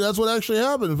infected. Maybe that's what actually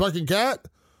happened. Fucking cat.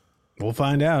 We'll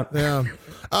find out. Yeah.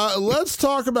 Let's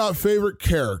talk about favorite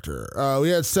character. We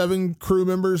had 7 crew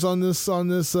members on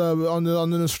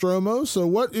the Nostromo. So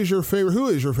who is your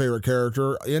favorite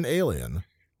character in Alien?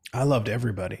 I loved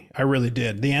everybody. I really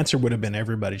did. The answer would have been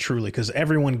everybody, truly, because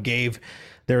everyone gave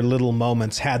their little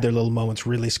moments, had their little moments.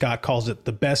 Really, Scott calls it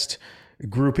the best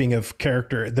grouping of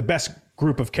character, the best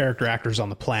group of character actors on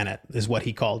the planet is what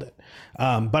he called it.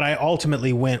 But I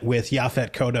ultimately went with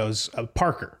Yaphet Kotto's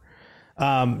Parker.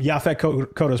 Yaphet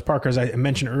Kotto's Parker, as I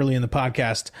mentioned early in the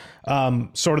podcast,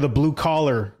 sort of the blue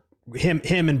collar, him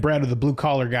and Brett are the blue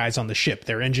collar guys on the ship.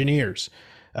 They're engineers.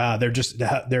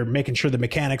 They're making sure the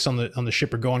mechanics on the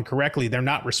ship are going correctly. They're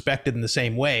not respected in the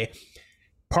same way.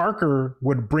 Parker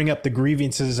would bring up the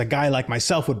grievances a guy like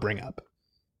myself would bring up.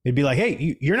 He'd be like,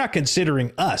 "Hey, you're not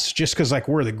considering us just because like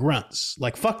we're the grunts.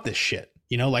 Like fuck this shit."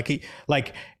 You know,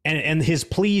 and his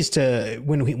pleas to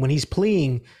when he's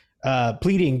pleading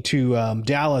to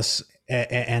Dallas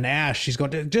and Ash, she's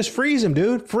going to just freeze him,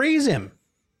 dude. Freeze him.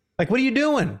 Like, what are you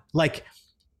doing? Like,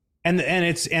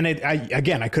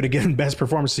 I could have given best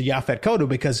performance to Yaphet Kotto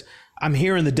because I'm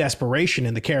hearing the desperation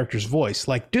in the character's voice.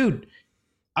 Like, dude,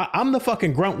 I'm the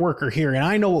fucking grunt worker here and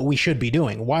I know what we should be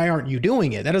doing. Why aren't you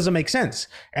doing it? That doesn't make sense.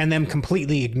 And them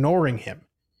completely ignoring him.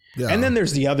 Yeah. And then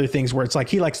there's the other things where it's like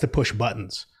he likes to push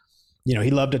buttons. You know,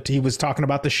 he loved it. He was talking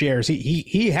about the shares.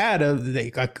 He had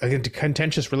a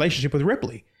contentious relationship with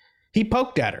Ripley. He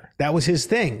poked at her. That was his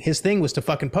thing. His thing was to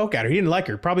fucking poke at her. He didn't like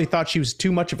her. Probably thought she was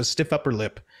too much of a stiff upper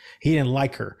lip. He didn't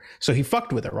like her. So he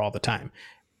fucked with her all the time.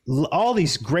 All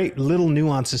these great little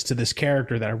nuances to this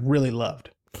character that I really loved.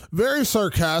 Very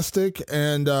sarcastic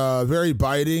and very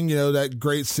biting. You know, that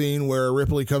great scene where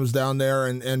Ripley comes down there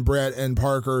and Brett and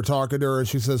Parker are talking to her and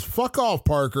she says, "Fuck off,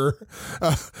 Parker."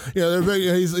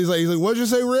 He's like, "What'd you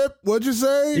say, Rip? What'd you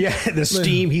say?" Yeah, the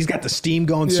steam. He's got the steam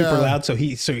going super loud, so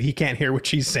he can't hear what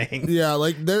she's saying. Yeah,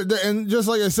 like and just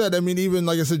like I said, I mean, even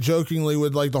like I said, jokingly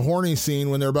with like the horny scene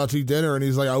when they're about to eat dinner and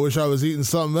he's like, "I wish I was eating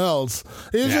something else."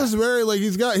 He's just very like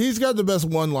he's got the best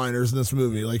one-liners in this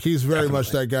movie. Like he's very much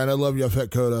that guy. And I love Yaphet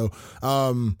Kotto.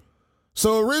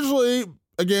 So originally,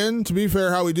 again, to be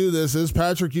fair, how we do this is,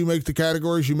 Patrick, you make the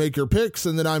categories, you make your picks,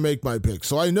 and then I make my picks.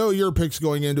 So I know your picks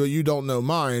going into it, you don't know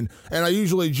mine, and I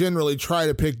generally try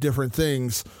to pick different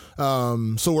things,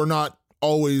 so we're not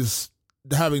always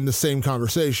having the same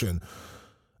conversation.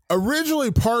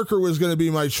 Originally, Parker was going to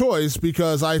be my choice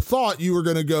because I thought you were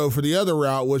going to go for the other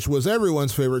route, which was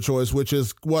everyone's favorite choice, which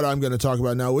is what I'm going to talk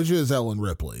about now, which is Ellen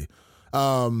Ripley.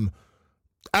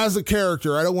 As a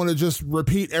character, I don't want to just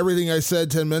repeat everything I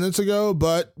said 10 minutes ago,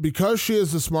 but because she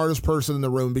is the smartest person in the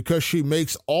room, because she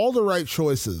makes all the right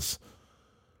choices,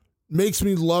 makes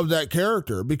me love that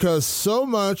character, because so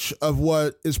much of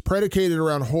what is predicated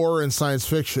around horror and science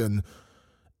fiction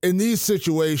in these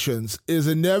situations is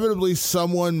inevitably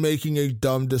someone making a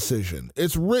dumb decision.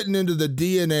 It's written into the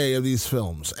DNA of these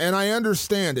films, and I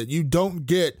understand it. You don't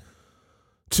get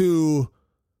to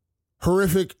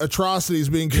horrific atrocities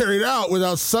being carried out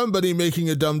without somebody making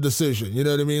a dumb decision. You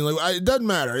know what I mean? Like, it doesn't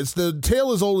matter. It's the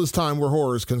tale as old as time where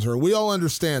horror is concerned. We all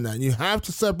understand that. And you have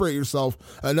to separate yourself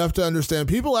enough to understand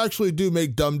people actually do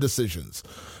make dumb decisions.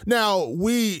 Now,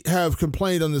 we have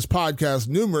complained on this podcast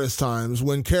numerous times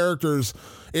when characters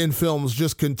in films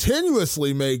just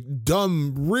continuously make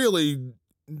dumb, really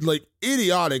like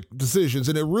idiotic decisions,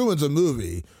 and it ruins a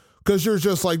movie. Because you're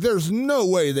just like, there's no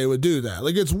way they would do that.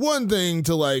 Like, it's one thing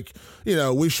to like,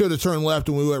 we should have turned left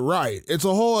and we went right. It's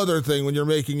a whole other thing when you're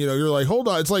making, you're like, hold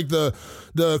on. It's like the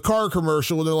car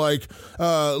commercial when they're like,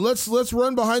 let's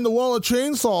run behind the wall of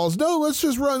chainsaws. No, let's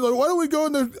just run. Like, why don't we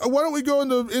go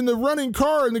in the running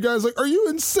car? And the guy's like, are you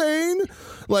insane?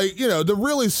 Like, the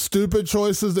really stupid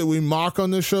choices that we mock on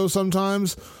this show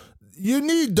sometimes. You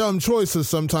need dumb choices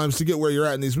sometimes to get where you're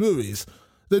at in these movies.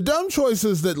 The dumb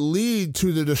choices that lead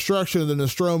to the destruction of the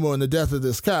Nostromo and the death of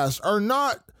this cast are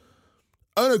not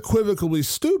unequivocally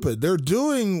stupid. They're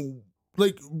doing,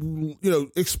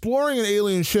 exploring an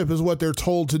alien ship is what they're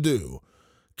told to do.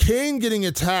 Kane getting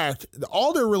attacked,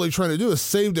 all they're really trying to do is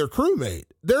save their crewmate.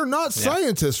 They're not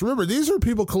scientists. Remember, these are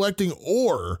people collecting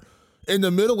ore in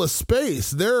the middle of space.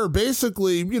 They're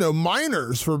basically,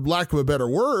 miners, for lack of a better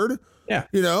word. Yeah.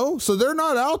 So they're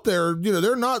not out there,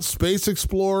 they're not space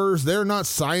explorers. They're not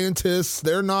scientists.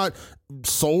 They're not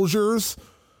soldiers.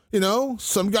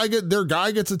 Their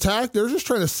guy gets attacked. They're just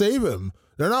trying to save him.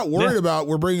 They're not worried about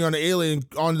we're bringing on an alien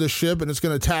onto the ship and it's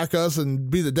going to attack us and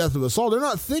be the death of us all. They're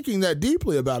not thinking that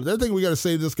deeply about it. They're thinking we got to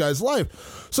save this guy's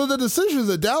life. So the decisions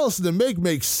that Dallas and them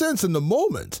make sense in the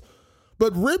moment.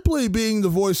 But Ripley being the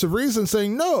voice of reason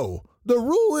saying, no, the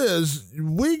rule is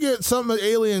we get something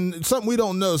alien, something we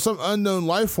don't know, some unknown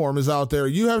life form is out there.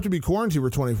 You have to be quarantined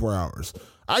for 24 hours.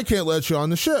 I can't let you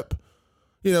on the ship.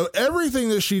 Everything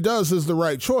that she does is the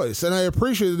right choice. And I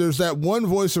appreciate that there's that one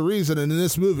voice of reason. And in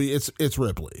this movie, it's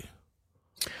Ripley.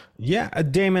 Yeah,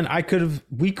 Damon,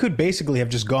 we could basically have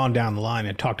just gone down the line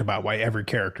and talked about why every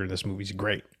character in this movie is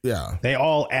great. Yeah. They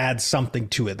all add something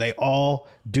to it. They all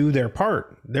do their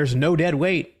part. There's no dead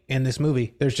weight in this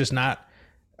movie. There's just not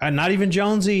even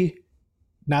Jonesy,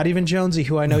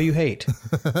 who I know you hate.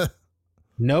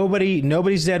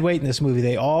 Nobody's dead weight in this movie.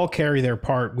 They all carry their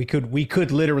part. We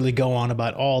could literally go on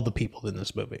about all the people in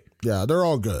this movie. Yeah, they're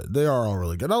all good. They are all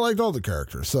really good. I liked all the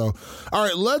characters. So, all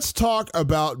right, let's talk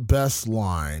about best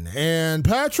line. And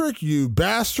Patrick, you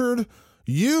bastard,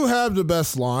 you have the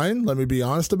best line. Let me be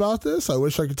honest about this. I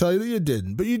wish I could tell you that you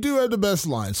didn't, but you do have the best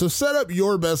line. So set up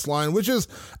your best line, which is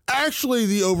actually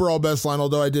the overall best line,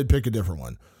 although I did pick a different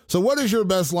one. So what is your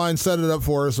best line? Set it up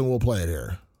for us and we'll play it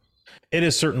here. It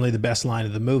is certainly the best line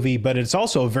of the movie, but it's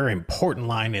also a very important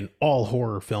line in all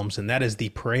horror films, and that is the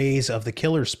praise of the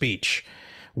killer speech.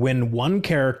 When one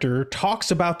character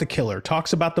talks about the killer,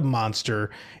 talks about the monster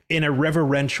in a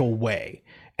reverential way.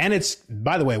 And it's,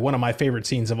 by the way, one of my favorite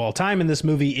scenes of all time in this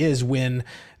movie is when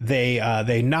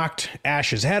they knocked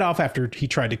Ash's head off after he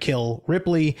tried to kill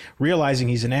Ripley, realizing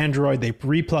he's an android. They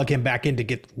replug him back in to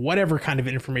get whatever kind of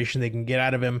information they can get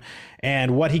out of him.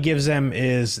 And what he gives them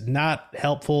is not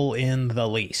helpful in the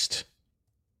least.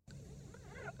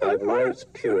 I admire its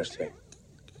purity.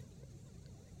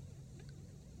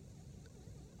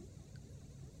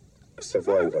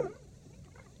 Survivor.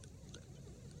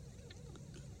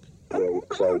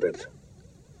 Unclouded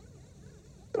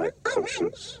by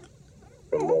conscience,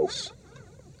 remorse,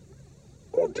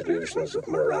 or delusions of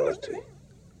morality.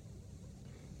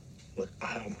 Look,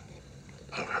 I've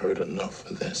heard enough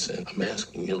of this, and I'm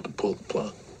asking you to pull the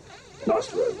plug.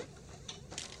 Last word.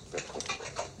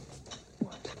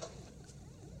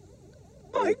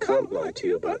 I can't lie to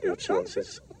you about your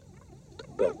chances,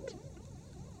 but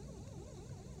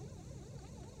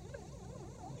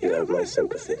you have my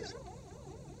sympathies.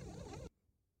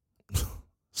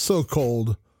 So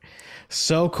cold.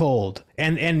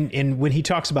 And when he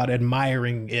talks about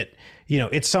admiring it,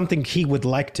 it's something he would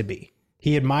like to be.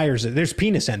 He admires it. There's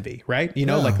penis envy, right?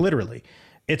 Like literally.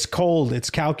 It's cold. It's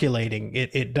calculating.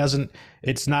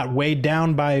 It's not weighed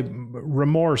down by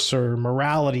remorse or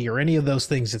morality or any of those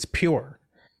things. It's pure.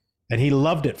 And he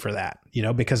loved it for that,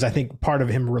 because I think part of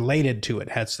him related to it.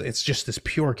 It's just this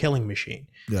pure killing machine.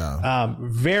 Yeah.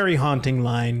 Very haunting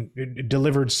line,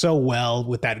 delivered so well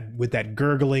with that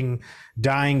gurgling,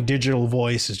 dying digital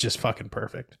voice is just fucking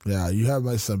perfect. Yeah. You have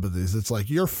my sympathies. It's like,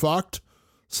 you're fucked.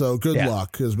 So good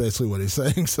luck is basically what he's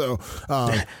saying. So,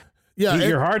 yeah, eat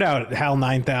your heart out, HAL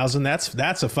 9000. That's a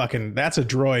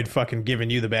droid fucking giving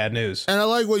you the bad news. And I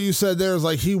like what you said there is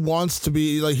like he wants to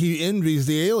be like he envies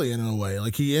the alien in a way.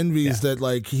 Like he envies that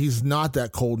like he's not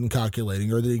that cold and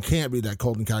calculating, or that he can't be that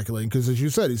cold and calculating because, as you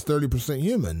said, he's 30%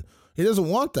 human. He doesn't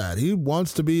want that. He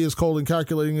wants to be as cold and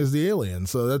calculating as the alien.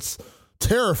 So that's a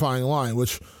terrifying line,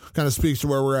 which kind of speaks to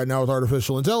where we're at now with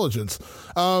artificial intelligence.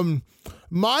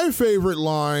 My favorite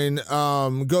line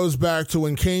goes back to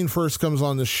when Kane first comes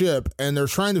on the ship and they're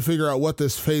trying to figure out what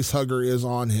this face hugger is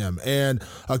on him. And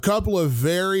a couple of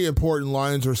very important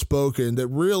lines are spoken that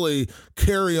really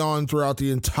carry on throughout the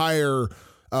entire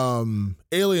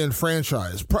Alien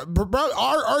franchise.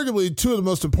 Arguably two of the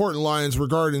most important lines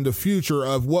regarding the future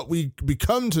of what we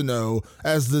become to know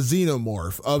as the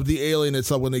xenomorph of the alien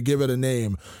itself when they give it a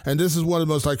name. And this is one of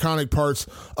the most iconic parts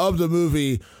of the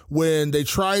movie when they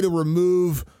try to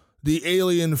remove the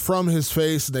alien from his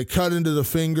face and they cut into the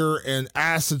finger and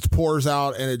acid pours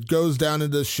out and it goes down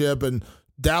into the ship and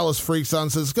Dallas freaks out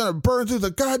and says, it's going to burn through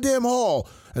the goddamn hull.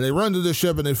 And they run to the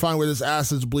ship and they find where this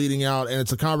acid's bleeding out. And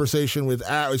it's a conversation with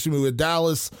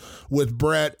Dallas, with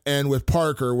Brett, and with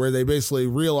Parker, where they basically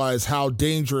realize how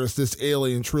dangerous this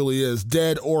alien truly is,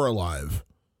 dead or alive.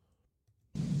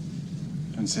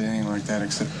 Don't say anything like that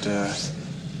except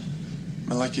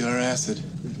molecular acid.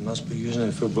 You must be using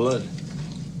it for blood.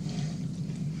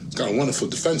 It's got a wonderful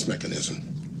defense mechanism.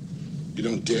 You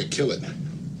don't dare kill it.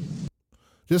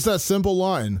 Just that simple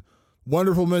line.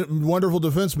 Wonderful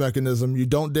defense mechanism. You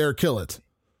don't dare kill it.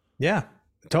 Yeah,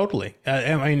 totally.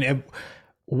 I mean,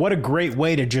 what a great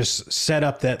way to just set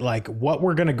up that, like, what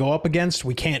we're going to go up against,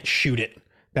 we can't shoot it.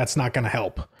 That's not going to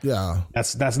help. Yeah.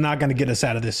 That's not going to get us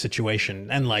out of this situation.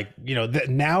 And like, you know,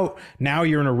 now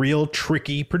you're in a real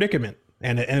tricky predicament,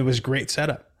 and it was great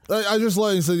setup. I just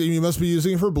like to say that you must be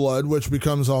using it for blood, which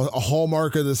becomes a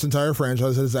hallmark of this entire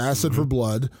franchise. It's acid for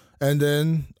blood. And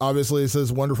then obviously it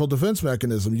says wonderful defense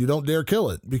mechanism. You don't dare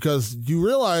kill it, because you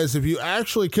realize if you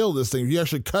actually kill this thing, if you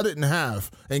actually cut it in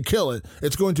half and kill it,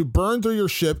 it's going to burn through your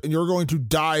ship and you're going to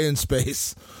die in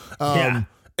space.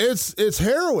 It's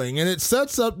harrowing, and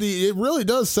it really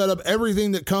does set up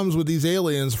everything that comes with these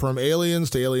aliens, from Aliens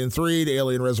to Alien 3 to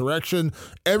Alien Resurrection.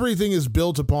 Everything is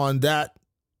built upon that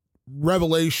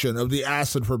revelation of the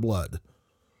acid for blood.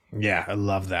 Yeah, I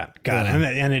love that. God,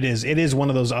 and it is one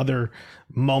of those other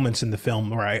moments in the film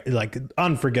where I like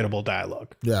unforgettable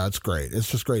dialogue. Yeah, it's great.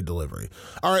 It's just great delivery.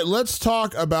 All right, let's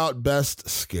talk about best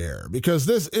scare, because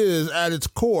this is at its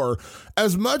core,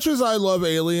 as much as I love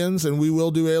Aliens, and we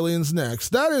will do Aliens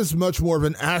next, that is much more of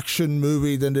an action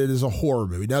movie than it is a horror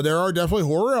movie. Now, there are definitely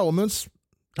horror elements.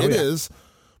 It is,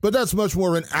 but that's much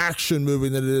more of an action movie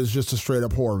than it is just a straight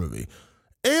up horror movie.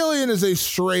 Alien is a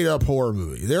straight up horror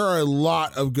movie. There are a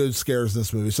lot of good scares in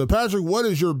this movie. So, Patrick, what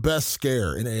is your best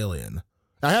scare in Alien?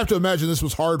 I have to imagine this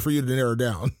was hard for you to narrow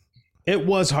down. It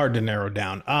was hard to narrow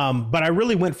down. But I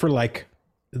really went for, like,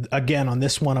 again, on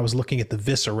this one, I was looking at the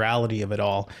viscerality of it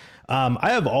all. I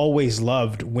have always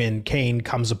loved when Kane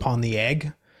comes upon the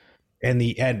egg and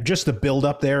just the build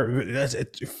up there.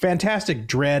 It's fantastic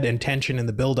dread and tension in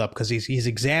the build up, because he's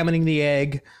examining the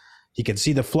egg. You can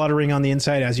see the fluttering on the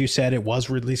inside. As you said, it was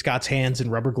Ridley Scott's hands and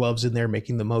rubber gloves in there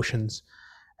making the motions.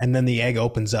 And then the egg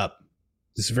opens up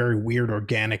this very weird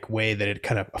organic way that it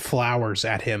kind of flowers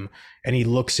at him. And he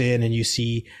looks in, and you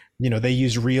see, you know, they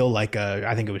use real, like,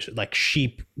 I think it was like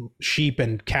sheep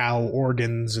and cow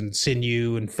organs and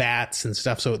sinew and fats and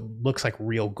stuff. So it looks like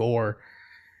real gore.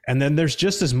 And then there's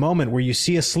just this moment where you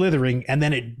see a slithering, and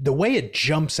then the way it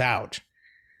jumps out,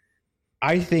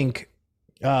 I think,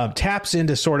 taps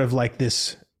into sort of like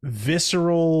this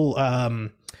visceral,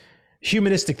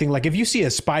 humanistic thing. Like if you see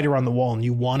a spider on the wall and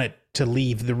you want it to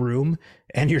leave the room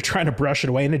and you're trying to brush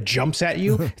it away and it jumps at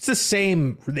you, it's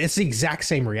the exact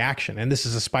same reaction. And this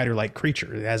is a spider-like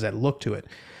creature. It has that look to it,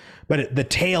 but the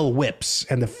tail whips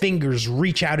and the fingers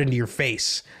reach out into your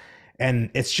face, and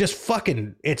it's just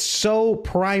it's so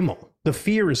primal. The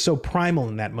fear is so primal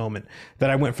in that moment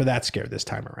that I went for that scare this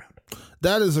time around.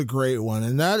 That is a great one.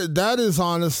 And that is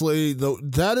honestly,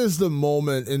 that is the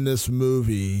moment in this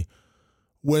movie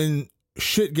when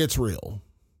shit gets real.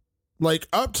 Like,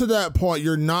 up to that point,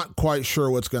 you're not quite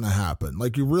sure what's going to happen.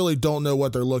 Like, you really don't know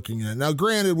what they're looking at. Now,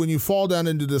 granted, when you fall down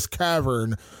into this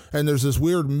cavern and there's this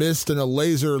weird mist and a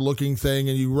laser looking thing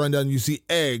and you run down and you see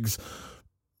eggs,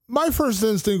 my first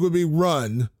instinct would be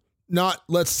run, not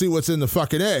let's see what's in the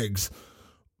fucking eggs.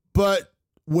 But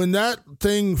when that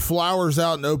thing flowers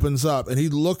out and opens up and he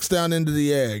looks down into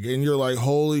the egg and you're like,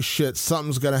 holy shit,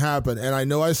 something's going to happen. And I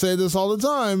know I say this all the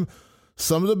time.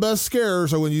 Some of the best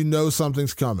scares are when you know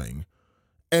something's coming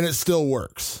and it still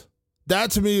works.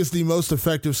 That to me is the most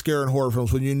effective scare in horror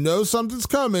films, when you know something's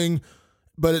coming,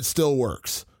 but it still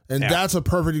works. And that's a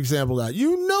perfect example of that.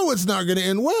 You know it's not going to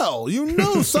end well. You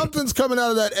know something's coming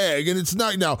out of that egg, and it's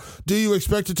not. Now, do you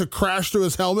expect it to crash through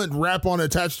his helmet and wrap on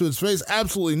attached to his face?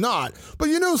 Absolutely not. But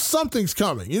you know something's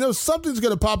coming. You know something's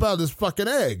going to pop out of this fucking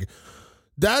egg.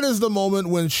 That is the moment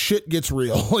when shit gets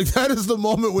real. Like, that is the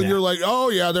moment when you're like, oh,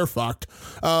 yeah, they're fucked.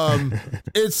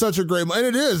 It's such a great moment.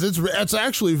 And it is. It's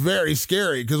actually very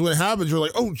scary, because when it happens, you're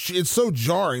like, oh, it's so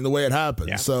jarring the way it happens.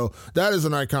 Yeah. So that is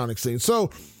an iconic scene.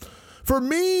 So for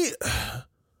me,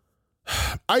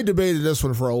 I debated this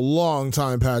one for a long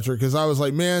time, Patrick, because I was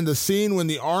like, man, the scene when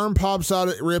the arm pops out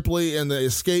at Ripley and the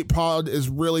escape pod is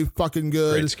really fucking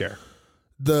good. Great scare.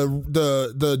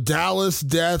 The Dallas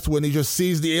death when he just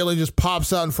sees the alien just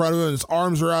pops out in front of him and his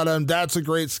arms are out of him. That's a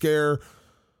great scare.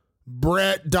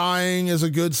 Brett dying is a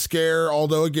good scare,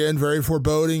 although again, very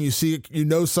foreboding. You see, you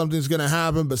know something's going to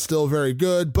happen, but still very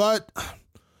good. But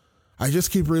I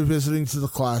just keep revisiting to the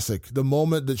classic, the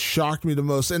moment that shocked me the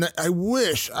most. And I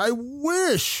wish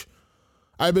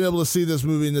I'd been able to see this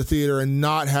movie in the theater and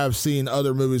not have seen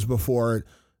other movies before it.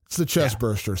 It's the chest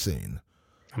burster scene.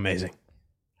 Amazing.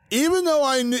 Even though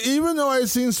I had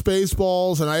seen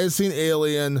Spaceballs and I had seen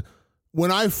Alien, when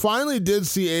I finally did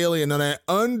see Alien and I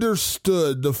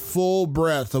understood the full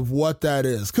breadth of what that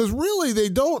is, because really they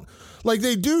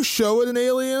do show it in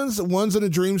Aliens. One's in a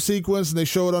dream sequence and they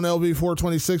show it on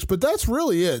LV-426, but that's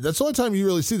really it. That's the only time you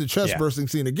really see the chest bursting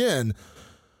scene again.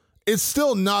 It's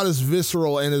still not as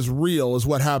visceral and as real as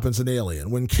what happens in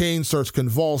Alien when Kane starts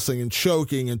convulsing and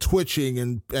choking and twitching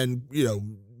and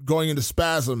going into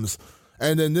spasms.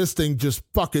 And then this thing just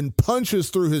fucking punches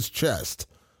through his chest.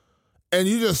 And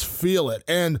you just feel it.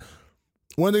 And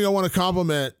one thing I want to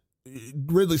compliment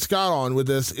Ridley Scott on with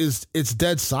this is it's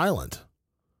dead silent.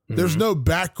 Mm-hmm. There's no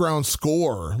background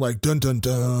score like dun dun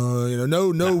dun,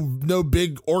 no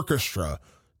big orchestra.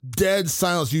 Dead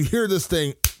silence. You hear this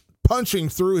thing punching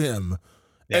through him,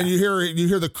 and you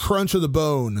hear the crunch of the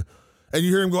bone, and you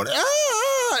hear him going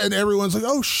ah, and everyone's like,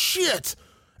 oh shit.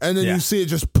 And then you see it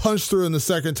just punch through in the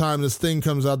second time. This thing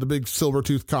comes out, the big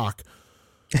silver-toothed cock.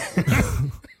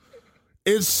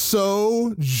 It's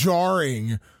so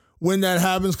jarring when that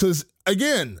happens because,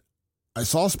 again, I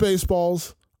saw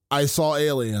Spaceballs. I saw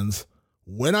Aliens.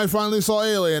 When I finally saw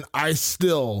Alien, I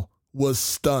still was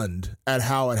stunned at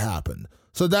how it happened.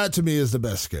 So that, to me, is the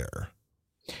best scare.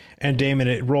 And Damon,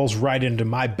 it rolls right into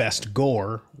my best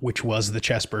gore, which was the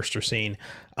chestburster scene.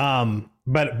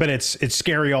 But it's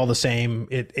scary all the same.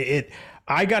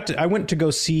 I went to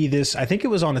go see this. I think it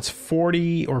was on its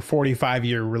 40 or 45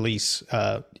 year release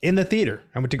in the theater.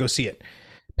 I went to go see it.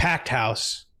 Packed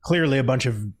house. Clearly a bunch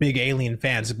of big Alien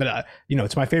fans, but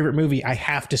it's my favorite movie. I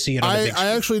have to see it on the big screen.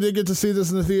 I actually did get to see this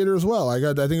in the theater as well. I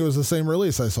think it was the same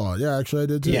release I saw it. Yeah, actually I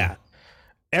did too. Yeah.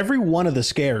 Every one of the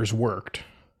scares worked.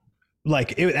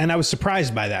 And I was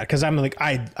surprised by that because I'm like,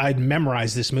 I'd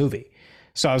memorized this movie.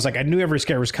 So I was like, I knew every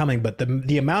scare was coming, but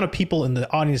the amount of people in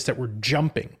the audience that were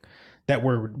jumping, that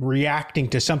were reacting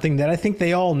to something that I think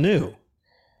they all knew.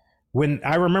 When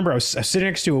I remember I was sitting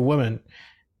next to a woman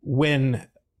when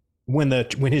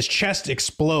his chest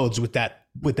explodes with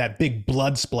that big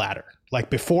blood splatter, like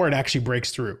before it actually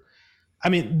breaks through. I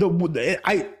mean,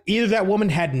 either that woman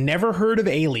had never heard of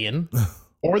Alien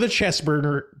or the chest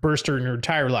burster in her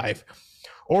entire life,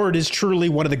 or it is truly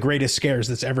one of the greatest scares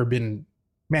that's ever been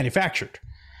manufactured.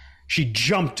 She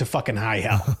jumped to fucking high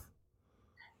hell.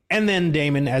 And then,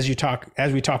 Damon, as we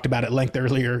talked about at length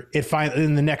earlier,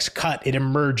 in the next cut, it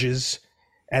emerges,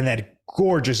 and that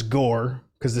gorgeous gore,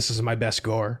 because this is my best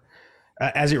gore,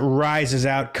 as it rises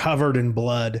out covered in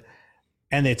blood,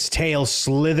 and its tail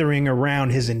slithering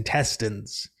around his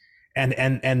intestines, and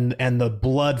the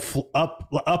blood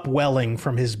upwelling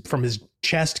from his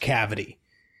chest cavity.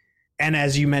 And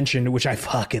as you mentioned, which I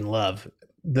fucking love,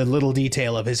 the little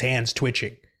detail of his hands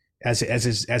twitching as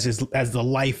the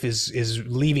life is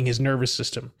leaving his nervous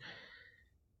system.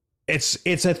 It's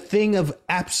a thing of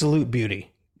absolute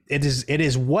beauty. It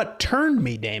is what turned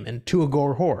me, Damon, to a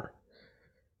gore horror.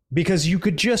 Because you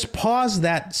could just pause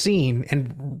that scene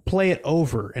and play it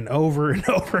over and over and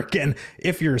over again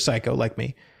if you're a psycho like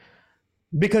me.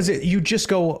 Because you just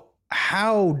go,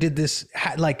 how did this,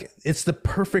 it's the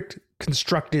perfect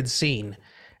constructed scene.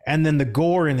 And then the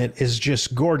gore in it is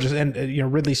just gorgeous. And,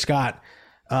 Ridley Scott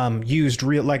used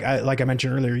real, like I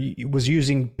mentioned earlier, he was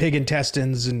using pig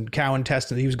intestines and cow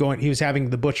intestines. He was having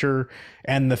the butcher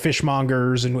and the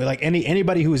fishmongers and like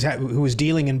anybody who was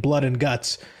dealing in blood and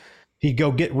guts. He'd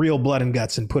go get real blood and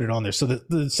guts and put it on there. So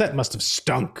the set must have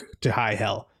stunk to high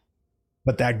hell.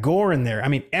 But that gore in there, I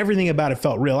mean, everything about it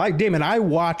felt real. Damon, I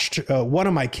watched one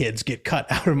of my kids get cut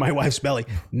out of my wife's belly.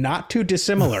 Not too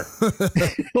dissimilar.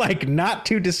 Not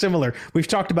too dissimilar. We've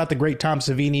talked about the great Tom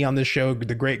Savini on this show,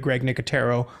 the great Greg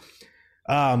Nicotero.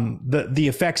 The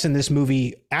effects in this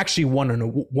movie actually won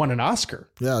an Oscar.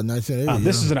 Yeah, 1980.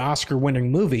 This is an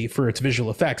Oscar-winning movie for its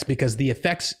visual effects because the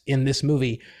effects in this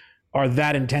movie are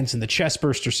that intense, and the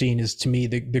chestburster scene is to me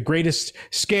the greatest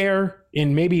scare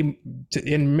in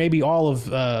maybe all of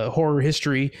horror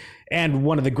history, and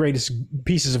one of the greatest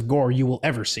pieces of gore you will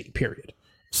ever see. Period.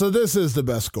 So this is the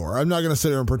best gore. I'm not going to sit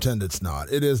here and pretend it's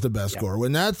not. It is the best gore.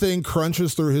 When that thing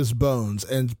crunches through his bones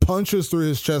and punches through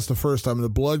his chest the first time, and the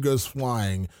blood goes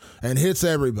flying and hits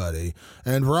everybody.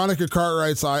 And Veronica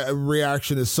Cartwright's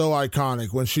reaction is so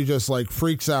iconic when she just like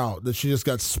freaks out that she just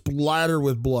got splattered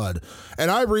with blood. And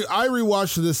I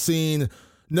rewatched this scene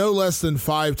no less than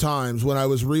 5 times when I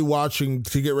was rewatching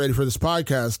to get ready for this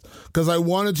podcast, because I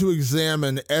wanted to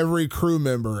examine every crew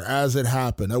member as it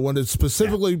happened. I wanted to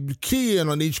specifically key in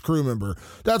on each crew member.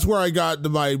 That's where I got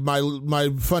my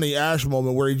funny Ash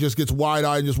moment where he just gets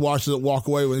wide-eyed and just watches it walk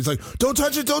away when he's like, don't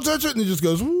touch it, and he just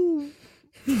goes, woo.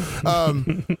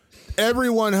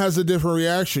 Everyone has a different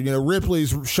reaction. You know,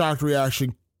 Ripley's shocked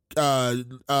reaction,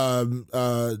 Dallas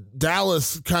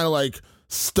kind of like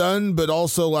stunned, but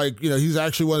also like, you know, he's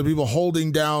actually one of the people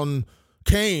holding down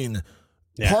Kane.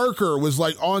 Yeah. Parker was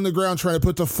like on the ground trying to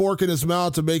put the fork in his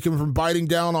mouth to make him from biting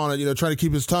down on it, you know, trying to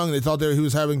keep his tongue. They thought he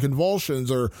was having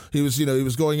convulsions, or he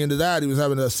was going into that. He was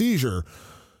having a seizure.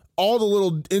 All the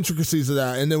little intricacies of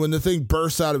that. And then when the thing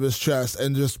bursts out of his chest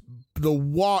and just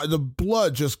the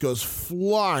blood just goes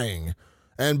flying.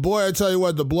 And boy, I tell you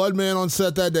what, the blood man on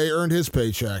set that day earned his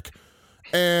paycheck.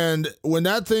 And when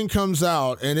that thing comes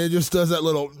out and it just does that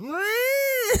little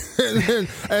and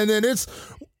then it's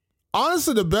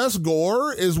honestly the best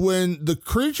gore is when the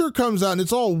creature comes out and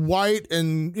it's all white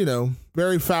and, you know,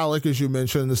 very phallic, as you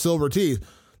mentioned, the silver teeth.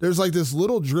 There's like this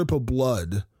little drip of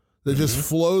blood that just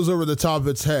flows over the top of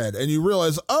its head. And you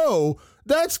realize, oh,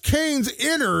 that's Kane's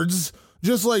innards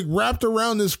just like wrapped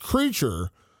around this creature.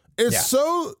 It's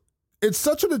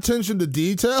such an attention to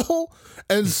detail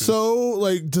and so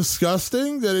like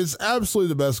disgusting that it's absolutely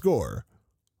the best gore.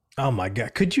 Oh my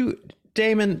God. Could you,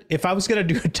 Damon, if I was going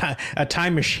to do a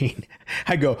time machine,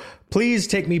 I'd go, please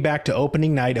take me back to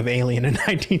opening night of Alien in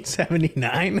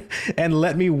 1979 and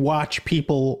let me watch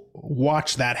people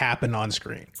watch that happen on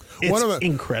screen. It's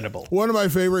incredible. One of my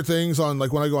favorite things on,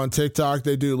 like, when I go on TikTok,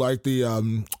 they do like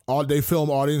the, they film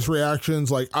audience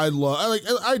reactions. Like I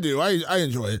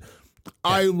enjoy it. Yeah.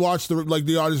 I watched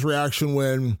the audience reaction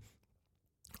when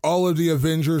all of the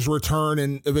Avengers return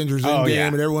and Avengers Endgame,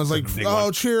 and everyone's like,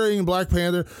 cheering, Black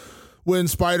Panther. When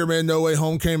Spider-Man No Way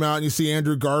Home came out and you see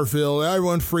Andrew Garfield,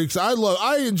 everyone freaks. I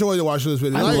enjoy to watch those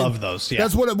videos. I love those. Yeah.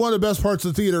 That's one of the best parts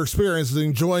of the theater experience, is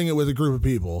enjoying it with a group of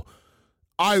people.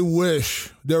 I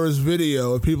wish there was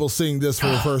video of people seeing this for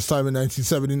the first time in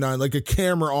 1979, like a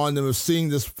camera on them of seeing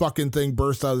this fucking thing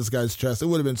burst out of this guy's chest. It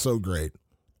would have been so great.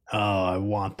 Oh, I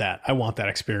want that. I want that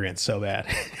experience so bad.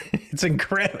 It's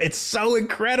incredible. It's so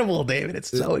incredible, David. It's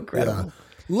so incredible. Yeah.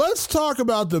 Let's talk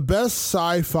about the best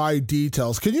sci-fi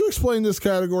details. Can you explain this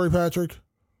category, Patrick?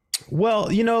 Well,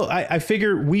 you know, I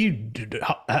figure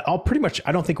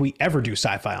I don't think we ever do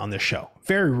sci-fi on this show.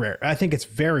 Very rare. I think it's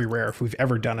very rare if we've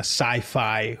ever done a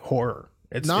sci-fi horror.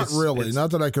 Not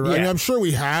that I can. Yeah. I mean, I'm sure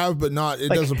we have, but not.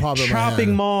 It doesn't pop in my head.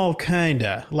 Shopping mall,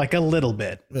 kinda, like a little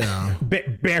bit. Yeah,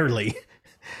 barely.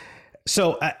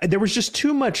 So there was just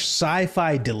too much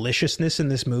sci-fi deliciousness in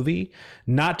this movie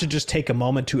not to just take a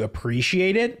moment to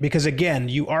appreciate it, because again,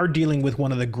 you are dealing with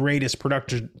one of the greatest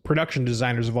production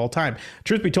designers of all time.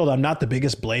 Truth be told, I'm not the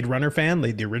biggest Blade Runner fan,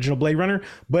 the original Blade Runner,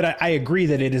 but I agree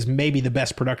that it is maybe the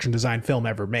best production design film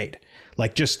ever made.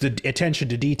 Like, just the attention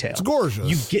to detail. It's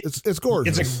gorgeous. It's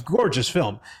gorgeous. It's a gorgeous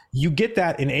film. You get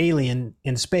that in Alien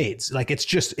in spades. Like,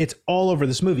 it's all over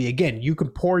this movie. Again, you can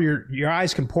pour your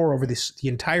eyes can pour over the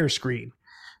entire screen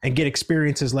and get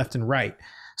experiences left and right.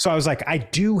 So I was like, I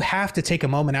do have to take a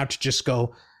moment out to just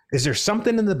go, is there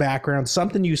something in the background,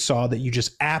 something you saw that you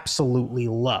just absolutely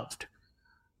loved?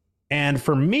 And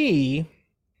for me,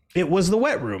 it was the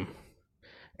wet room.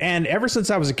 And ever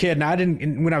since I was a kid,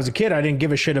 and when I was a kid, I didn't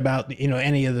give a shit about, you know,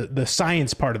 any of the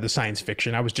science part of the science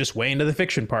fiction. I was just way into the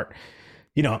fiction part.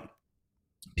 You know,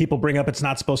 people bring up it's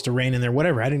not supposed to rain in there,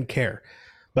 whatever. I didn't care.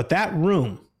 But that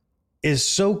room is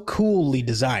so coolly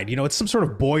designed. You know, it's some sort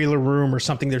of boiler room or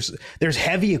something. There's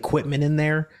heavy equipment in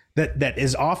there that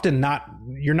is often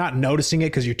you're not noticing it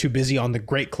because you're too busy on the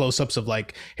great close-ups of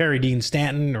like Harry Dean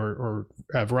Stanton or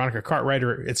Veronica Cartwright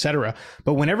or etc.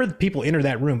 But whenever people enter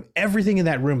that room, everything in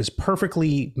that room is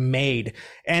perfectly made,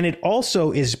 and it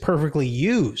also is perfectly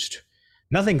used.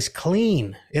 Nothing's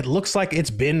clean. It looks like it's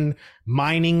been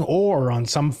mining ore on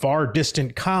some far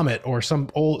distant comet or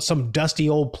some dusty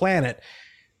old planet.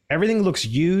 Everything looks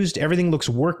used. Everything looks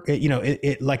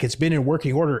it like it's been in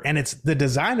working order, and it's the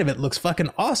design of it looks fucking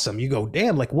awesome. You go,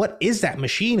 damn, like, what is that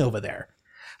machine over there?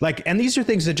 Like, and these are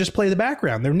things that just play the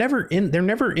background. They're never in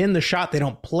the shot. They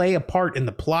don't play a part in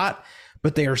the plot,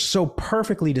 but they are so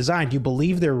perfectly designed. You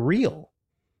believe they're real.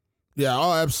 Yeah,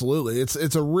 oh, absolutely. It's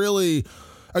a really,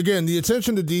 again, the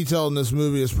attention to detail in this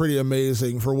movie is pretty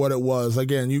amazing for what it was.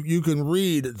 Again, you can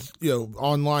read,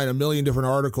 online a million different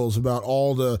articles about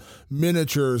all the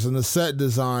miniatures and the set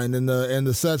design and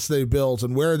the sets they built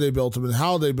and where they built them and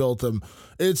how they built them.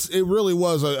 It really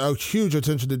was a huge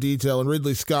attention to detail, and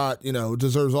Ridley Scott,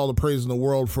 deserves all the praise in the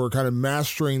world for kind of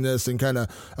mastering this and kind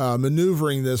of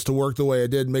maneuvering this to work the way it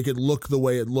did and make it look the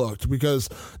way it looked, because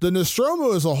the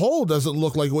Nostromo as a whole doesn't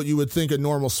look like what you would think a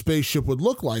normal spaceship would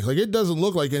look like. Like, it doesn't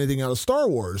look like anything out of Star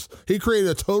Wars. He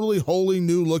created a totally wholly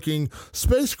new looking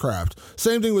spacecraft.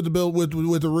 Same thing with the build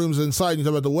with the rooms inside. You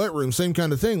talk about the wet room, same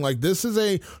kind of thing. Like, this is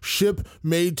a ship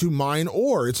made to mine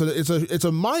ore. It's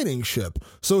a mining ship.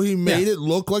 So he made it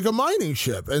look like a mining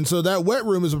ship. And so that wet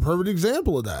room is a perfect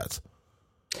example of that.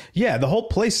 Yeah, the whole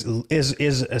place is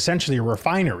essentially a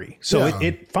refinery. So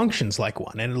it functions like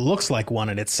one, and it looks like one,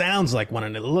 and it sounds like one,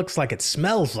 and it looks like it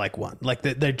smells like one. Like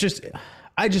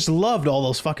I just loved all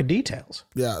those fucking details.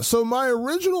 Yeah. So my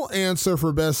original answer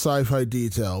for best sci-fi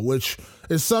detail, which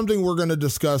is something we're going to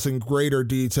discuss in greater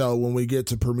detail when we get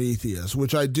to Prometheus,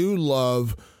 which I do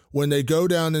love, when they go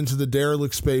down into the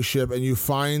derelict spaceship and you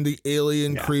find the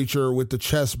alien creature with the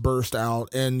chest burst out,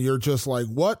 and you're just like,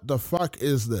 what the fuck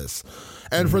is this?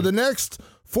 And for the next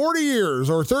 40 years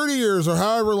or 30 years or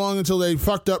however long until they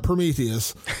fucked up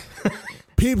Prometheus,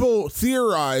 people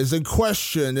theorized and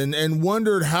questioned and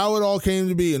wondered how it all came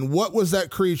to be, and what was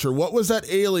that creature? What was that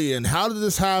alien? How did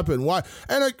this happen? Why?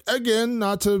 And again,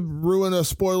 not to ruin a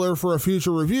spoiler for a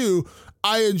future review,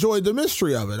 I enjoyed the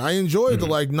mystery of it. I enjoyed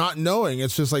the not knowing.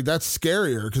 It's just like, that's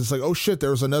scarier, because it's like, oh shit,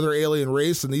 there was another alien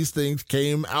race and these things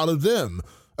came out of them.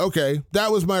 Okay,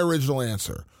 that was my original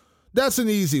answer. That's an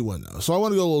easy one though. So I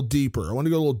want to go a little deeper. I want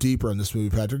to go a little deeper in this movie,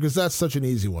 Patrick, because that's such an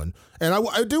easy one. And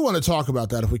I do want to talk about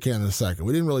that if we can in a second.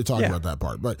 We didn't really talk about that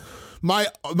part, but my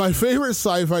favorite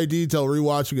sci-fi detail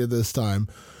rewatching it this time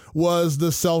was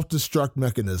the self-destruct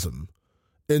mechanism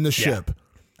in the ship.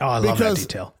 Oh, I love that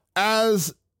detail.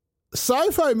 As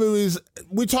sci-fi movies,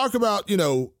 we talk about,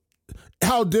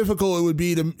 how difficult it would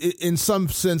be to, in some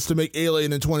sense, to make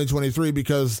Alien in 2023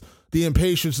 because the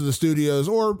impatience of the studios,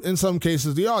 or in some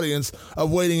cases the audience, of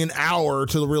waiting an hour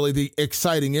to really the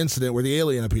exciting incident where the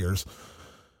alien appears.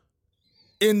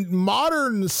 In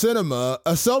modern cinema,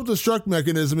 a self-destruct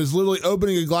mechanism is literally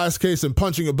opening a glass case and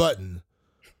punching a button.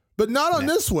 But not on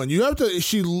this one. You have to.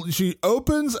 She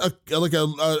opens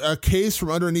a case from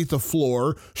underneath the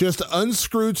floor. She has to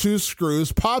unscrew 2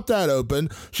 screws, pop that open.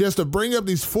 She has to bring up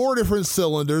these 4 different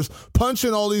cylinders, punch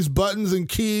in all these buttons and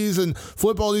keys, and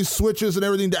flip all these switches and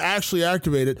everything to actually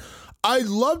activate it. I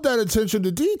love that attention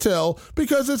to detail,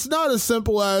 because it's not as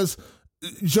simple as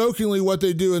jokingly what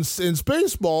they do in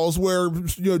Spaceballs, where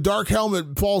Dark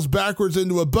Helmet falls backwards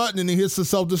into a button and he hits the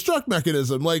self-destruct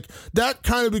mechanism. Like, that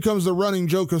kind of becomes the running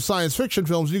joke of science fiction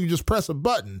films. You can just press a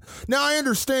button. Now, I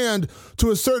understand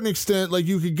to a certain extent, like,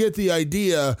 you could get the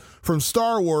idea from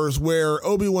Star Wars where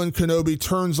Obi-Wan Kenobi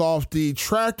turns off the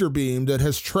tractor beam that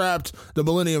has trapped the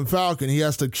Millennium Falcon. He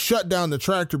has to shut down the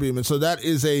tractor beam, and so that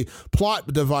is a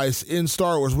plot device in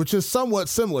Star Wars, which is somewhat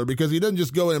similar, because he doesn't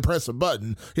just go in and press a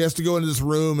button. He has to go into this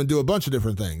room and do a bunch of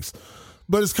different things.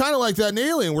 But it's kind of like that in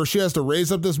Alien, where she has to raise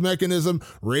up this mechanism,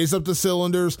 raise up the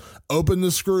cylinders, open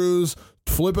the screws,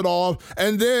 flip it off.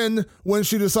 And then when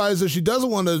she decides that she doesn't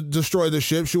want to destroy the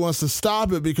ship, she wants to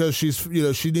stop it because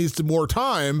she needs more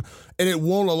time, and it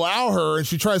won't allow her. And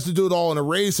she tries to do it all in a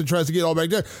race and tries to get it all back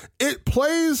down. It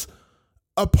plays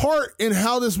a part in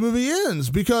how this movie ends,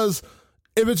 because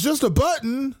if it's just a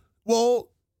button, well,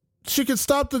 she could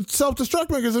stop the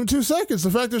self-destruct mechanism in 2 seconds. The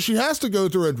fact that she has to go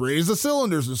through and raise the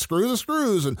cylinders and screw the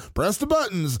screws and press the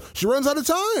buttons, she runs out of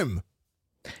time.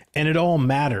 And it all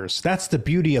matters. That's the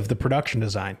beauty of the production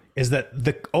design, is that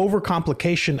the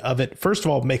overcomplication of it, first of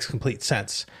all, makes complete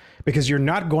sense, because you're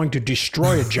not going to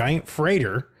destroy a giant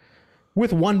freighter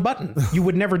with one button. You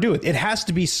would never do it. It has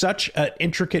to be such an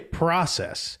intricate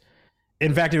process.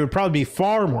 In fact, it would probably be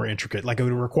far more intricate. Like, it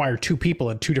would require 2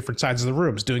 people in 2 different sides of the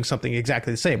rooms doing something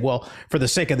exactly the same. Well, for the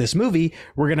sake of this movie,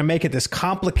 we're going to make it this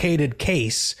complicated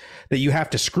case that you have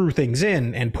to screw things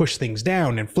in and push things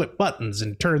down and flip buttons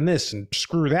and turn this and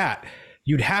screw that.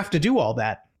 You'd have to do all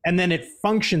that. And then it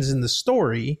functions in the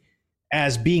story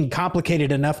as being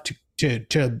complicated enough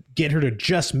to get her to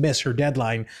just miss her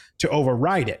deadline to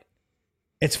override it.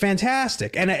 It's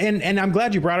fantastic. And I'm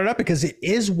glad you brought it up, because it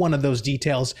is one of those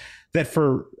details that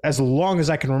for as long as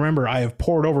I can remember, I have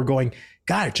pored over going,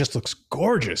 God, it just looks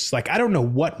gorgeous. Like, I don't know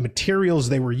what materials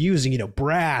they were using,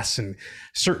 brass and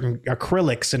certain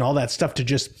acrylics and all that stuff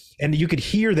and you could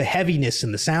hear the heaviness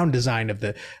in the sound design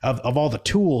of all the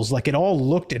tools. Like, it all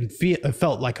looked and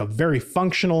felt like a very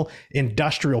functional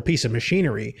industrial piece of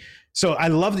machinery. So I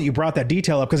love that you brought that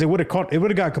detail up, because it would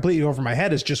have got completely over my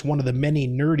head as just one of the many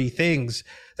nerdy things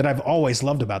that I've always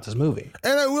loved about this movie.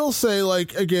 And I will say,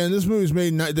 like, again, this movie's filmed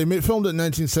it in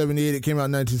 1978. It came out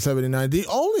in 1979. The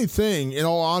only thing, in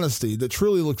all honesty, that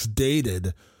truly looks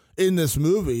dated in this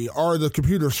movie are the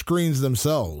computer screens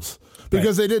themselves,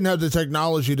 because they didn't have the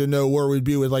technology to know where we'd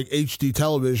be with like HD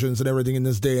televisions and everything in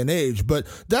this day and age. But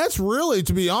that's really,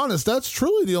 to be honest, that's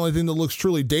truly the only thing that looks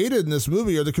truly dated in this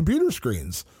movie are the computer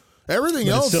screens. Everything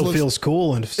else still feels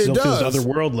cool and still feels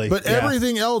otherworldly. But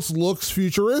everything else looks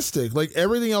futuristic. Like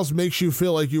everything else makes you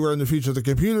feel like you are in the future. The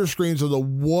computer screens are the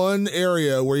one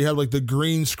area where you have like the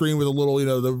green screen with a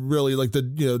little, the really like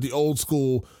the old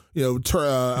school,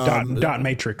 dot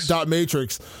matrix. Dot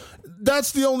matrix.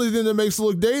 That's the only thing that makes it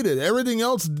look dated. Everything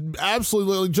else,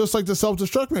 absolutely, just like the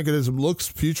self-destruct mechanism, looks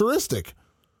futuristic.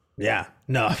 Yeah,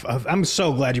 no, I'm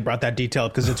so glad you brought that detail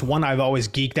up, because it's one I've always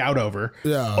geeked out over.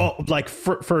 Yeah. Oh, like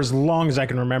for as long as I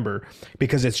can remember,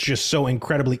 because it's just so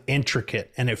incredibly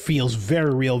intricate and it feels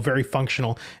very real, very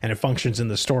functional, and it functions in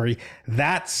the story.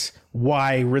 That's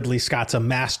why Ridley Scott's a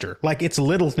master. Like, it's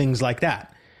little things like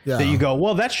that. Yeah. That you go,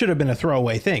 well, that should have been a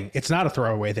throwaway thing. It's not a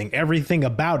throwaway thing. Everything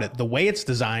about it, the way it's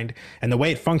designed and the way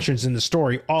it functions in the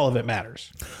story, all of it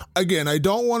matters. Again, I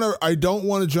don't want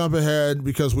to jump ahead,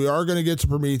 because we are going to get to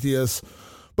Prometheus,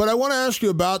 but I want to ask you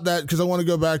about that, because I want to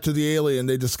go back to the alien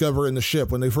they discover in the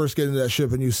ship when they first get into that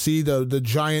ship, and you see the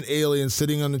giant alien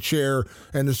sitting on the chair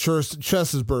and his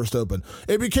chest is burst open.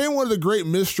 It became one of the great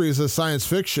mysteries of science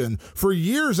fiction for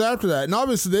years after that, and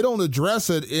obviously they don't address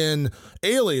it in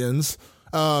Aliens.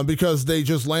 Because they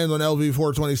just land on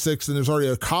LV-426 and there's already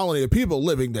a colony of people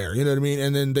living there, you know what I mean?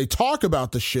 And then they talk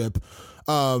about the ship,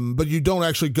 but you don't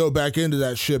actually go back into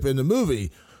that ship in the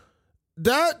movie.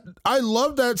 I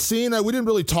love that scene. We didn't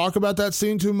really talk about that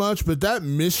scene too much, but that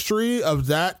mystery of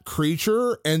that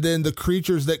creature and then the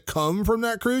creatures that come from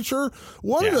that creature,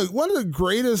 one of the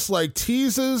greatest like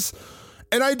teases.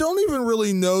 And I don't even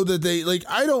really know that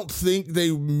I don't think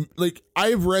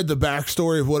I've read the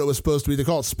backstory of what it was supposed to be. They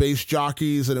call it space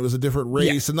jockeys, and it was a different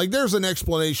race. Yeah. And there's an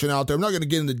explanation out there. I'm not going to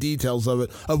get into details of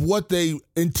it, of what they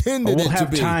intended it to be. We'll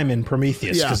have time in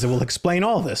Prometheus, because it will explain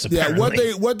all this, apparently.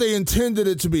 Yeah, what they intended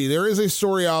it to be. There is a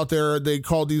story out there. They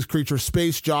called these creatures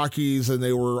space jockeys, and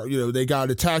they were, they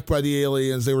got attacked by the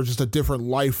aliens. They were just a different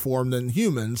life form than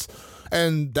humans.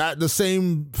 And that the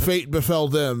same fate befell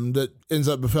them that ends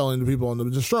up befalling the people on the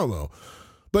Nostromo.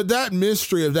 But that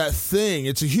mystery of that thing,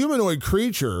 it's a humanoid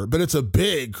creature, but it's a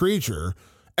big creature.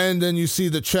 And then you see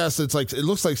the chest, it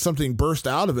looks like something burst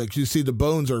out of it, because you see the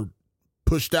bones are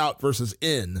pushed out versus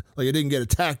in. Like it didn't get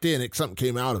attacked in, something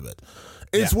came out of it.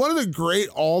 It's one of the great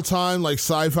all-time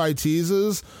sci-fi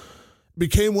teases.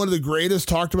 Became one of the greatest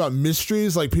talked about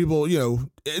mysteries. Like people, again,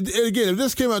 if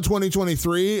this came out in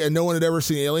 2023 and no one had ever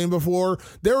seen Alien before,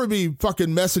 there would be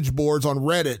fucking message boards on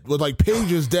Reddit with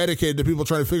pages dedicated to people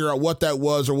trying to figure out what that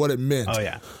was or what it meant. Oh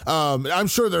yeah. I'm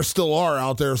sure there still are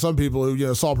out there some people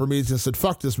who, saw Prometheus and said,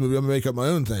 fuck this movie, I'm gonna make up my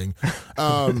own thing.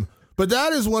 But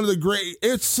that is one of the great,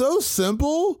 it's so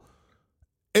simple.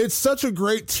 It's such a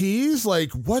great tease.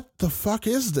 Like, what the fuck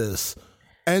is this?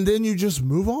 And then you just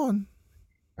move on.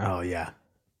 Oh, yeah.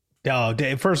 Oh,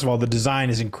 first of all, the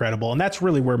design is incredible. And that's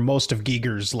really where most of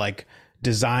Giger's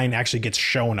design actually gets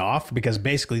shown off, because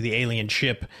basically the alien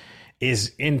ship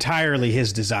is entirely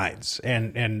his designs,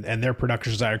 and their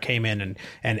production designer came in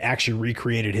and actually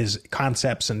recreated his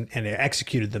concepts and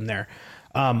executed them there.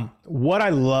 What I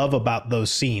love about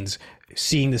those scenes,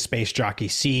 seeing the space jockey,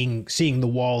 seeing the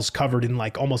walls covered in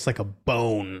almost like a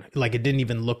bone, like it didn't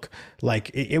even look like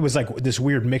it was like this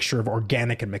weird mixture of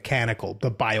organic and mechanical.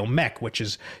 The biomech, which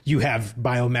is, you have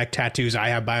biomech tattoos, I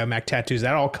have biomech tattoos,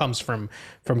 that all comes from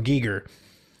Giger.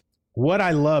 What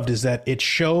I loved is that it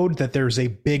showed that there's a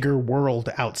bigger world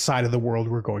outside of the world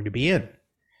we're going to be in.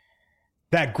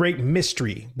 That great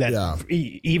mystery that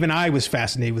even I was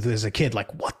fascinated with as a kid.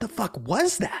 Like, what the fuck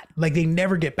was that? They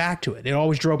never get back to it. It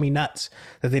always drove me nuts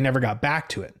that they never got back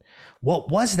to it. What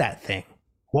was that thing?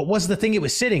 What was the thing it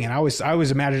was sitting in? I always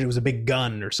imagined it was a big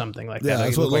gun or something like that. Yeah,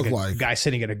 that's what it looked like. A guy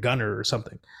sitting at a gunner or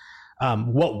something.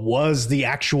 What was the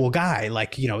actual guy?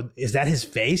 Is that his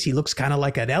face? He looks kind of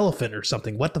like an elephant or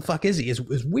something. What the fuck is he?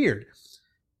 It's weird.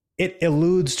 It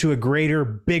alludes to a greater,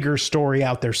 bigger story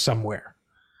out there somewhere.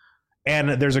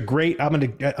 And there's a great,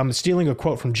 I'm stealing a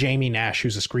quote from Jamie Nash,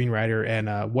 who's a screenwriter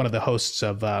and one of the hosts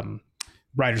of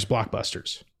Writers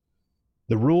Blockbusters.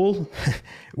 The rule,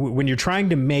 when you're trying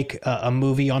to make a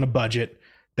movie on a budget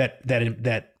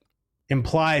that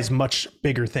implies much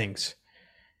bigger things,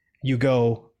 you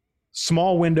go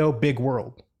small window, big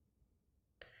world.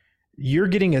 you're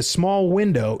getting a small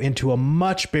window into a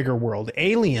much bigger world.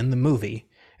 Alien, the movie,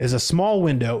 is a small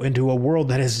window into a world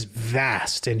that is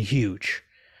vast and huge.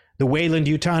 The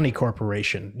Weyland-Yutani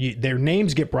Corporation, their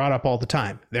names get brought up all the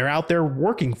time. They're out there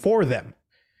working for them.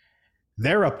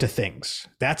 They're up to things.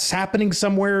 That's happening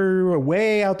somewhere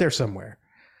way out there somewhere.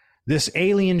 This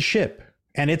alien ship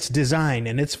and its design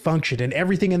and its function and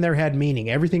everything in there had meaning.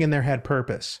 Everything in there had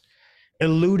purpose.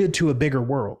 Alluded to a bigger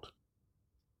world.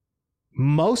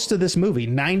 Most of this movie,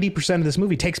 90% of this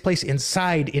movie, takes place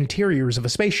inside interiors of a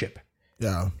spaceship.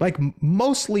 Yeah. Like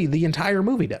mostly the entire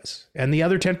movie does. And the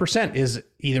other 10% is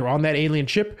either on that alien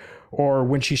ship or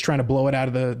when she's trying to blow it out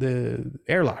of the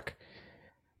airlock.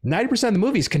 90% of the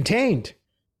movie is contained.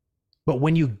 But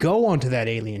when you go onto that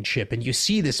alien ship and you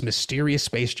see this mysterious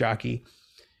space jockey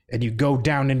and you go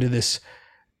down into this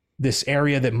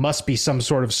area that must be some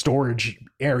sort of storage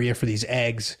area for these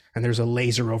eggs, and there's a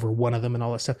laser over one of them and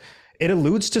all that stuff, it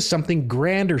alludes to something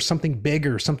grander, something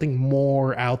bigger, something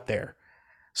more out there.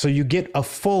 So you get a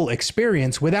full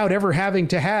experience without ever having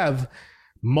to have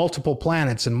multiple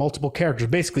planets and multiple characters.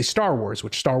 Basically Star Wars,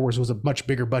 which Star Wars was a much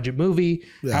bigger budget movie,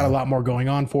 had a lot more going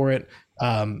on for it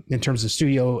in terms of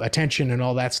studio attention and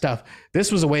all that stuff.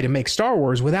 This was a way to make Star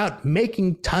Wars without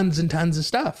making tons and tons of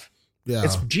stuff. Yeah.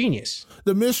 It's genius.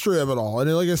 The mystery of it all.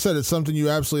 And like I said, it's something you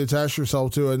absolutely attach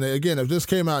yourself to. And again, if this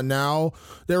came out now,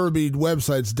 there would be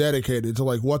websites dedicated to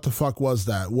like, what the fuck was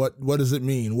that? What does it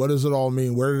mean? What does it all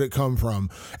mean? Where did it come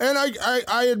from? And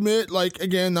I admit, like,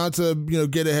 again, not to,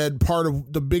 get ahead, part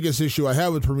of the biggest issue I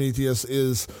have with Prometheus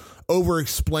is over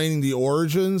explaining the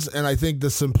origins. And I think the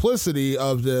simplicity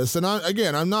of this, and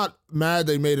I'm not mad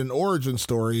they made an origin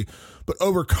story, but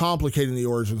overcomplicating the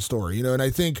origin story, and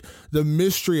I think the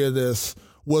mystery of this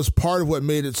was part of what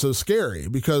made it so scary,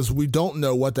 because we don't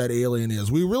know what that alien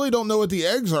is. We really don't know what the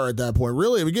eggs are at that point.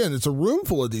 Really, again, it's a room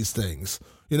full of these things.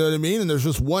 You know what I mean? And there's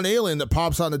just one alien that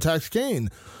pops out and attacks Kane.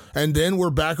 And then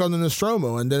we're back on the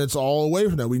Nostromo, and then it's all away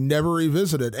from that. We never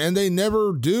revisit it. And they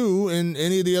never do in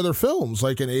any of the other films.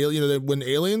 Like in Alien, when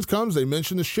Aliens comes, they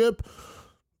mention the ship,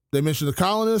 they mention the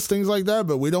colonists, things like that,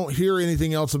 but we don't hear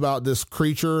anything else about this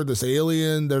creature, this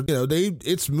alien.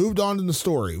 It's moved on in the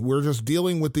story. We're just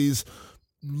dealing with these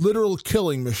literal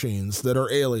killing machines that are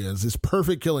aliens, this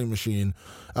perfect killing machine.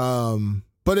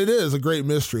 But it is a great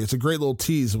mystery. It's a great little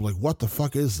tease of like, what the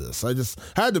fuck is this? I just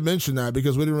had to mention that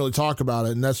because we didn't really talk about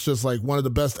it. And that's just like one of the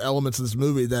best elements of this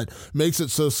movie that makes it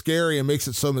so scary and makes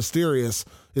it so mysterious,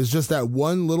 is just that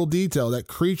one little detail, that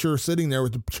creature sitting there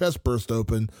with the chest burst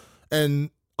open. And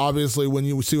obviously, when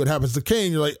you see what happens to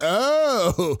Kane, you're like,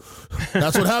 oh,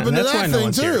 that's what happened to that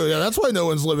thing too. Here. Yeah, that's why no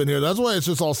one's living here. That's why it's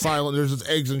just all silent. There's just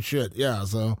eggs and shit. Yeah,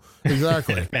 so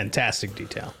exactly. Fantastic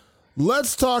detail.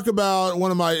 Let's talk about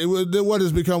what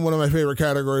has become one of my favorite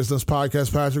categories in this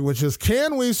podcast, Patrick, which is,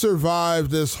 can we survive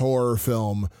this horror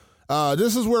film?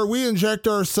 This is where we inject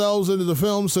ourselves into the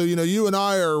film. So, you and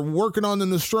I are working on the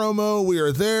Nostromo. We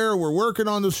are there. We're working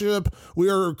on the ship. We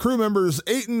are crew members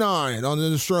 8 and 9 on the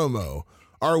Nostromo.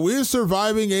 Are we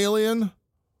surviving Alien?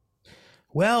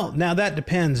 Well, now that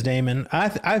depends, Damon.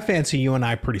 I fancy you and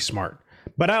I pretty smart.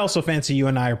 But I also fancy you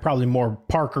and I are probably more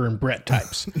Parker and Brett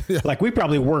types. Yeah. Like, we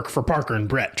probably work for Parker and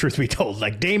Brett, truth be told.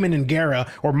 Like Damon and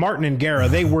Gara, or Martin and Gara,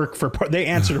 they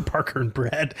answer to Parker and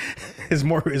Brett is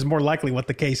more likely what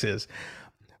the case is.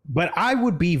 But I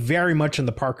would be very much in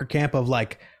the Parker camp of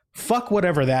like, fuck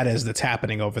whatever that is that's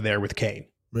happening over there with Kane.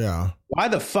 Yeah. Why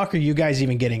the fuck are you guys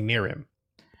even getting near him?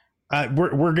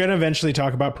 We're going to eventually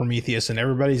talk about Prometheus, and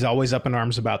everybody's always up in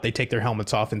arms about they take their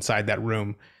helmets off inside that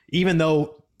room, even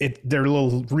though their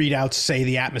little readouts say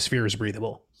the atmosphere is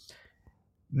breathable.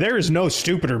 There is no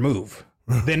stupider move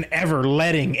than ever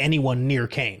letting anyone near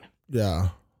Kane. Yeah.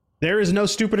 There is no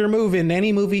stupider move in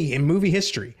any movie in movie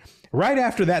history. Right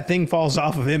after that thing falls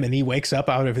off of him and he wakes up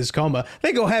out of his coma,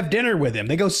 they go have dinner with him.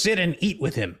 They go sit and eat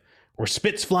with him. Or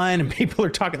spit's flying and people are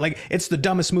talking. Like, it's the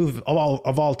dumbest move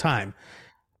of all time.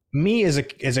 Me as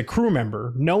a crew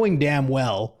member, knowing damn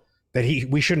well that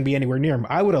we shouldn't be anywhere near him,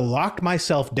 I would have locked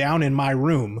myself down in my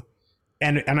room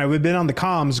and I would have been on the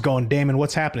comms going, Damon,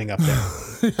 what's happening up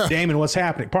there? Yeah. Damon, what's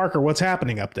happening? Parker, what's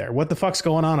happening up there? What the fuck's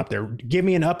going on up there? Give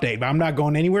me an update. I'm not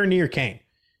going anywhere near Kane.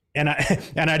 And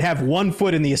I'd have one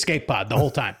foot in the escape pod the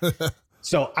whole time.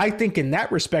 So I think in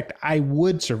that respect, I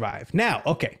would survive. Now,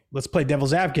 okay, let's play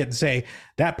devil's advocate and say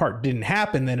that part didn't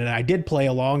happen then, and I did play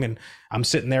along, and I'm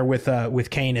sitting there with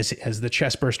Kane as the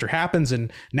chest burster happens,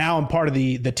 and now I'm part of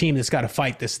the team that's got to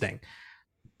fight this thing.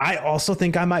 I also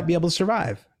think I might be able to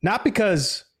survive. Not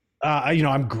because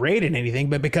I'm great at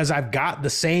anything, but because I've got the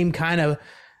same kind of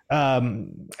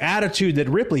attitude that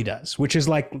Ripley does, which is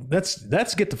like,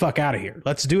 let's get the fuck out of here.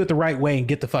 Let's do it the right way and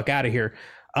get the fuck out of here.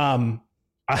 But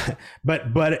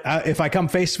if I come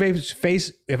face to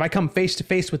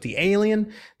face with the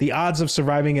alien, the odds of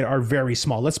surviving it are very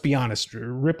small. Let's be honest.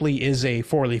 Ripley is a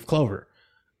 4-leaf clover.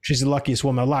 She's the luckiest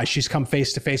woman alive. She's come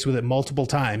face to face with it multiple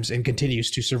times and continues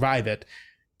to survive it,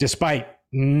 despite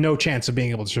no chance of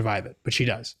being able to survive it. But she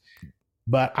does.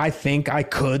 But I think I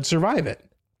could survive it.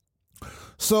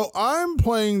 So I'm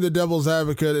playing the devil's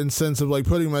advocate in sense of like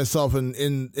putting myself in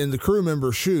the crew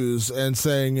member's shoes and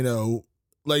saying, you know,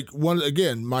 like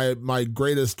my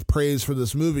greatest praise for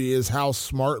this movie is how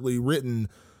smartly written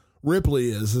Ripley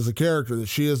is as a character, that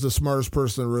she is the smartest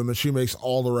person in the room and she makes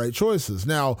all the right choices.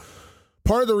 Now,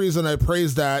 part of the reason I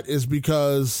praise that is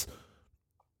because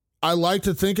I like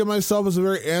to think of myself as a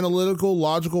very analytical,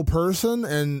 logical person.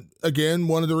 And again,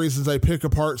 one of the reasons I pick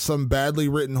apart some badly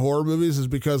written horror movies is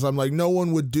because I'm like, no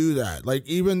one would do that. Like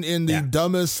even in the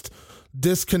dumbest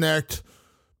disconnect,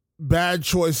 bad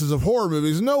choices of horror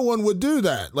movies, no one would do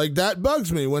that. Like that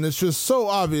bugs me when it's just so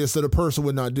obvious that a person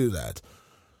would not do that.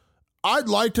 I'd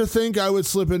like to think I would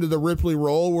slip into the Ripley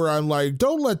role where I'm like,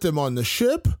 don't let them on the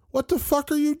ship. What the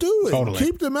fuck are you doing? Totally.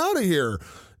 Keep them out of here.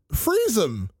 Freeze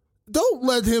them. Don't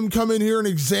let him come in here and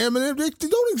examine it.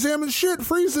 Don't examine shit.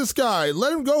 Freeze this guy.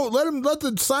 Let him go. Let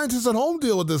the scientists at home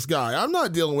deal with this guy. I'm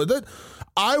not dealing with it.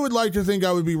 I would like to think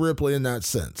I would be Ripley in that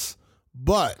sense.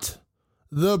 But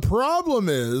the problem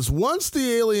is once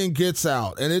the alien gets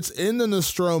out and it's in the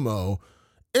Nostromo,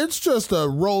 it's just a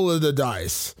roll of the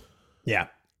dice. Yeah.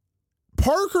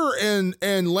 Parker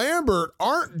and Lambert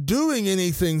aren't doing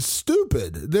anything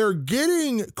stupid. They're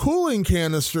getting cooling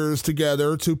canisters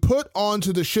together to put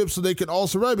onto the ship so they can all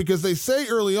survive, because they say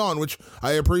early on, which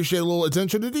I appreciate a little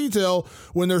attention to detail,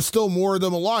 when there's still more of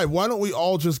them alive, why don't we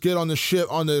all just get on the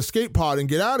ship, on the escape pod and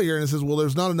get out of here? And it says, well,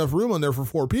 there's not enough room on there for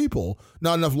 4 people,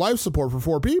 not enough life support for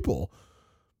 4 people.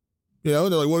 You know,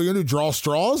 they're like, what are you going to do? Draw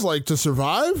straws like to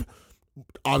survive?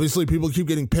 Obviously, people keep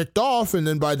getting picked off, and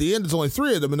then by the end, it's only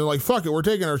 3 of them, and they're like, fuck it, we're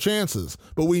taking our chances.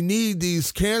 But we need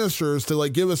these canisters to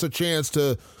like give us a chance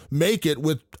to make it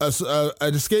with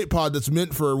an escape pod that's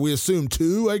meant for, we assume,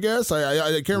 2, I guess.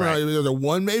 I can't remember, either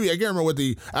 1 maybe. I can't remember what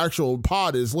the actual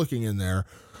pod is looking in there.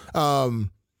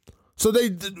 So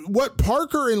what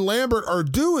Parker and Lambert are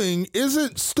doing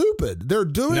isn't stupid. They're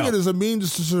doing it as a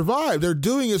means to survive. They're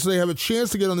doing it so they have a chance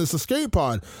to get on this escape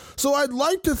pod. So I'd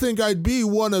like to think I'd be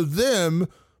one of them,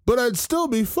 but I'd still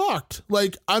be fucked.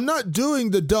 Like, I'm not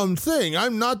doing the dumb thing.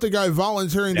 I'm not the guy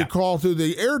volunteering to crawl through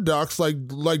the air ducts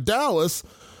like Dallas.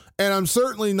 And I'm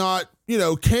certainly not, you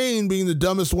know, Kane being the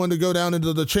dumbest one to go down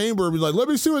into the chamber and be like, let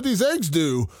me see what these eggs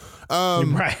do.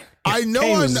 Right. I know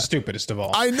Kane I'm was the stupidest of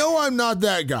all. I know I'm not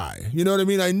that guy. You know what I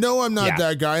mean? I know I'm not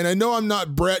that guy, and I know I'm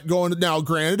not Brett going to, now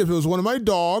granted, if it was one of my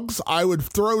dogs, I would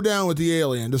throw down with the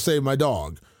alien to save my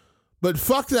dog. But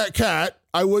fuck that cat.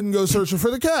 I wouldn't go searching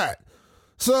for the cat.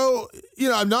 So, you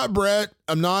know, I'm not Brett.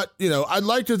 I'm not, you know, I'd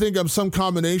like to think I'm some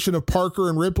combination of Parker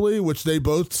and Ripley, which they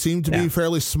both seem to be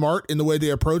fairly smart in the way they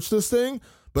approach this thing.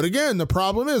 But again, the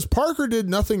problem is Parker did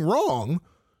nothing wrong.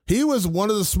 He was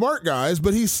one of the smart guys,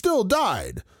 but he still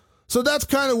died. So that's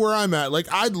kind of where I'm at. Like,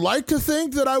 I'd like to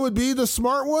think that I would be the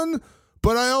smart one,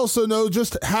 but I also know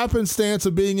just happenstance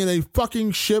of being in a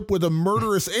fucking ship with a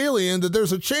murderous alien that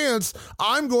there's a chance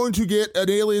I'm going to get an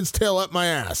alien's tail up my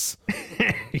ass.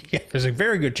 Yeah, there's a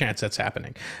very good chance that's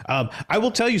happening. I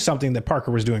will tell you something that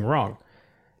Parker was doing wrong.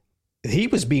 He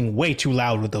was being way too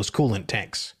loud with those coolant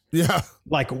tanks. Yeah.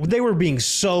 Like, they were being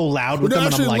so loud with them,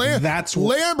 actually, and I'm like, that's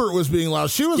what... Lambert was being loud.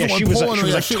 She was the one she pulling was her.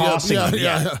 like tossing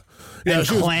them. And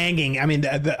she was clanging. I mean,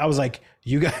 I was like,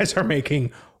 you guys are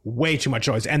making way too much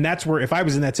noise. And that's where, if I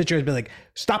was in that situation, I'd be like,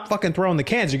 stop fucking throwing the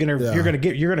cans. You're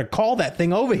gonna call that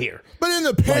thing over here. But in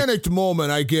the panicked moment,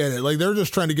 I get it. Like, they're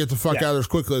just trying to get the fuck out of there as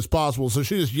quickly as possible. So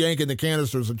she's just yanking the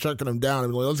canisters and chucking them down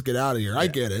and be like, let's get out of here. I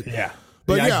get it. Yeah.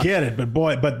 But I get it,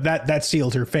 but that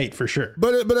sealed her fate for sure.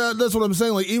 But that's what I'm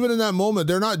saying. Like, even in that moment,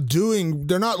 they're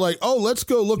not like, oh, let's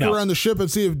go look around the ship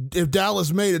and see if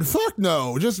Dallas made it. Fuck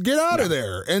no, just get out of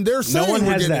there. And they're saying no one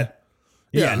has that.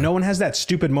 Yeah, no one has that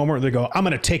stupid moment where they go, I'm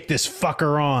going to take this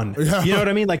fucker on. Yeah. You know what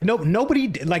I mean? Like, nobody,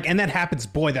 like, and that happens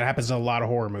in a lot of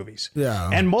horror movies. Yeah.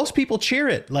 And most people cheer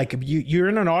it. Like, you're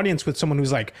in an audience with someone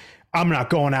who's like, I'm not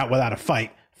going out without a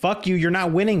fight. Fuck you. You're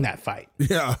not winning that fight.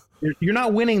 Yeah. You're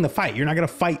not winning the fight. You're not going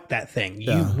to fight that thing.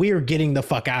 We're getting the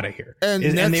fuck out of here. And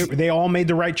they all made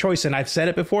the right choice. And I've said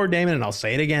it before, Damon, and I'll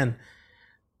say it again.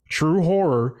 True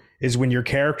horror is when your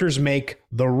characters make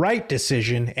the right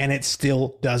decision and it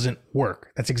still doesn't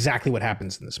work. That's exactly what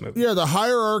happens in this movie. Yeah, the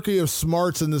hierarchy of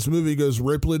smarts in this movie goes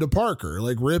Ripley to Parker.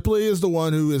 Like, Ripley is the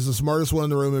one who is the smartest one in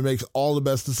the room and makes all the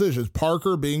best decisions.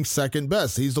 Parker being second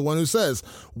best. He's the one who says,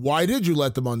 why did you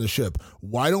let them on the ship?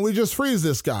 Why don't we just freeze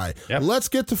this guy? Yep. Let's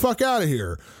get the fuck out of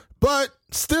here. But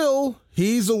still,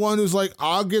 he's the one who's like,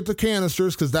 I'll get the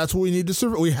canisters because that's what we need to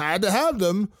survive. We had to have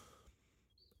them.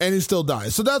 And he still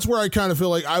dies. So that's where I kind of feel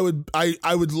like I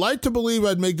would like to believe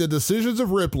I'd make the decisions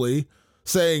of Ripley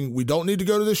saying we don't need to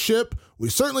go to the ship. We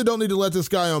certainly don't need to let this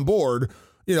guy on board,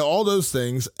 all those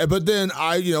things. But then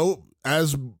as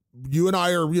you and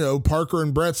I are, Parker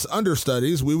and Brett's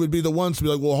understudies, we would be the ones to be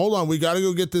like, well, hold on, we got to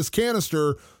go get this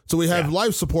canister so we have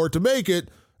life support to make it.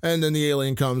 And then the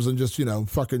alien comes and just,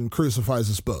 fucking crucifies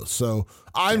us both. So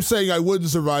I'm saying I wouldn't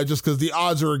survive just because the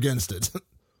odds are against it.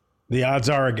 The odds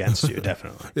are against you,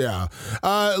 definitely. Yeah.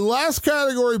 Last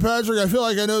category, Patrick. I feel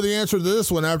like I know the answer to this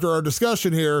one after our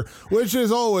discussion here, which is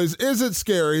always, is it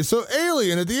scary? So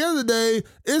Alien, at the end of the day,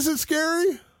 is it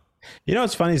scary?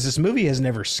 What's funny is this movie has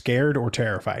never scared or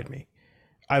terrified me.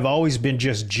 I've always been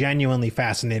just genuinely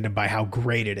fascinated by how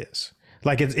great it is.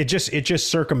 Like it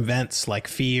just circumvents like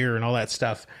fear and all that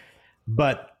stuff.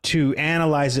 But to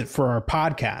analyze it for our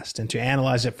podcast and to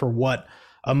analyze it for what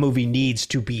a movie needs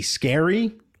to be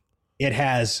scary, it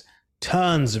has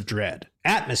tons of dread.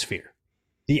 Atmosphere.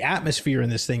 The atmosphere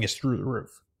in this thing is through the roof.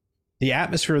 The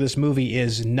atmosphere of this movie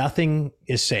is nothing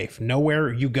is safe.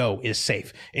 Nowhere you go is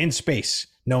safe. In space,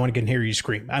 no one can hear you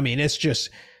scream. I mean, it's just,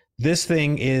 this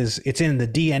thing it's in the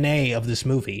DNA of this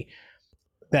movie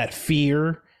that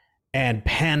fear and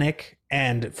panic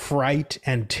and fright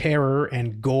and terror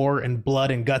and gore and blood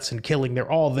and guts and killing,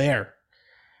 they're all there.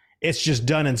 It's just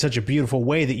done in such a beautiful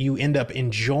way that you end up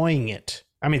enjoying it.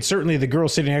 I mean, certainly the girl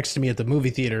sitting next to me at the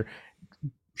movie theater,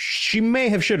 she may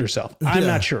have shit herself. I'm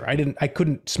not sure. I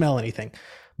couldn't smell anything,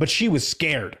 but she was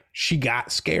scared. She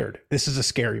got scared. This is a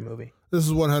scary movie. This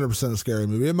is 100% a scary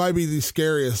movie. It might be the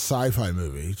scariest sci-fi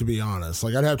movie, to be honest.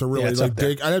 Like, I'd have to really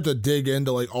I'd have to dig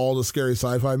into like all the scary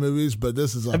sci-fi movies, but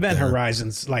this is Event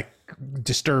Horizon's like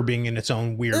disturbing in its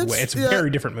own weird way. It's a very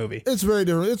different movie. It's very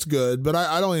different. It's good, but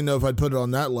I don't even know if I'd put it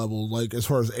on that level. Like, as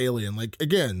far as Alien, like,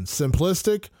 again,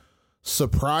 simplistic,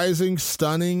 surprising,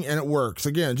 stunning, and it works.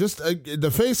 Again, just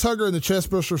the face hugger and the chest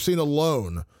burster scene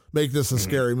alone make this a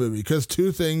scary movie, because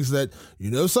two things that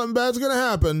something bad's going to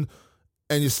happen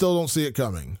and you still don't see it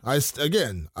coming.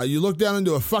 You look down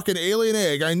into a fucking alien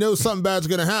egg. I know something bad's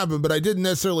going to happen, but I didn't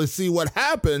necessarily see what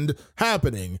happened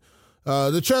happening.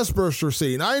 The chest burster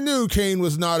scene. I knew Kane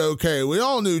was not okay. We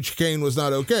all knew Kane was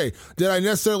not okay. Did I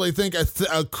necessarily think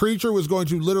a creature was going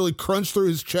to literally crunch through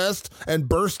his chest and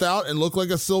burst out and look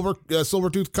like a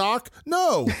silver-toothed cock?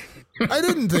 No, I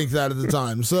didn't think that at the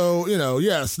time. So,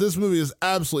 yes, this movie is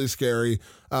absolutely scary.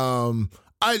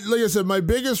 Like I said, my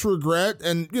biggest regret,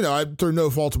 and through no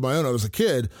fault of my own, I was a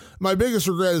kid. My biggest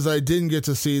regret is I didn't get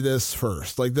to see this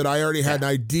first. Like, that I already had an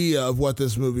idea of what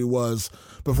this movie was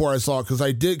before I saw it.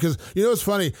 Because it's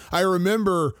funny. I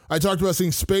remember I talked about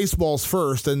seeing Spaceballs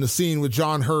first and the scene with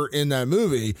John Hurt in that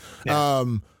movie. Yeah.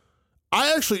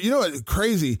 I actually,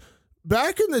 crazy.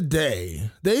 Back in the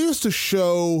day, they used to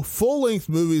show full-length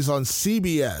movies on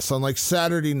CBS on like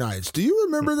Saturday nights. Do you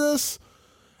remember this?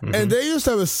 Mm-hmm. And they used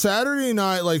to have a Saturday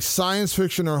night like science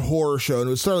fiction or horror show, and it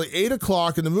would start like 8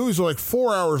 o'clock, and the movies were like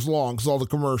 4 hours long because all the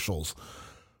commercials.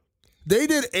 They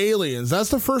did Aliens. That's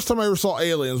the first time I ever saw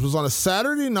Aliens, was on a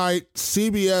Saturday night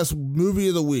CBS movie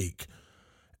of the week.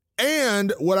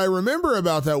 And what I remember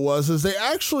about that is they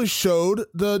actually showed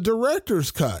the director's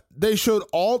cut. They showed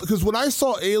because when I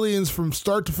saw Aliens from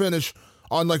start to finish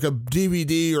on like a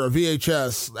DVD or a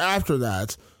VHS after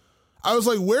that, I was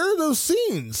like, where are those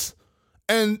scenes?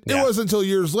 And it wasn't until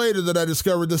years later that I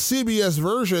discovered the CBS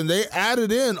version, they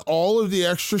added in all of the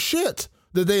extra shit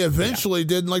that they eventually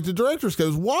did in like the director's cut. It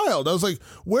was wild. I was like,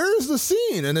 where is the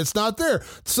scene? And it's not there.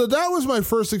 So that was my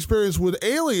first experience with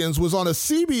Aliens, was on a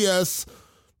CBS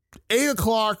 8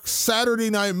 o'clock Saturday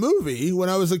night movie when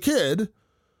I was a kid,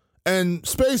 and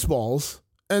Spaceballs.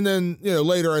 And then,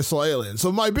 later I saw Aliens.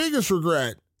 So my biggest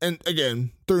regret, and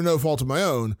again, through no fault of my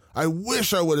own, I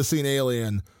wish I would have seen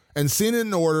Alien and seen it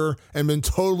in order and been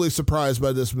totally surprised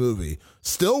by this movie.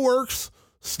 Still works,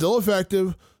 still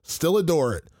effective, still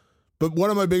adore it. But one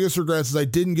of my biggest regrets is I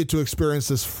didn't get to experience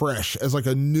this fresh as like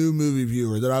a new movie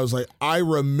viewer, that I was like, I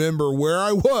remember where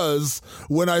I was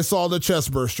when I saw the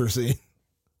chest burster scene.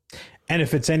 And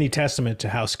if it's any testament to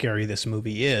how scary this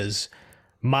movie is,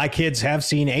 my kids have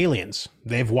seen Aliens.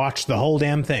 They've watched the whole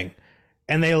damn thing.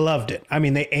 And they loved it. I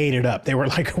mean, they ate it up. They were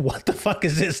like, what the fuck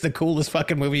is this? The coolest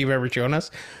fucking movie you've ever shown us?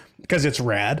 because it's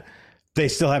rad. They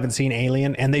still haven't seen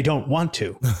Alien, and they don't want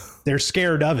to. They're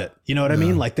scared of it. You know what I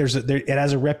mean? Like it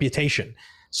has a reputation.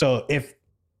 So if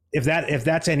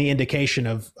that's any indication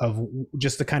of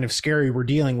just the kind of scary we're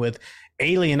dealing with,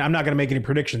 Alien, I'm not going to make any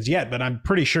predictions yet, but I'm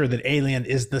pretty sure that Alien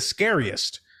is the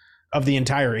scariest of the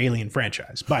entire Alien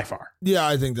franchise by far. Yeah,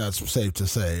 I think that's safe to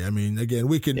say. I mean, again,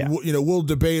 we can, we'll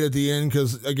debate at the end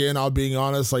because, again, I'll being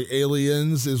honest, like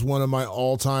Aliens is one of my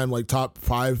all-time like top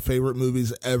 5 favorite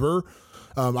movies ever.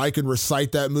 I can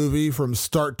recite that movie from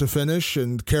start to finish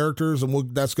and characters,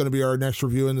 and that's going to be our next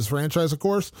review in this franchise, of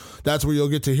course. That's where you'll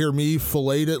get to hear me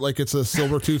fillet it like it's a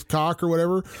silver-toothed cock or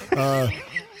whatever.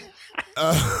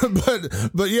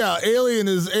 But yeah, Alien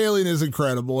is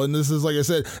incredible, and this is, like I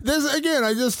said, this again.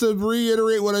 I just to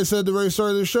reiterate what I said at the very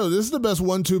start of the show. This is the best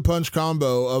 1-2 punch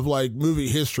combo of like movie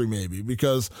history, maybe,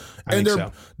 because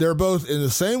they're both in the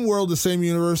same world, the same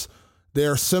universe. They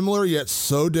are similar yet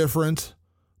so different.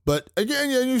 But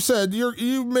again, yeah, you said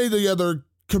you made the other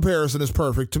comparison is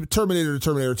perfect to Terminator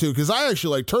 2, because I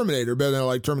actually like Terminator better than I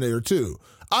like Terminator 2.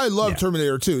 I love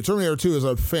Terminator 2. Terminator 2 is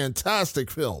a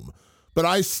fantastic film, but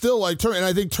I still like Terminator, and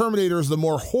I think Terminator is the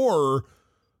more horror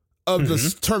of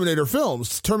the Terminator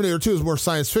films. Terminator 2 is more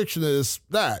science fiction than it is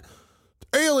that.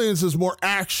 Aliens is more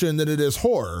action than it is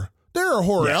horror. There are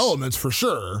horror elements for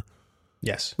sure.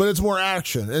 Yes, but it's more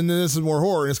action, and then this is more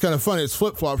horror, and it's kind of funny. It's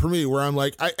flip flop for me, where I'm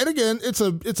like, and again, it's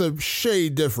a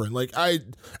shade different. Like I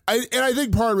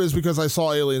think part of it is because I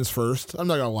saw Aliens first. I'm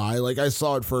not gonna lie, like I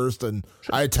saw it first, and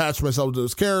I attached myself to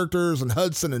those characters and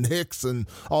Hudson and Hicks and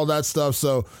all that stuff.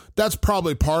 So that's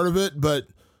probably part of it. But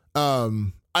I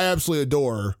absolutely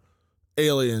adore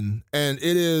Alien, and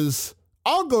it is.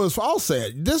 I'll say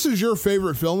it. This is your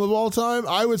favorite film of all time.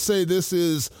 I would say this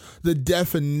is the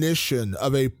definition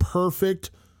of a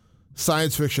perfect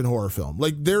science fiction horror film.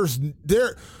 Like the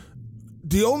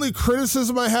only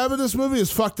criticism I have of this movie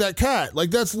is fuck that cat. Like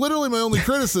that's literally my only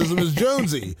criticism is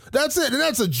Jonesy. That's it. And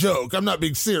that's a joke. I'm not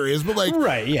being serious, but like,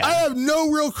 right, yeah. I have no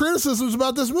real criticisms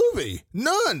about this movie.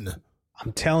 None.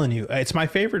 I'm telling you, it's my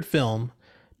favorite film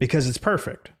because it's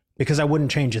perfect, because I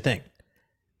wouldn't change a thing.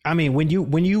 I mean, when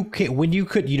you could, we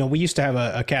used to have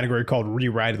a category called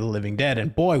Rewrite of the Living Dead,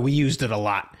 and boy, we used it a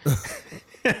lot.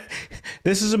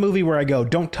 This is a movie where I go,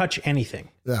 don't touch anything.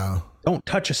 No. Don't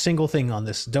touch a single thing on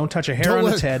this. Don't touch a hair on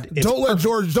its head. Don't let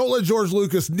George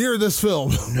Lucas near this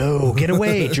film. No, get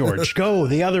away, George. Go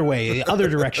the other way, the other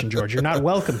direction, George. You're not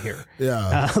welcome here.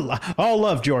 Yeah. All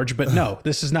love, George, but no,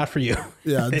 this is not for you.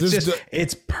 Yeah.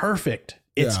 It's perfect.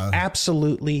 It's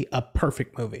absolutely a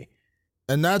perfect movie.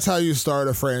 And that's how you start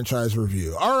a franchise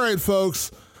review. All right,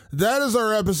 folks, that is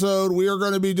our episode. We are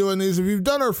going to be doing these. If you've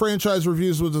done our franchise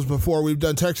reviews with us before, we've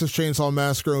done Texas Chainsaw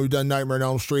Massacre and we've done Nightmare on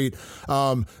Elm Street.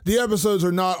 The episodes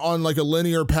are not on like a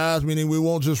linear path, meaning we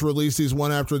won't just release these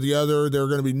one after the other. There are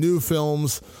going to be new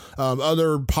films,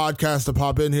 other podcasts to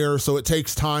pop in here. So it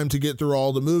takes time to get through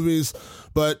all the movies,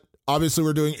 but obviously,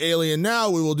 we're doing Alien now.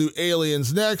 We will do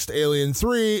Aliens next, Alien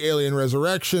 3, Alien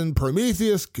Resurrection,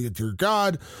 Prometheus, Get Your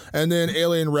God, and then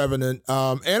Alien Revenant.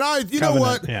 And Covenant, know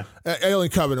what? Yeah. Alien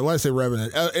Covenant. When I say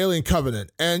Revenant, Alien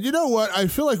Covenant. And you know what? I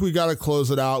feel like we got to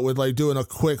close it out with like doing a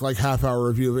quick like half-hour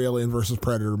review of Alien versus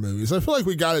Predator movies. I feel like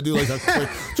we got to do like a quick,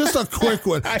 just a quick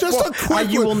one. Just a quick one.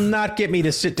 You will not get me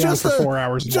to sit down for 4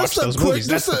 hours and watch those movies.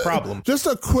 That's the problem. Just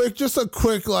a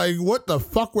quick, like, what the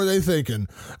fuck were they thinking?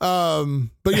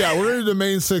 But yeah, we're going to do the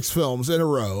main 6 films in a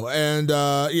row. And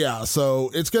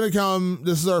so it's going to come.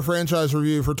 This is our franchise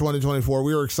review for 2024.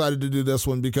 We are excited to do this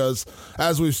one because,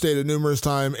 as we've stated numerous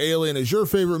times, Alien is your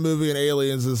favorite movie and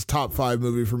Aliens is top 5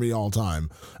 movie for me all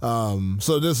time.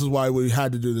 So this is why we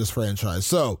had to do this franchise.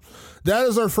 So that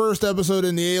is our first episode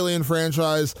in the Alien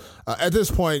franchise. At this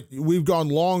point, we've gone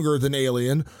longer than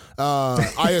Alien.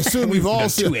 I assume we've all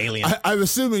seen Alien. I'm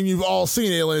assuming you've all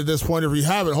seen Alien at this point. If you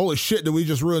haven't, holy shit, did we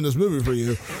just ruin this movie for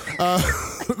you?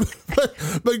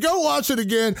 But go watch it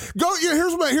again.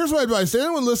 Here's my advice. To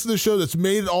anyone listening to the show that's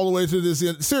made it all the way through this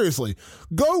end, seriously,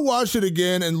 go watch it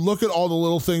again and look at all the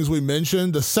little things we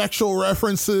mentioned, the sexual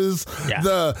references,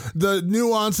 the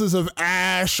nuances of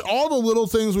Ash, all the little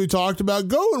things we talked about.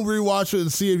 Go and rewatch it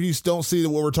and see if you don't see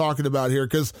what we're talking about here,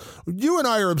 because you and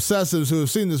I are obsessives who have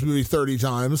seen this movie 30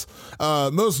 times.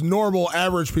 Most normal,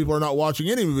 average people are not watching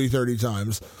any movie 30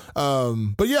 times.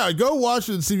 But yeah, go watch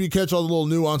it and see if you catch all the little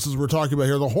nuances we're talking about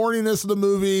here. The horniness of the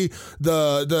movie,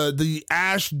 the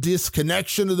Ash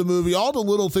disconnection of the movie, all the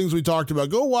little things we talked about.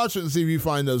 Go watch it and see if you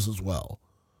find those as well.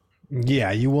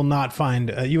 Yeah, you will not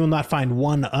find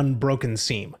one unbroken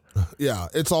seam. Yeah,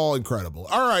 it's all incredible.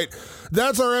 All right,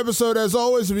 that's our episode. As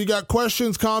always, if you got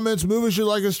questions, comments, movies you'd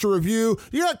like us to review,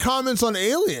 you got comments on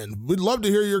Alien, we'd love to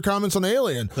hear your comments on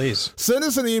Alien. Please. Send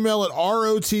us an email at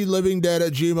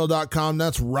rotlivingdead@gmail.com.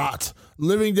 That's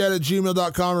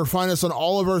livingdead@gmail.com, or find us on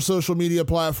all of our social media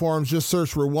platforms. Just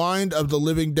search Rewind of the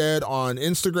Living Dead on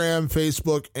Instagram,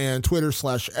 Facebook, and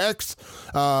Twitter/X.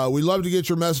 We love to get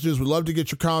your messages. We love to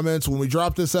get your comments. When we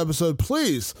drop this episode,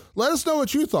 please let us know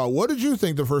what you thought. What did you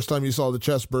think the first time you saw the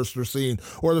chest burster scene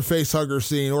or the face hugger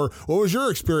scene? Or what was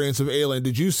your experience of Alien?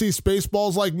 Did you see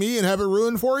Spaceballs like me and have it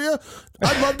ruined for you?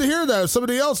 I'd love to hear that. If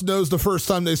somebody else knows the first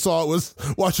time they saw it was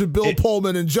watching Bill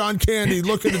Pullman and John Candy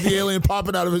looking at the alien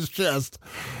popping out of his chest.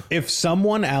 If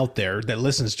someone out there that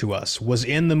listens to us was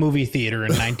in the movie theater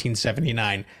in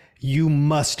 1979, you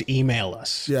must email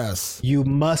us. Yes. You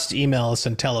must email us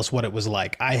and tell us what it was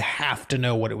like. I have to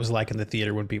know what it was like in the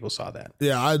theater when people saw that.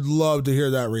 Yeah, I'd love to hear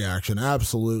that reaction.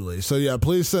 Absolutely. So yeah,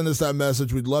 please send us that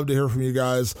message. We'd love to hear from you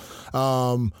guys.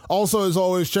 Also, as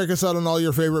always, check us out on all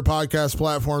your favorite podcast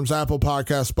platforms: Apple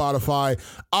Podcasts, Spotify,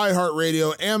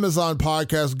 iHeartRadio, Amazon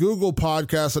Podcasts, Google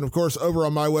Podcasts, and of course over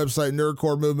on my website,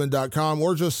 nerdcoremovement.com,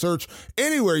 or just search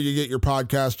anywhere you get your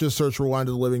podcast. Just search Rewind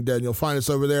of the Living Dead and you'll find us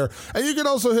over there. And you can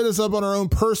also hit us up on our own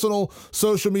personal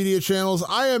social media channels.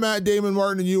 I am at Damon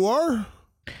Martin, and you are?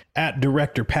 At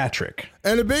Director Patrick.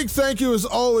 And a big thank you, as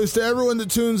always, to everyone that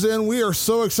tunes in. We are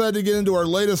so excited to get into our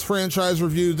latest franchise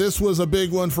review. This was a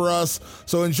big one for us.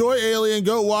 So enjoy Alien.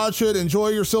 Go watch it. Enjoy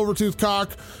your Silvertooth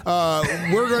cock.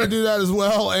 We're going to do that as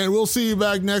well. And we'll see you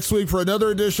back next week for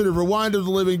another edition of Rewind of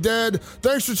the Living Dead.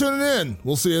 Thanks for tuning in.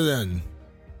 We'll see you then.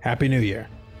 Happy New Year.